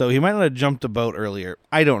grenade. So he might not have jumped a boat earlier.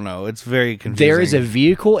 I don't know. It's very confusing. There is a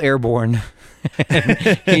vehicle airborne.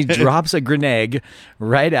 He drops a grenade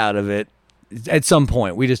right out of it at some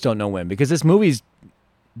point. We just don't know when, because this movie's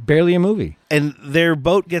barely a movie. And their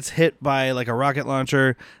boat gets hit by like a rocket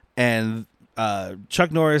launcher, and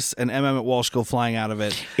Chuck Norris and Emmett Walsh go flying out of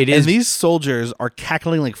it. It and is- these soldiers are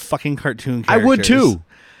cackling like fucking cartoon I characters. would too.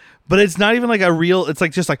 But it's not even like a real. It's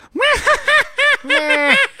like just like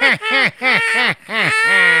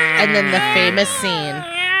And then the famous scene.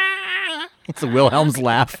 It's a Wilhelm's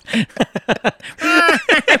laugh.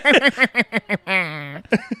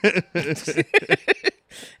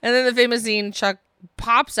 And then the famous scene, Chuck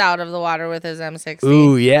pops out of the water with his M16.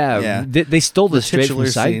 Ooh, yeah. Yeah. They stole this straight from titular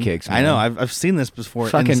scene. Sidekicks, man. I know. I've seen this before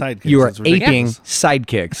Fucking, in Sidekicks. you are It's ridiculous. aping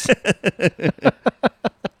Sidekicks.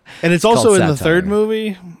 And it's called also in the satire. third movie.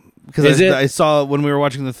 Is Because it? I saw when we were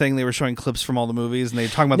watching the thing, they were showing clips from all the movies, and they were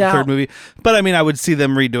talking about Now- the third movie. But I mean, I would see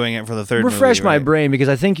them redoing it for the third Refresh movie. my right? brain, because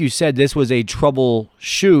I think you said this was a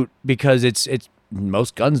troubleshoot because it's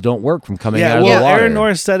most guns don't work from coming out Yeah, of well, the water. Aaron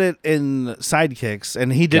Norris said it in Sidekicks,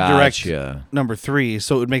 and he did direct Gotcha. number 3,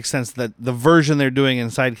 so it would make sense that the version they're doing in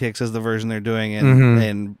Sidekicks is the version they're doing in, Mm-hmm.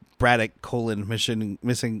 in Braddock: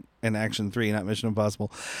 Missing in Action 3, not Mission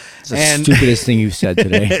Impossible. It's the stupidest thing you've said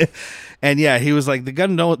today. And yeah, he was like, the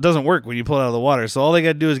gun doesn't work when you pull it out of the water, so all they got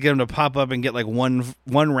to do is get him to pop up and get like one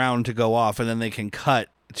round to go off, and then they can cut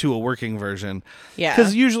to a working version. Yeah.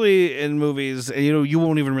 Because usually in movies, you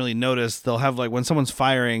won't even really notice. They'll have like when someone's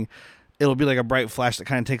firing, it'll be like a bright flash that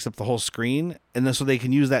kind of takes up the whole screen, and then so they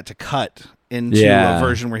can use that to cut into Yeah. a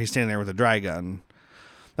version where he's standing there with a dry gun.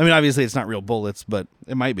 I mean, obviously it's not real bullets, but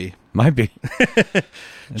it might be. Might be.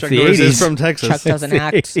 Chuck the Norris 80s. is from Texas. Chuck doesn't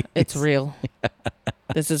act. It's real.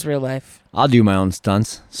 This is real life. I'll do my own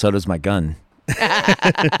stunts. So does my gun.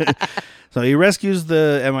 So he rescues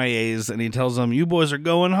the MIAs and he tells them, "You boys are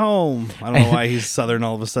going home." I don't know why he's Southern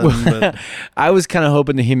all of a sudden, but I was kind of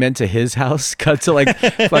hoping that he meant to his house. Cut to like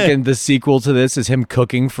fucking the sequel to this is him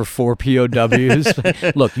cooking for 4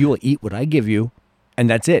 POWs. Look, you will eat what I give you, and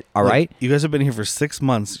that's it. All look, right. you guys have been here for 6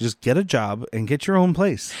 months. Just get a job and get your own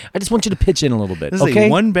place. I just want you to pitch in a little bit. This is okay. a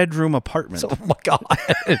 1-bedroom apartment. Oh my god!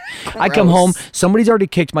 I come home. Somebody's already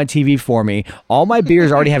kicked my TV for me. All my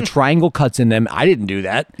beers already have triangle cuts in them. I didn't do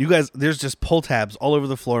that. You guys, there's just pull tabs all over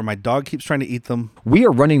the floor. My dog keeps trying to eat them. We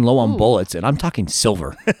are running low on bullets, and I'm talking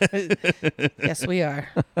silver. Yes, we are.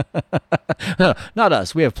 Not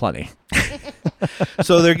us. We have plenty.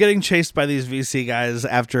 So they're getting chased by these VC guys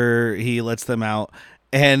after he lets them out.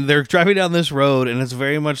 And they're driving down this road, and it's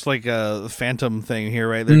very much like a Phantom thing here,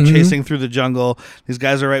 right? They're chasing through the jungle. These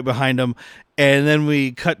guys are right behind them. And then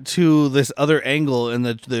we cut to this other angle, and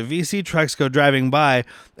the VC trucks go driving by,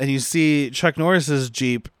 and you see Chuck Norris's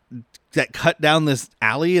Jeep that cut down this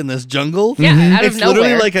alley in this jungle. Yeah, out of It's literally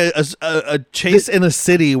nowhere. like a chase in a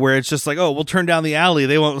city where it's just like, oh, we'll turn down the alley.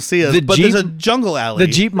 They won't see us. The But Jeep- there's a jungle alley.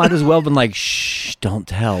 The Jeep might as well have been like, shh, don't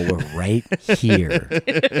tell. We're right here.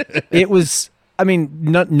 It was, I mean,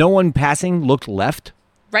 no one passing looked left.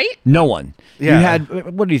 Right? No one. Yeah. You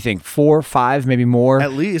had, what do you think, 4, 5, maybe more?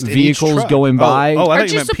 At least in each vehicles truck. going by. Oh, I thought Aren't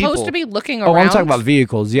you you meant supposed people. to be looking around? Oh, I'm talking about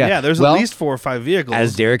vehicles. Yeah. Yeah, there's Well, at least 4 or 5 vehicles.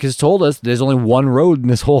 as Derek has told us, there's only one road in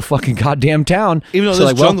this whole fucking goddamn town. Even though So,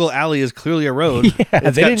 this like, well, jungle alley is clearly a road, Yeah,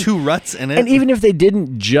 it's they got didn't- 2 ruts in it. And even if they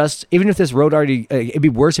didn't even if this road already, it'd be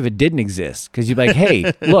worse if it didn't exist. Because you'd be like,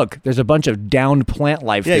 hey, look, there's a bunch of downed plant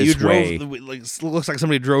life yeah, this you drove. way. Like, looks like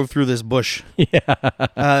somebody drove through this bush.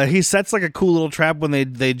 Yeah. He sets like a cool little trap when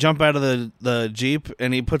they jump out of the Jeep,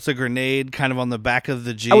 and he puts a grenade kind of on the back of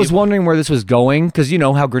the Jeep. I was wondering where this was going because you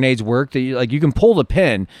know how grenades work. That you can pull the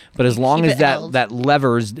pin, but as long Keep as it that held. that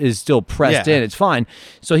lever is still pressed Yeah. in, it's fine.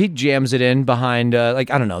 So he jams it in behind,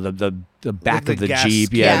 like I don't know, the back the of the gas Jeep.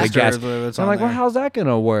 Yeah, the canister gas. that's I'm on like, well, there. how's that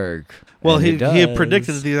gonna work? Well, And he it had does.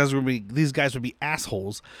 predicted that these guys would be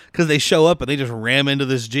assholes because they show up and they just ram into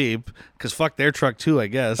this Jeep because fuck their truck too, I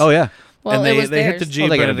guess. Oh yeah. Well, and it they was hit the theirs. Jeep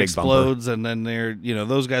they got and a it big bumper. explodes, and then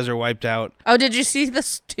those guys are wiped out. Oh, did you see the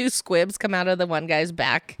 2 squibs come out of the one guy's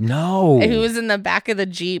back? No. Who was in the back of the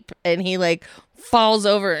Jeep, and he like falls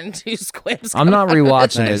over and 2 squibs. I'm come not out of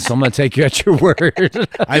rewatching the it, so I'm gonna take you at your word.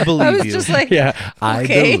 I believe I was you. just like, yeah, I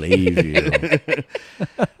Okay. believe you.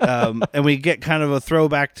 And we get kind of a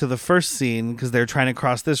throwback to the first scene because they're trying to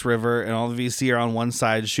cross this river, and all the VC are on one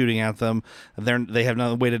side shooting at them. They have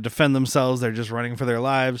no way to defend themselves. They're just running for their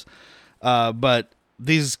lives. But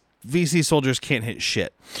these VC soldiers can't hit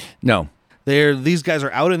shit. No. These guys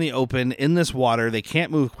are out in the open in this water. They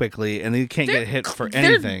can't move quickly, and they can't get hit for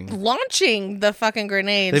anything. They're launching the fucking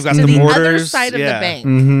grenades They've got to the the other mortars, side of yeah. the bank.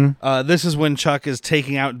 Mm-hmm. This is when Chuck is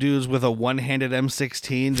taking out dudes with a one-handed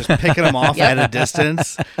M16, just picking them off at a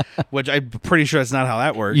distance, which I'm pretty sure that's not how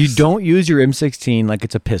that works. You don't use your M16 like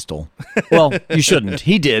it's a pistol. Well, you shouldn't.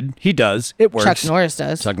 He did. He does. It works. Chuck Norris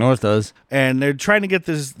does. Chuck Norris does. And they're trying to get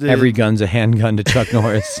Every gun's a handgun to Chuck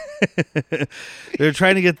Norris. They're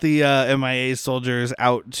trying to get the MIA soldiers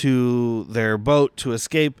out to their boat to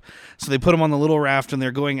escape. So they put them on the little raft and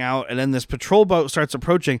they're going out. And then this patrol boat starts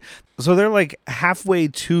approaching. So they're like halfway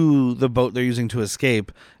to the boat they're using to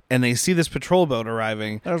escape. and they see this patrol boat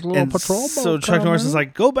arriving. There's a little patrol boat So Chuck Norris is coming.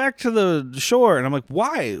 like, go back to the shore. And I'm like,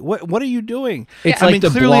 why? What are you doing? It's I like mean, the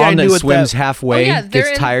clearly I blonde knew that at swims halfway, Oh, yeah, they're gets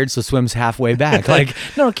in- tired, so swims halfway back. Like,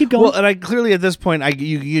 no, keep going. Well, and I clearly at this point,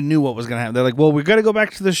 you knew what was going to happen. They're like, well, we got to go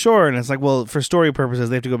back to the shore. And it's like, well, for story purposes,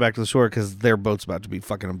 they have to go back to the shore because their boat's about to be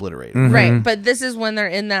fucking obliterated. Right, but this is when they're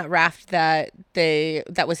in that raft that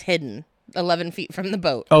was hidden 11 feet from the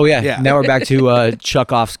boat. Oh, yeah. Yeah. Now we're back to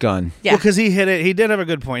Chuck Off's gun. Yeah, Well, because he hit it. He did have a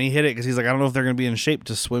good point. He hit it because he's like, I don't know if they're going to be in shape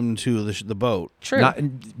to swim to the boat. true.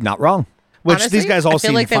 Not wrong. Which Honestly, these guys all I feel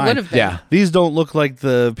seem like they fine. would have been. Yeah. These don't look like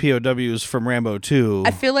the POWs from Rambo 2.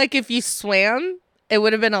 I feel like if you swam, it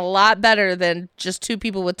would have been a lot better than just two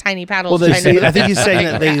people with tiny paddles. Well, trying to I think he's saying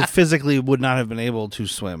move that the they raft. physically would not have been able to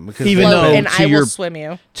swim because Even Float, though and to I your- will swim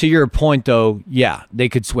you. To your point, though, yeah, they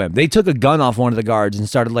could swim. They took a gun off one of the guards and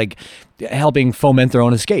started, like, helping foment their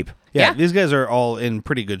own escape. Yeah. these guys are all in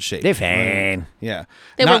pretty good shape. They're fine. Yeah,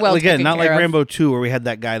 They were not, well again, taken not like care of. Rambo 2 where we had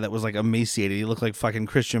that guy that was like emaciated. He looked like fucking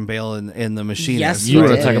Christian Bale in The Machinist. Yes, You Right.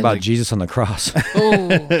 want to talk Yeah. about Jesus on the cross.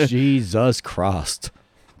 Ooh. Jesus Christ.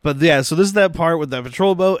 But yeah, so this is that part with the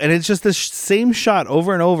patrol boat, and it's just this same shot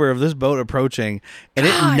over and over of this boat approaching, and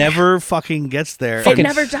it never fucking gets there. It And-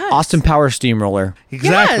 never does. Austin Power Steamroller.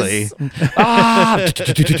 Exactly. Yes.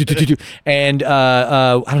 And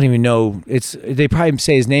I don't even know. They probably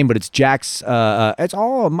say his name, but it's Jack's. It's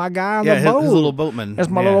my guy on Yeah, the his boat. little boatman. That's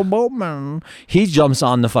my Yeah. little boatman. He jumps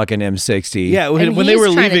on the fucking M60. Yeah, when And they he's were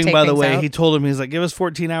trying to leaving, take by the things way, out. he told him, he's like, give us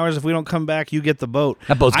 14 hours. If we don't come back, you get the boat.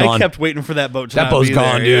 That boat's I gone. kept waiting for that boat to That not boat's be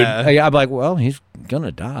gone, there, dude. yeah. I'm like, well, he's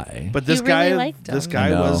gonna die. But this He really guy, liked him. this guy I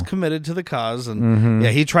know. was committed to the cause, and yeah,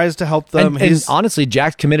 he tries to help them. and honestly,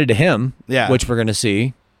 Jack's committed to him. Yeah. which we're gonna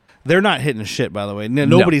see. They're not hitting shit, by the way.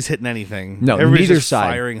 Nobody's hitting anything. No, Everybody's neither just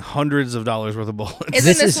side. firing hundreds of dollars worth of bullets. Isn't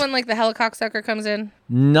This this is- when like the helicopter comes in?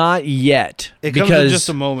 Not yet. It comes because in just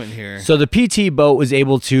a moment here. So the PT boat was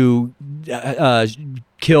able to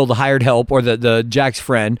kill the hired help or the Jack's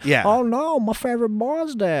friend. Yeah. Oh no, my favorite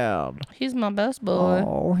boy's dead. He's my best boy.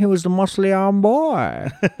 Oh, he was the muscly arm boy.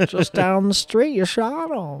 Just down the street, you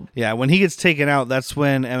shot him. Yeah, when he gets taken out, that's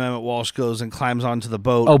when Emmett Walsh goes and climbs onto the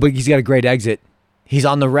boat. Oh, but he's got a great exit. He's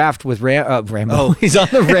on the raft with Rambo. Oh. He's on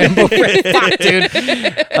the Rambo. Fuck,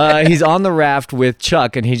 dude. He's on the raft with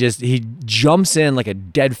Chuck, and he jumps in like a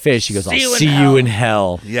dead fish. He goes, "I'll see you in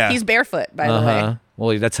hell." yeah. He's barefoot, by the way.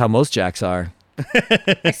 Well, that's how most Jacks are.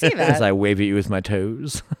 I see As that. I wave at you with my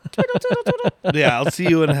toes. Yeah, I'll see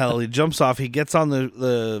you in hell. He jumps off. He gets on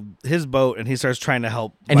his boat, and he starts trying to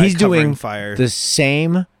help. And by he's covering doing fire. the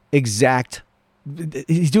same exact.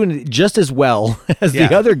 He's doing it just as well as Yeah.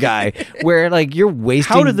 the other guy. Where like you're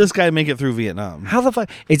wasting. How did this guy make it through Vietnam? How the fuck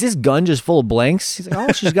is this gun just full of blanks? He's like,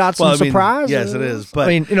 oh, she's got some Well, I mean, surprises. yes, it is, but-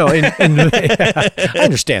 I mean, I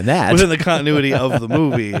understand that. Within the continuity of the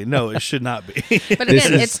movie, no, it should not be. But This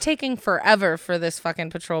again, is- it's taking forever for this fucking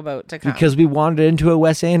patrol boat to come. Because we wandered into a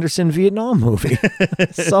Wes Anderson Vietnam movie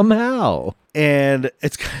somehow. And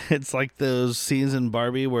it's like those scenes in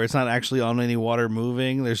Barbie where it's not actually on any water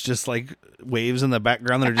moving. There's just like waves in the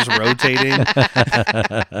background that are just rotating.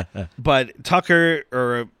 But Tucker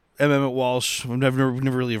or Emmett Walsh, I've never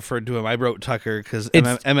really referred to him. I wrote Tucker because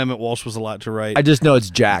Emmett Walsh was a lot to write. I just know it's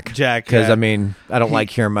Jack. Jack, Because, yeah. I mean, I don't like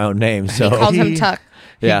hearing my own name. he So calls him Tuck.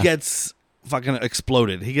 Yeah. He gets fucking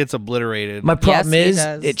exploded. He gets obliterated. my problem Yes, he is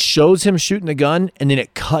does. it shows him shooting the gun and then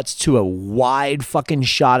it cuts to a wide fucking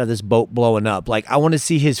shot of this boat blowing up. Like, I want to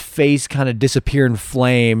see his face kind of disappear in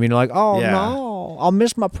flame. You know, like, oh Yeah. no, I'll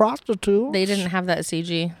miss my prostitute. They didn't have that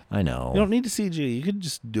CG. I know. You don't need to CG. You could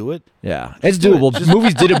just do it. Yeah, it's doable.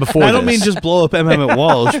 Movies did it before. I don't this. mean just blow up Emmett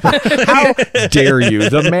Walsh. But How dare you?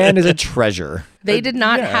 The man is a treasure. They did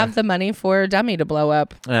not have the money for a dummy to blow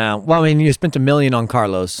up. Well, I mean, you spent $1 million on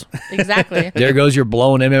Carlos. Exactly. There goes your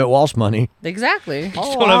blowing Emmett Walsh money. Exactly.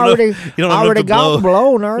 Oh, don't have enough- you don't have enough to blow.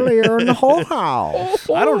 blown earlier in the whole house.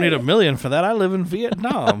 I don't need $1 million for that. I live in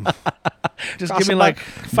Vietnam. Just give me like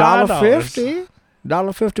 $1.50. $5.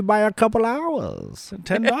 $1.50 by a couple hours.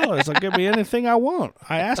 $10. I'll give me anything I want.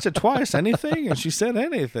 I asked her twice, anything, and she said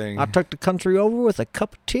anything. I took the country over with a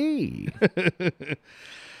cup of tea.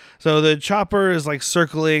 So the chopper is like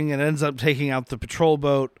circling and ends up taking out the patrol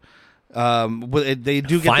boat. They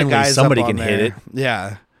do get Finally, the guys somebody up on can hit there. it.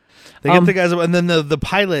 Yeah. They get the guys up, and then the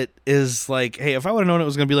pilot is like, hey, if I would have known it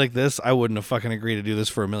was going to be like this, I wouldn't have fucking agreed to do this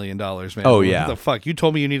for $1 million, man. Oh, yeah. What the fuck? You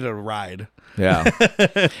told me you needed a ride. Yeah.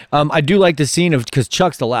 I do like the scene of, because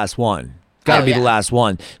Chuck's the last one. Got to Oh, be yeah. the last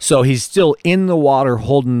one. So he's still in the water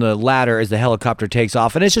holding the ladder as the helicopter takes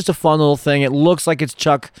off. And it's just a fun little thing. It looks like it's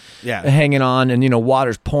Chuck Yeah. hanging on and,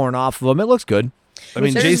 water's pouring off of him. It looks good. I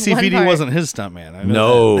mean, There's one JCVD part- wasn't his stuntman. I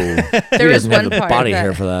know that. No. There He is doesn't have one the part body that-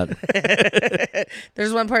 hair for that.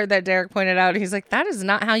 There's one part that Derek pointed out. He's like, "That is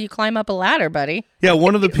not how you climb up a ladder, buddy." Yeah,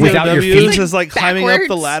 one of the Without your POWs feet? is like climbing up the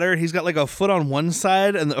Backwards? ladder. He's got like a foot on one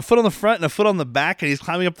side and a foot on the front and a foot on the back, and he's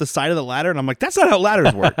climbing up the side of the ladder. And I'm like, that's not how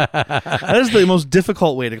ladders work. That is the most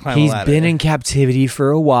difficult way to climb He's a ladder. been in captivity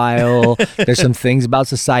for a while. There's some things about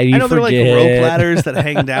society I know you forget. they're like rope ladders that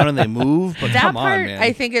hang down and they move, but That come part, on, man.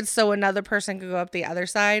 I think it's so another person could go up the other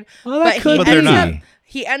side. Well, that but could But they're ends not. up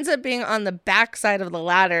he ends up being on the back side of the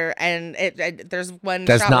ladder, and there's one.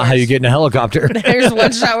 That's shot not where how you it's- get in a helicopter. There's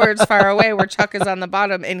one shot where it's far away, where Chuck is on the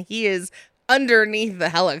bottom, and he is underneath the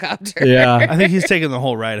helicopter. Yeah. I think he's taking the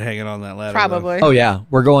whole ride hanging on that ladder. though. Probably. Oh yeah,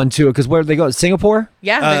 we're going to because where they go? Singapore,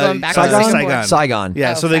 Yeah, they're going back Saigon? to Singapore. Saigon. Saigon.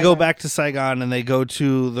 Yeah, Oh, so they go Saigon. back to Saigon and they go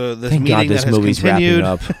to this Thank meeting God this that has movie's continued.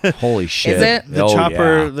 wrapping up. Holy shit! it? The Oh,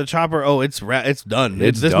 chopper, yeah. the chopper. Oh, it's done.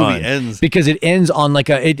 It's this done. movie ends. because it ends on like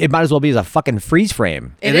a. It might as well be as a fucking freeze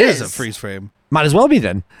frame. It is a is. freeze frame. Might as well be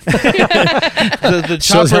then. The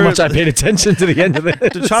Shows how chopper, much I paid attention to the end of it.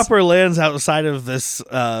 the chopper lands outside of this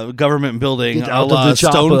government building, Get a out of la the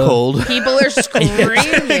chopper. Stone Cold. People are screaming.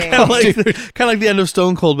 kind of like the end of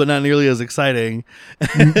Stone Cold, but not nearly as exciting.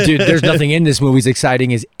 Dude, there's nothing in this movie as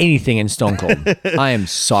exciting as anything in Stone Cold. I am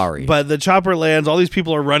sorry. But the chopper lands. All these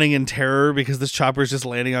people are running in terror because this chopper is just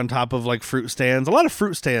landing on top of like fruit stands. A lot of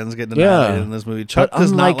fruit stands getting annihilated in this movie. Chuck But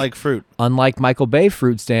does not unlike- like fruit. Unlike Michael Bay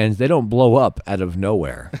fruit stands, they don't blow up out of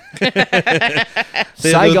nowhere.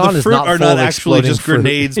 The is fruit not are full not of actually exploding just fruit.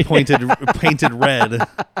 grenades painted red.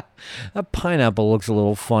 That pineapple looks a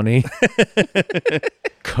little funny.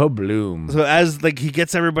 Kabloom. So as like he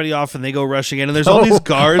gets everybody off and they go rushing in, and there's all these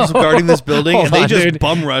guards guarding this building, and Hold they on, just dude.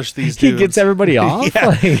 bum rush these He dudes. gets everybody off? Yeah.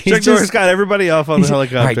 Like, he's Chuck Norris just- got everybody off on the he's-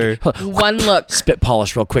 helicopter. all right, One look. spit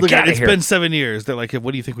polish real quick. Look, Get out of it's here. been 7 years. They're like,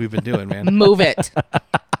 what do you think we've been doing, man? Move it.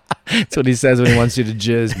 That's what he says when he wants you to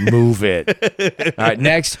jizz. Move it. All right,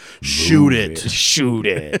 next. Shoot Move it. Shoot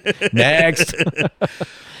it. Next.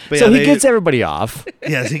 But So yeah, he gets everybody off.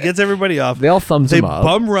 yes, he gets everybody off. They all thumbs They him up.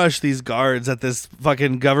 bum rush these guards at this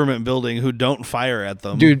fucking government building who don't fire at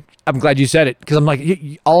them. Dude, I'm glad you said it because I'm like,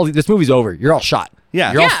 this movie's over. You're all shot.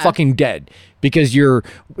 Yeah. You're all Yeah. fucking dead because you're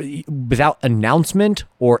without announcement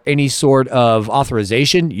or any sort of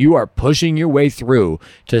authorization. You are pushing your way through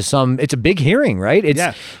to some. It's a big hearing, right? It's,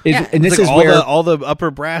 Yeah. Yeah. And this It's like is all where all the upper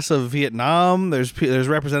brass of Vietnam. There's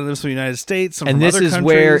representatives from the United States, some and from this other is countries.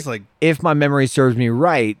 where, like if my memory serves me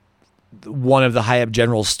right, one of the high up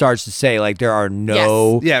generals starts to say like there are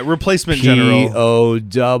no yeah, replacement general. PO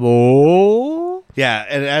double. Yeah,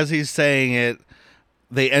 and as he's saying it,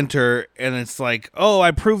 they enter, and it's like, oh,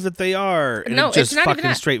 I prove that they are. And No, it's just it's not even fucking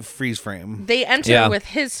that. straight freeze frame. They enter Yeah. with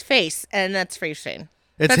his face, and that's freeze frame.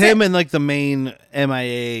 It's That's him it. and like the main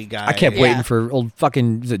MIA guy. I kept Yeah. waiting for old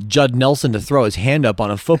fucking is it Judd Nelson to throw his hand up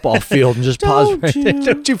on a football field and just pause right there.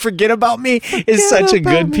 Don't you forget about me? It's such a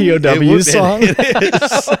good POW song.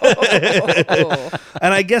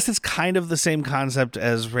 And I guess it's kind of the same concept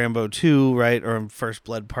as Rambo 2, right? Or First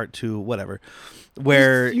Blood Part 2, whatever.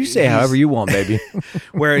 Where You say he's- however you want, baby.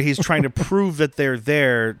 where he's trying to prove that they're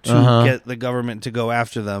there to get the government to go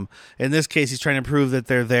after them. In this case, he's trying to prove that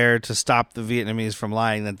they're there to stop the Vietnamese from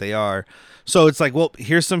lying that they are. So it's like, well,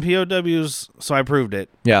 here's some POWs, so I proved it.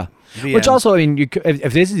 Yeah. The Which end. also, I mean,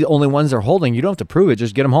 if this is the only ones they're holding, you don't have to prove it.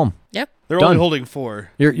 Just get them home. Yep. They're Done. only holding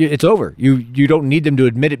 4. It's over. You don't need them to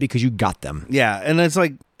admit it because you got them. Yeah, and it's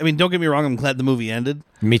like, I mean, don't get me wrong, I'm glad the movie ended,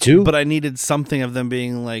 Me too. but I needed something of them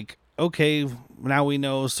being like, okay, now we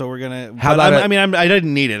know, so we're gonna. How but about I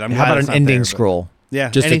didn't need it. I'm how glad about it's an not ending there, but- scroll? Yeah,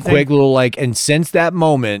 Just anything. a quick little like. And since that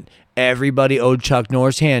moment, everybody owed Chuck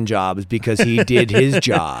Norris hand jobs because he did his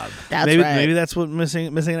job. That's maybe right. maybe that's what missing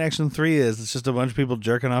in action 3 is. It's just a bunch of people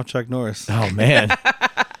jerking off Chuck Norris. Oh man.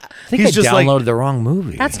 I think He's I just like- downloaded the wrong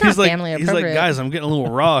movie. That's not He's like, family he's appropriate. like, guys, I'm getting a little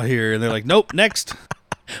raw here, and they're like, nope, next.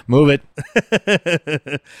 Move it.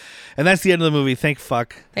 And that's the end of the movie. Thank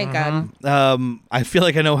fuck. Thank God. I feel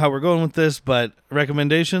like I know how we're going with this, but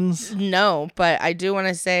recommendations? No, but I do want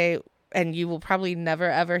to say, and you will probably never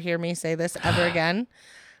ever hear me say this ever again.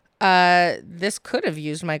 This could have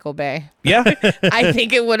used Michael Bay. Yeah. I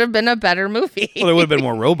think it would have been a better movie. Well, there would have been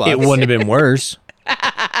more robots. It wouldn't have been worse.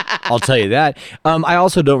 I'll tell you that. I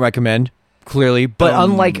also don't recommend, clearly, but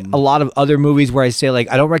unlike a lot of other movies where I say, like,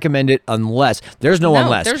 I don't recommend it unless there's no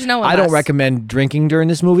unless. there's no I don't unless. recommend drinking during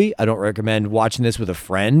this movie. I don't recommend watching this with a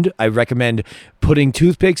friend. I recommend putting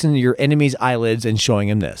toothpicks in your enemy's eyelids and showing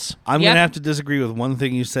him this. I'm Yeah. going to have to disagree with one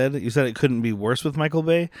thing you said. You said it couldn't be worse with Michael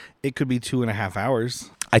Bay. It could be 2.5 hours.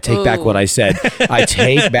 I take back what I said. I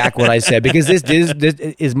take back what I said because this,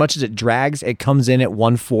 as much as it drags, it comes in at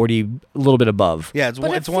 140, a little bit above. Yeah, it's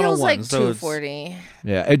But it 101. feels like so 240.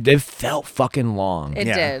 Yeah, it felt fucking long. It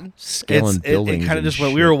did. Scaling it buildings. kind of and just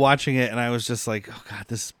went. shit. We were watching it, and I was just like, "Oh God,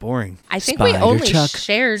 this is boring." I think Spider we only Chuck.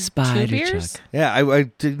 shared Spider 2 beers. Chuck. Yeah, I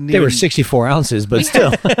didn't. They were even- 64 ounces, but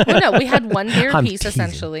still. Well, no, we had 1 beer I'm piece teasing.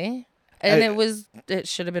 essentially, and it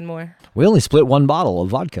should have been more. We only split 1 bottle of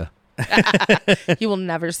vodka. You will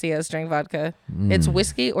never see us drink vodka. It's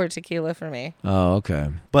whiskey or tequila for me. Oh, okay.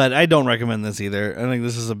 But I don't recommend this either. I think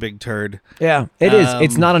this is a big turd. Yeah, it is.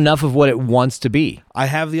 It's not enough of what it wants to be. I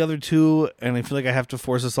have the other 2, and I feel like I have to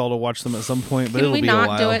force us all to watch them at some point. But Can it'll we be a not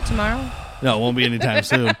while. do it tomorrow? No, it won't be anytime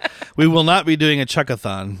soon. We will not be doing a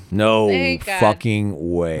Chuckathon. No Thank God.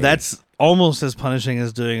 fucking way. That's almost as punishing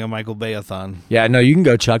as doing a Michael Bayathon. Yeah, no, you can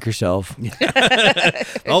go chuck yourself.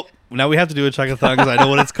 Oh, now we have to do a Chuckathon because I know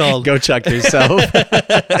what it's called. Go chuck yourself.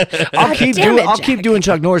 I'll keep doing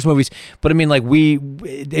Chuck Norris movies, but I mean, like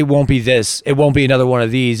it won't be this. It won't be another one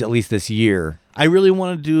of these at least this year. I really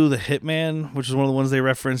want to do the Hitman, which is one of the ones they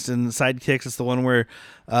referenced in Sidekicks. It's the one where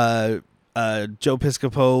Joe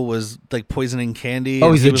Piscopo was like poisoning candy. Oh,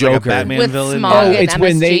 and he's he the was like a Joker. Batman With villain. Smog. Oh, and it's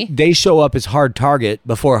when MSG. they show up as Hard Target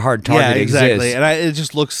before Hard Target Yeah, exactly. exists. And it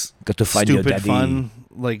just looks Got to find your stupid daddy. fun.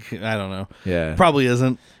 Like, I don't know. Yeah. Probably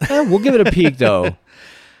isn't. We'll give it a peek though.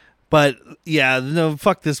 But yeah, no,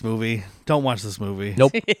 fuck this movie. Don't watch this movie.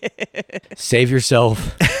 Nope. Save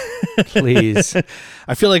yourself, please.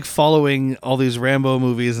 I feel like following all these Rambo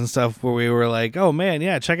movies and stuff where we were like, oh man,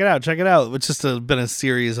 yeah, check it out. It's just been a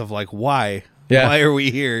series of like, why? Yeah. Why are we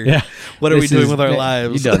here? Yeah. What are we This doing is- with our You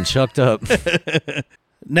lives? done chucked up.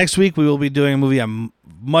 Next week, we will be doing a movie I'm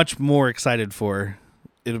much more excited for.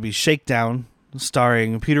 It'll be Shakedown,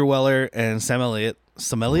 starring Peter Weller and Sam Elliott.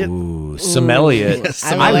 Sam Elliott? Ooh, some Elliot.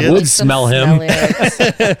 I love would me some smell him.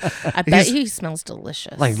 Elliott. I bet he smells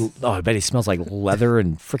delicious. Like, oh, I bet he smells like leather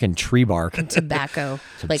and freaking tree bark. tobacco.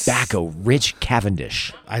 Like Tobacco, rich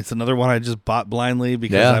Cavendish. It's another one I just bought blindly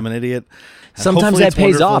because Yeah. I'm an idiot. And Sometimes hopefully that it's pays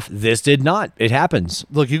wonderful. off. This did not. It happens.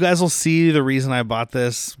 Look, you guys will see the reason I bought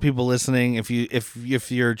this. People listening,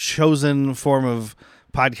 if your chosen form of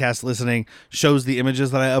podcast listening shows the images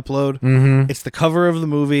that I upload, it's the cover of the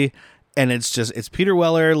movie, and it's Peter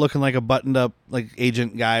Weller looking like a buttoned up like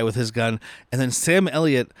agent guy with his gun, and then Sam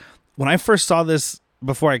Elliott. When I first saw this,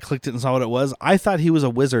 before I clicked it and saw what it was, I thought he was a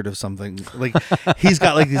wizard of something. Like he's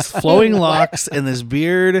got like these flowing locks and this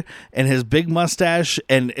beard and his big mustache,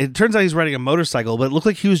 and it turns out he's riding a motorcycle, but it looked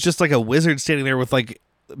like he was just like a wizard standing there with like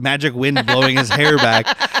magic wind blowing his hair back.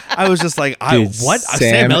 I was just like, Dude, what?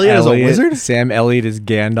 Sam Elliott is a wizard? Sam Elliott as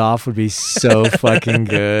Gandalf would be so fucking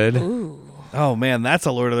good. Oh man, that's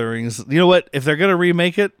a Lord of the Rings. You know what? If they're gonna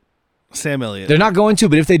remake it, Sam Elliott. They're not going to,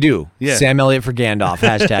 but if they do, Yeah. Sam Elliott for Gandalf,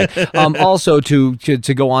 hashtag. Also,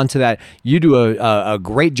 to go on to that, you do a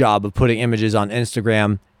great job of putting images on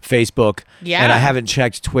Instagram, Facebook, Yeah. and I haven't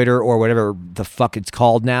checked Twitter or whatever the fuck it's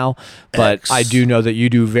called now, but X. I do know that you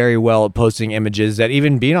do very well at posting images that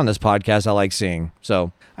even being on this podcast, I like seeing.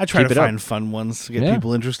 So I try keep to it up. find fun ones to get Yeah.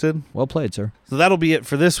 people interested. Well played, sir. So that'll be it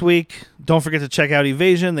for this week. Don't forget to check out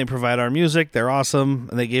Evasion. They provide our music. They're awesome.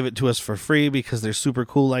 And they gave it to us for free because they're super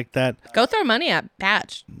cool like that. go throw money at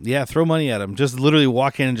Patch. Yeah, throw money at him. Just literally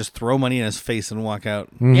walk in and just throw money in his face and walk out.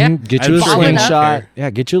 Yeah. Get I'm you a sure he won't slingshot. care. Yeah,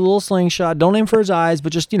 get you a little slingshot. Don't aim for his eyes,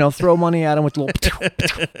 but just, throw money at him with a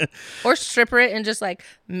little. Or stripper it and just like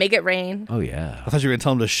make it rain. Oh, yeah. I thought you were going to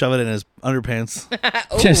tell him to shove it in his underpants.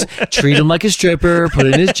 Just treat him like a stripper, put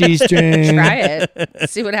it in his G-string. Try it.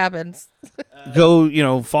 See what happens.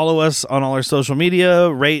 Go, follow us on all our social media,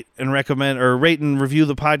 rate and review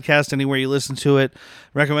the podcast anywhere you listen to it.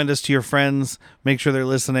 Recommend us to your friends. Make sure they're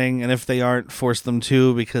listening. And if they aren't, force them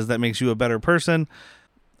to, because that makes you a better person.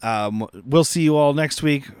 We'll see you all next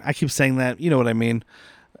week. I keep saying that. You know what I mean.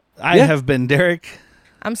 I Yeah. have been Derek.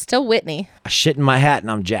 I'm still Whitney. I shit in my hat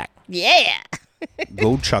and I'm Jack. Yeah.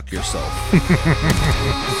 Go chuck yourself.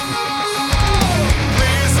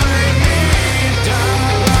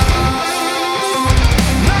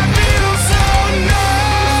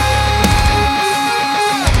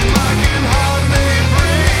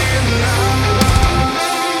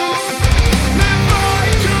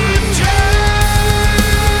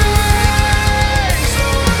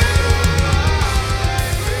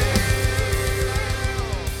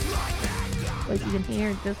 Like you can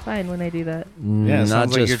hear just fine when I do that. Yeah, it not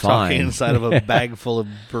sounds like just you're fine. talking inside of a bag full of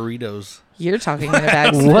burritos. You're talking in a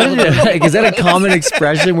bag. What is that a common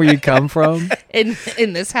expression where you come from? in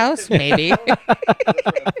this house? Maybe.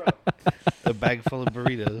 A bag full of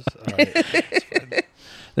burritos. All right.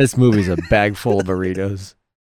 This movie's a bag full of burritos.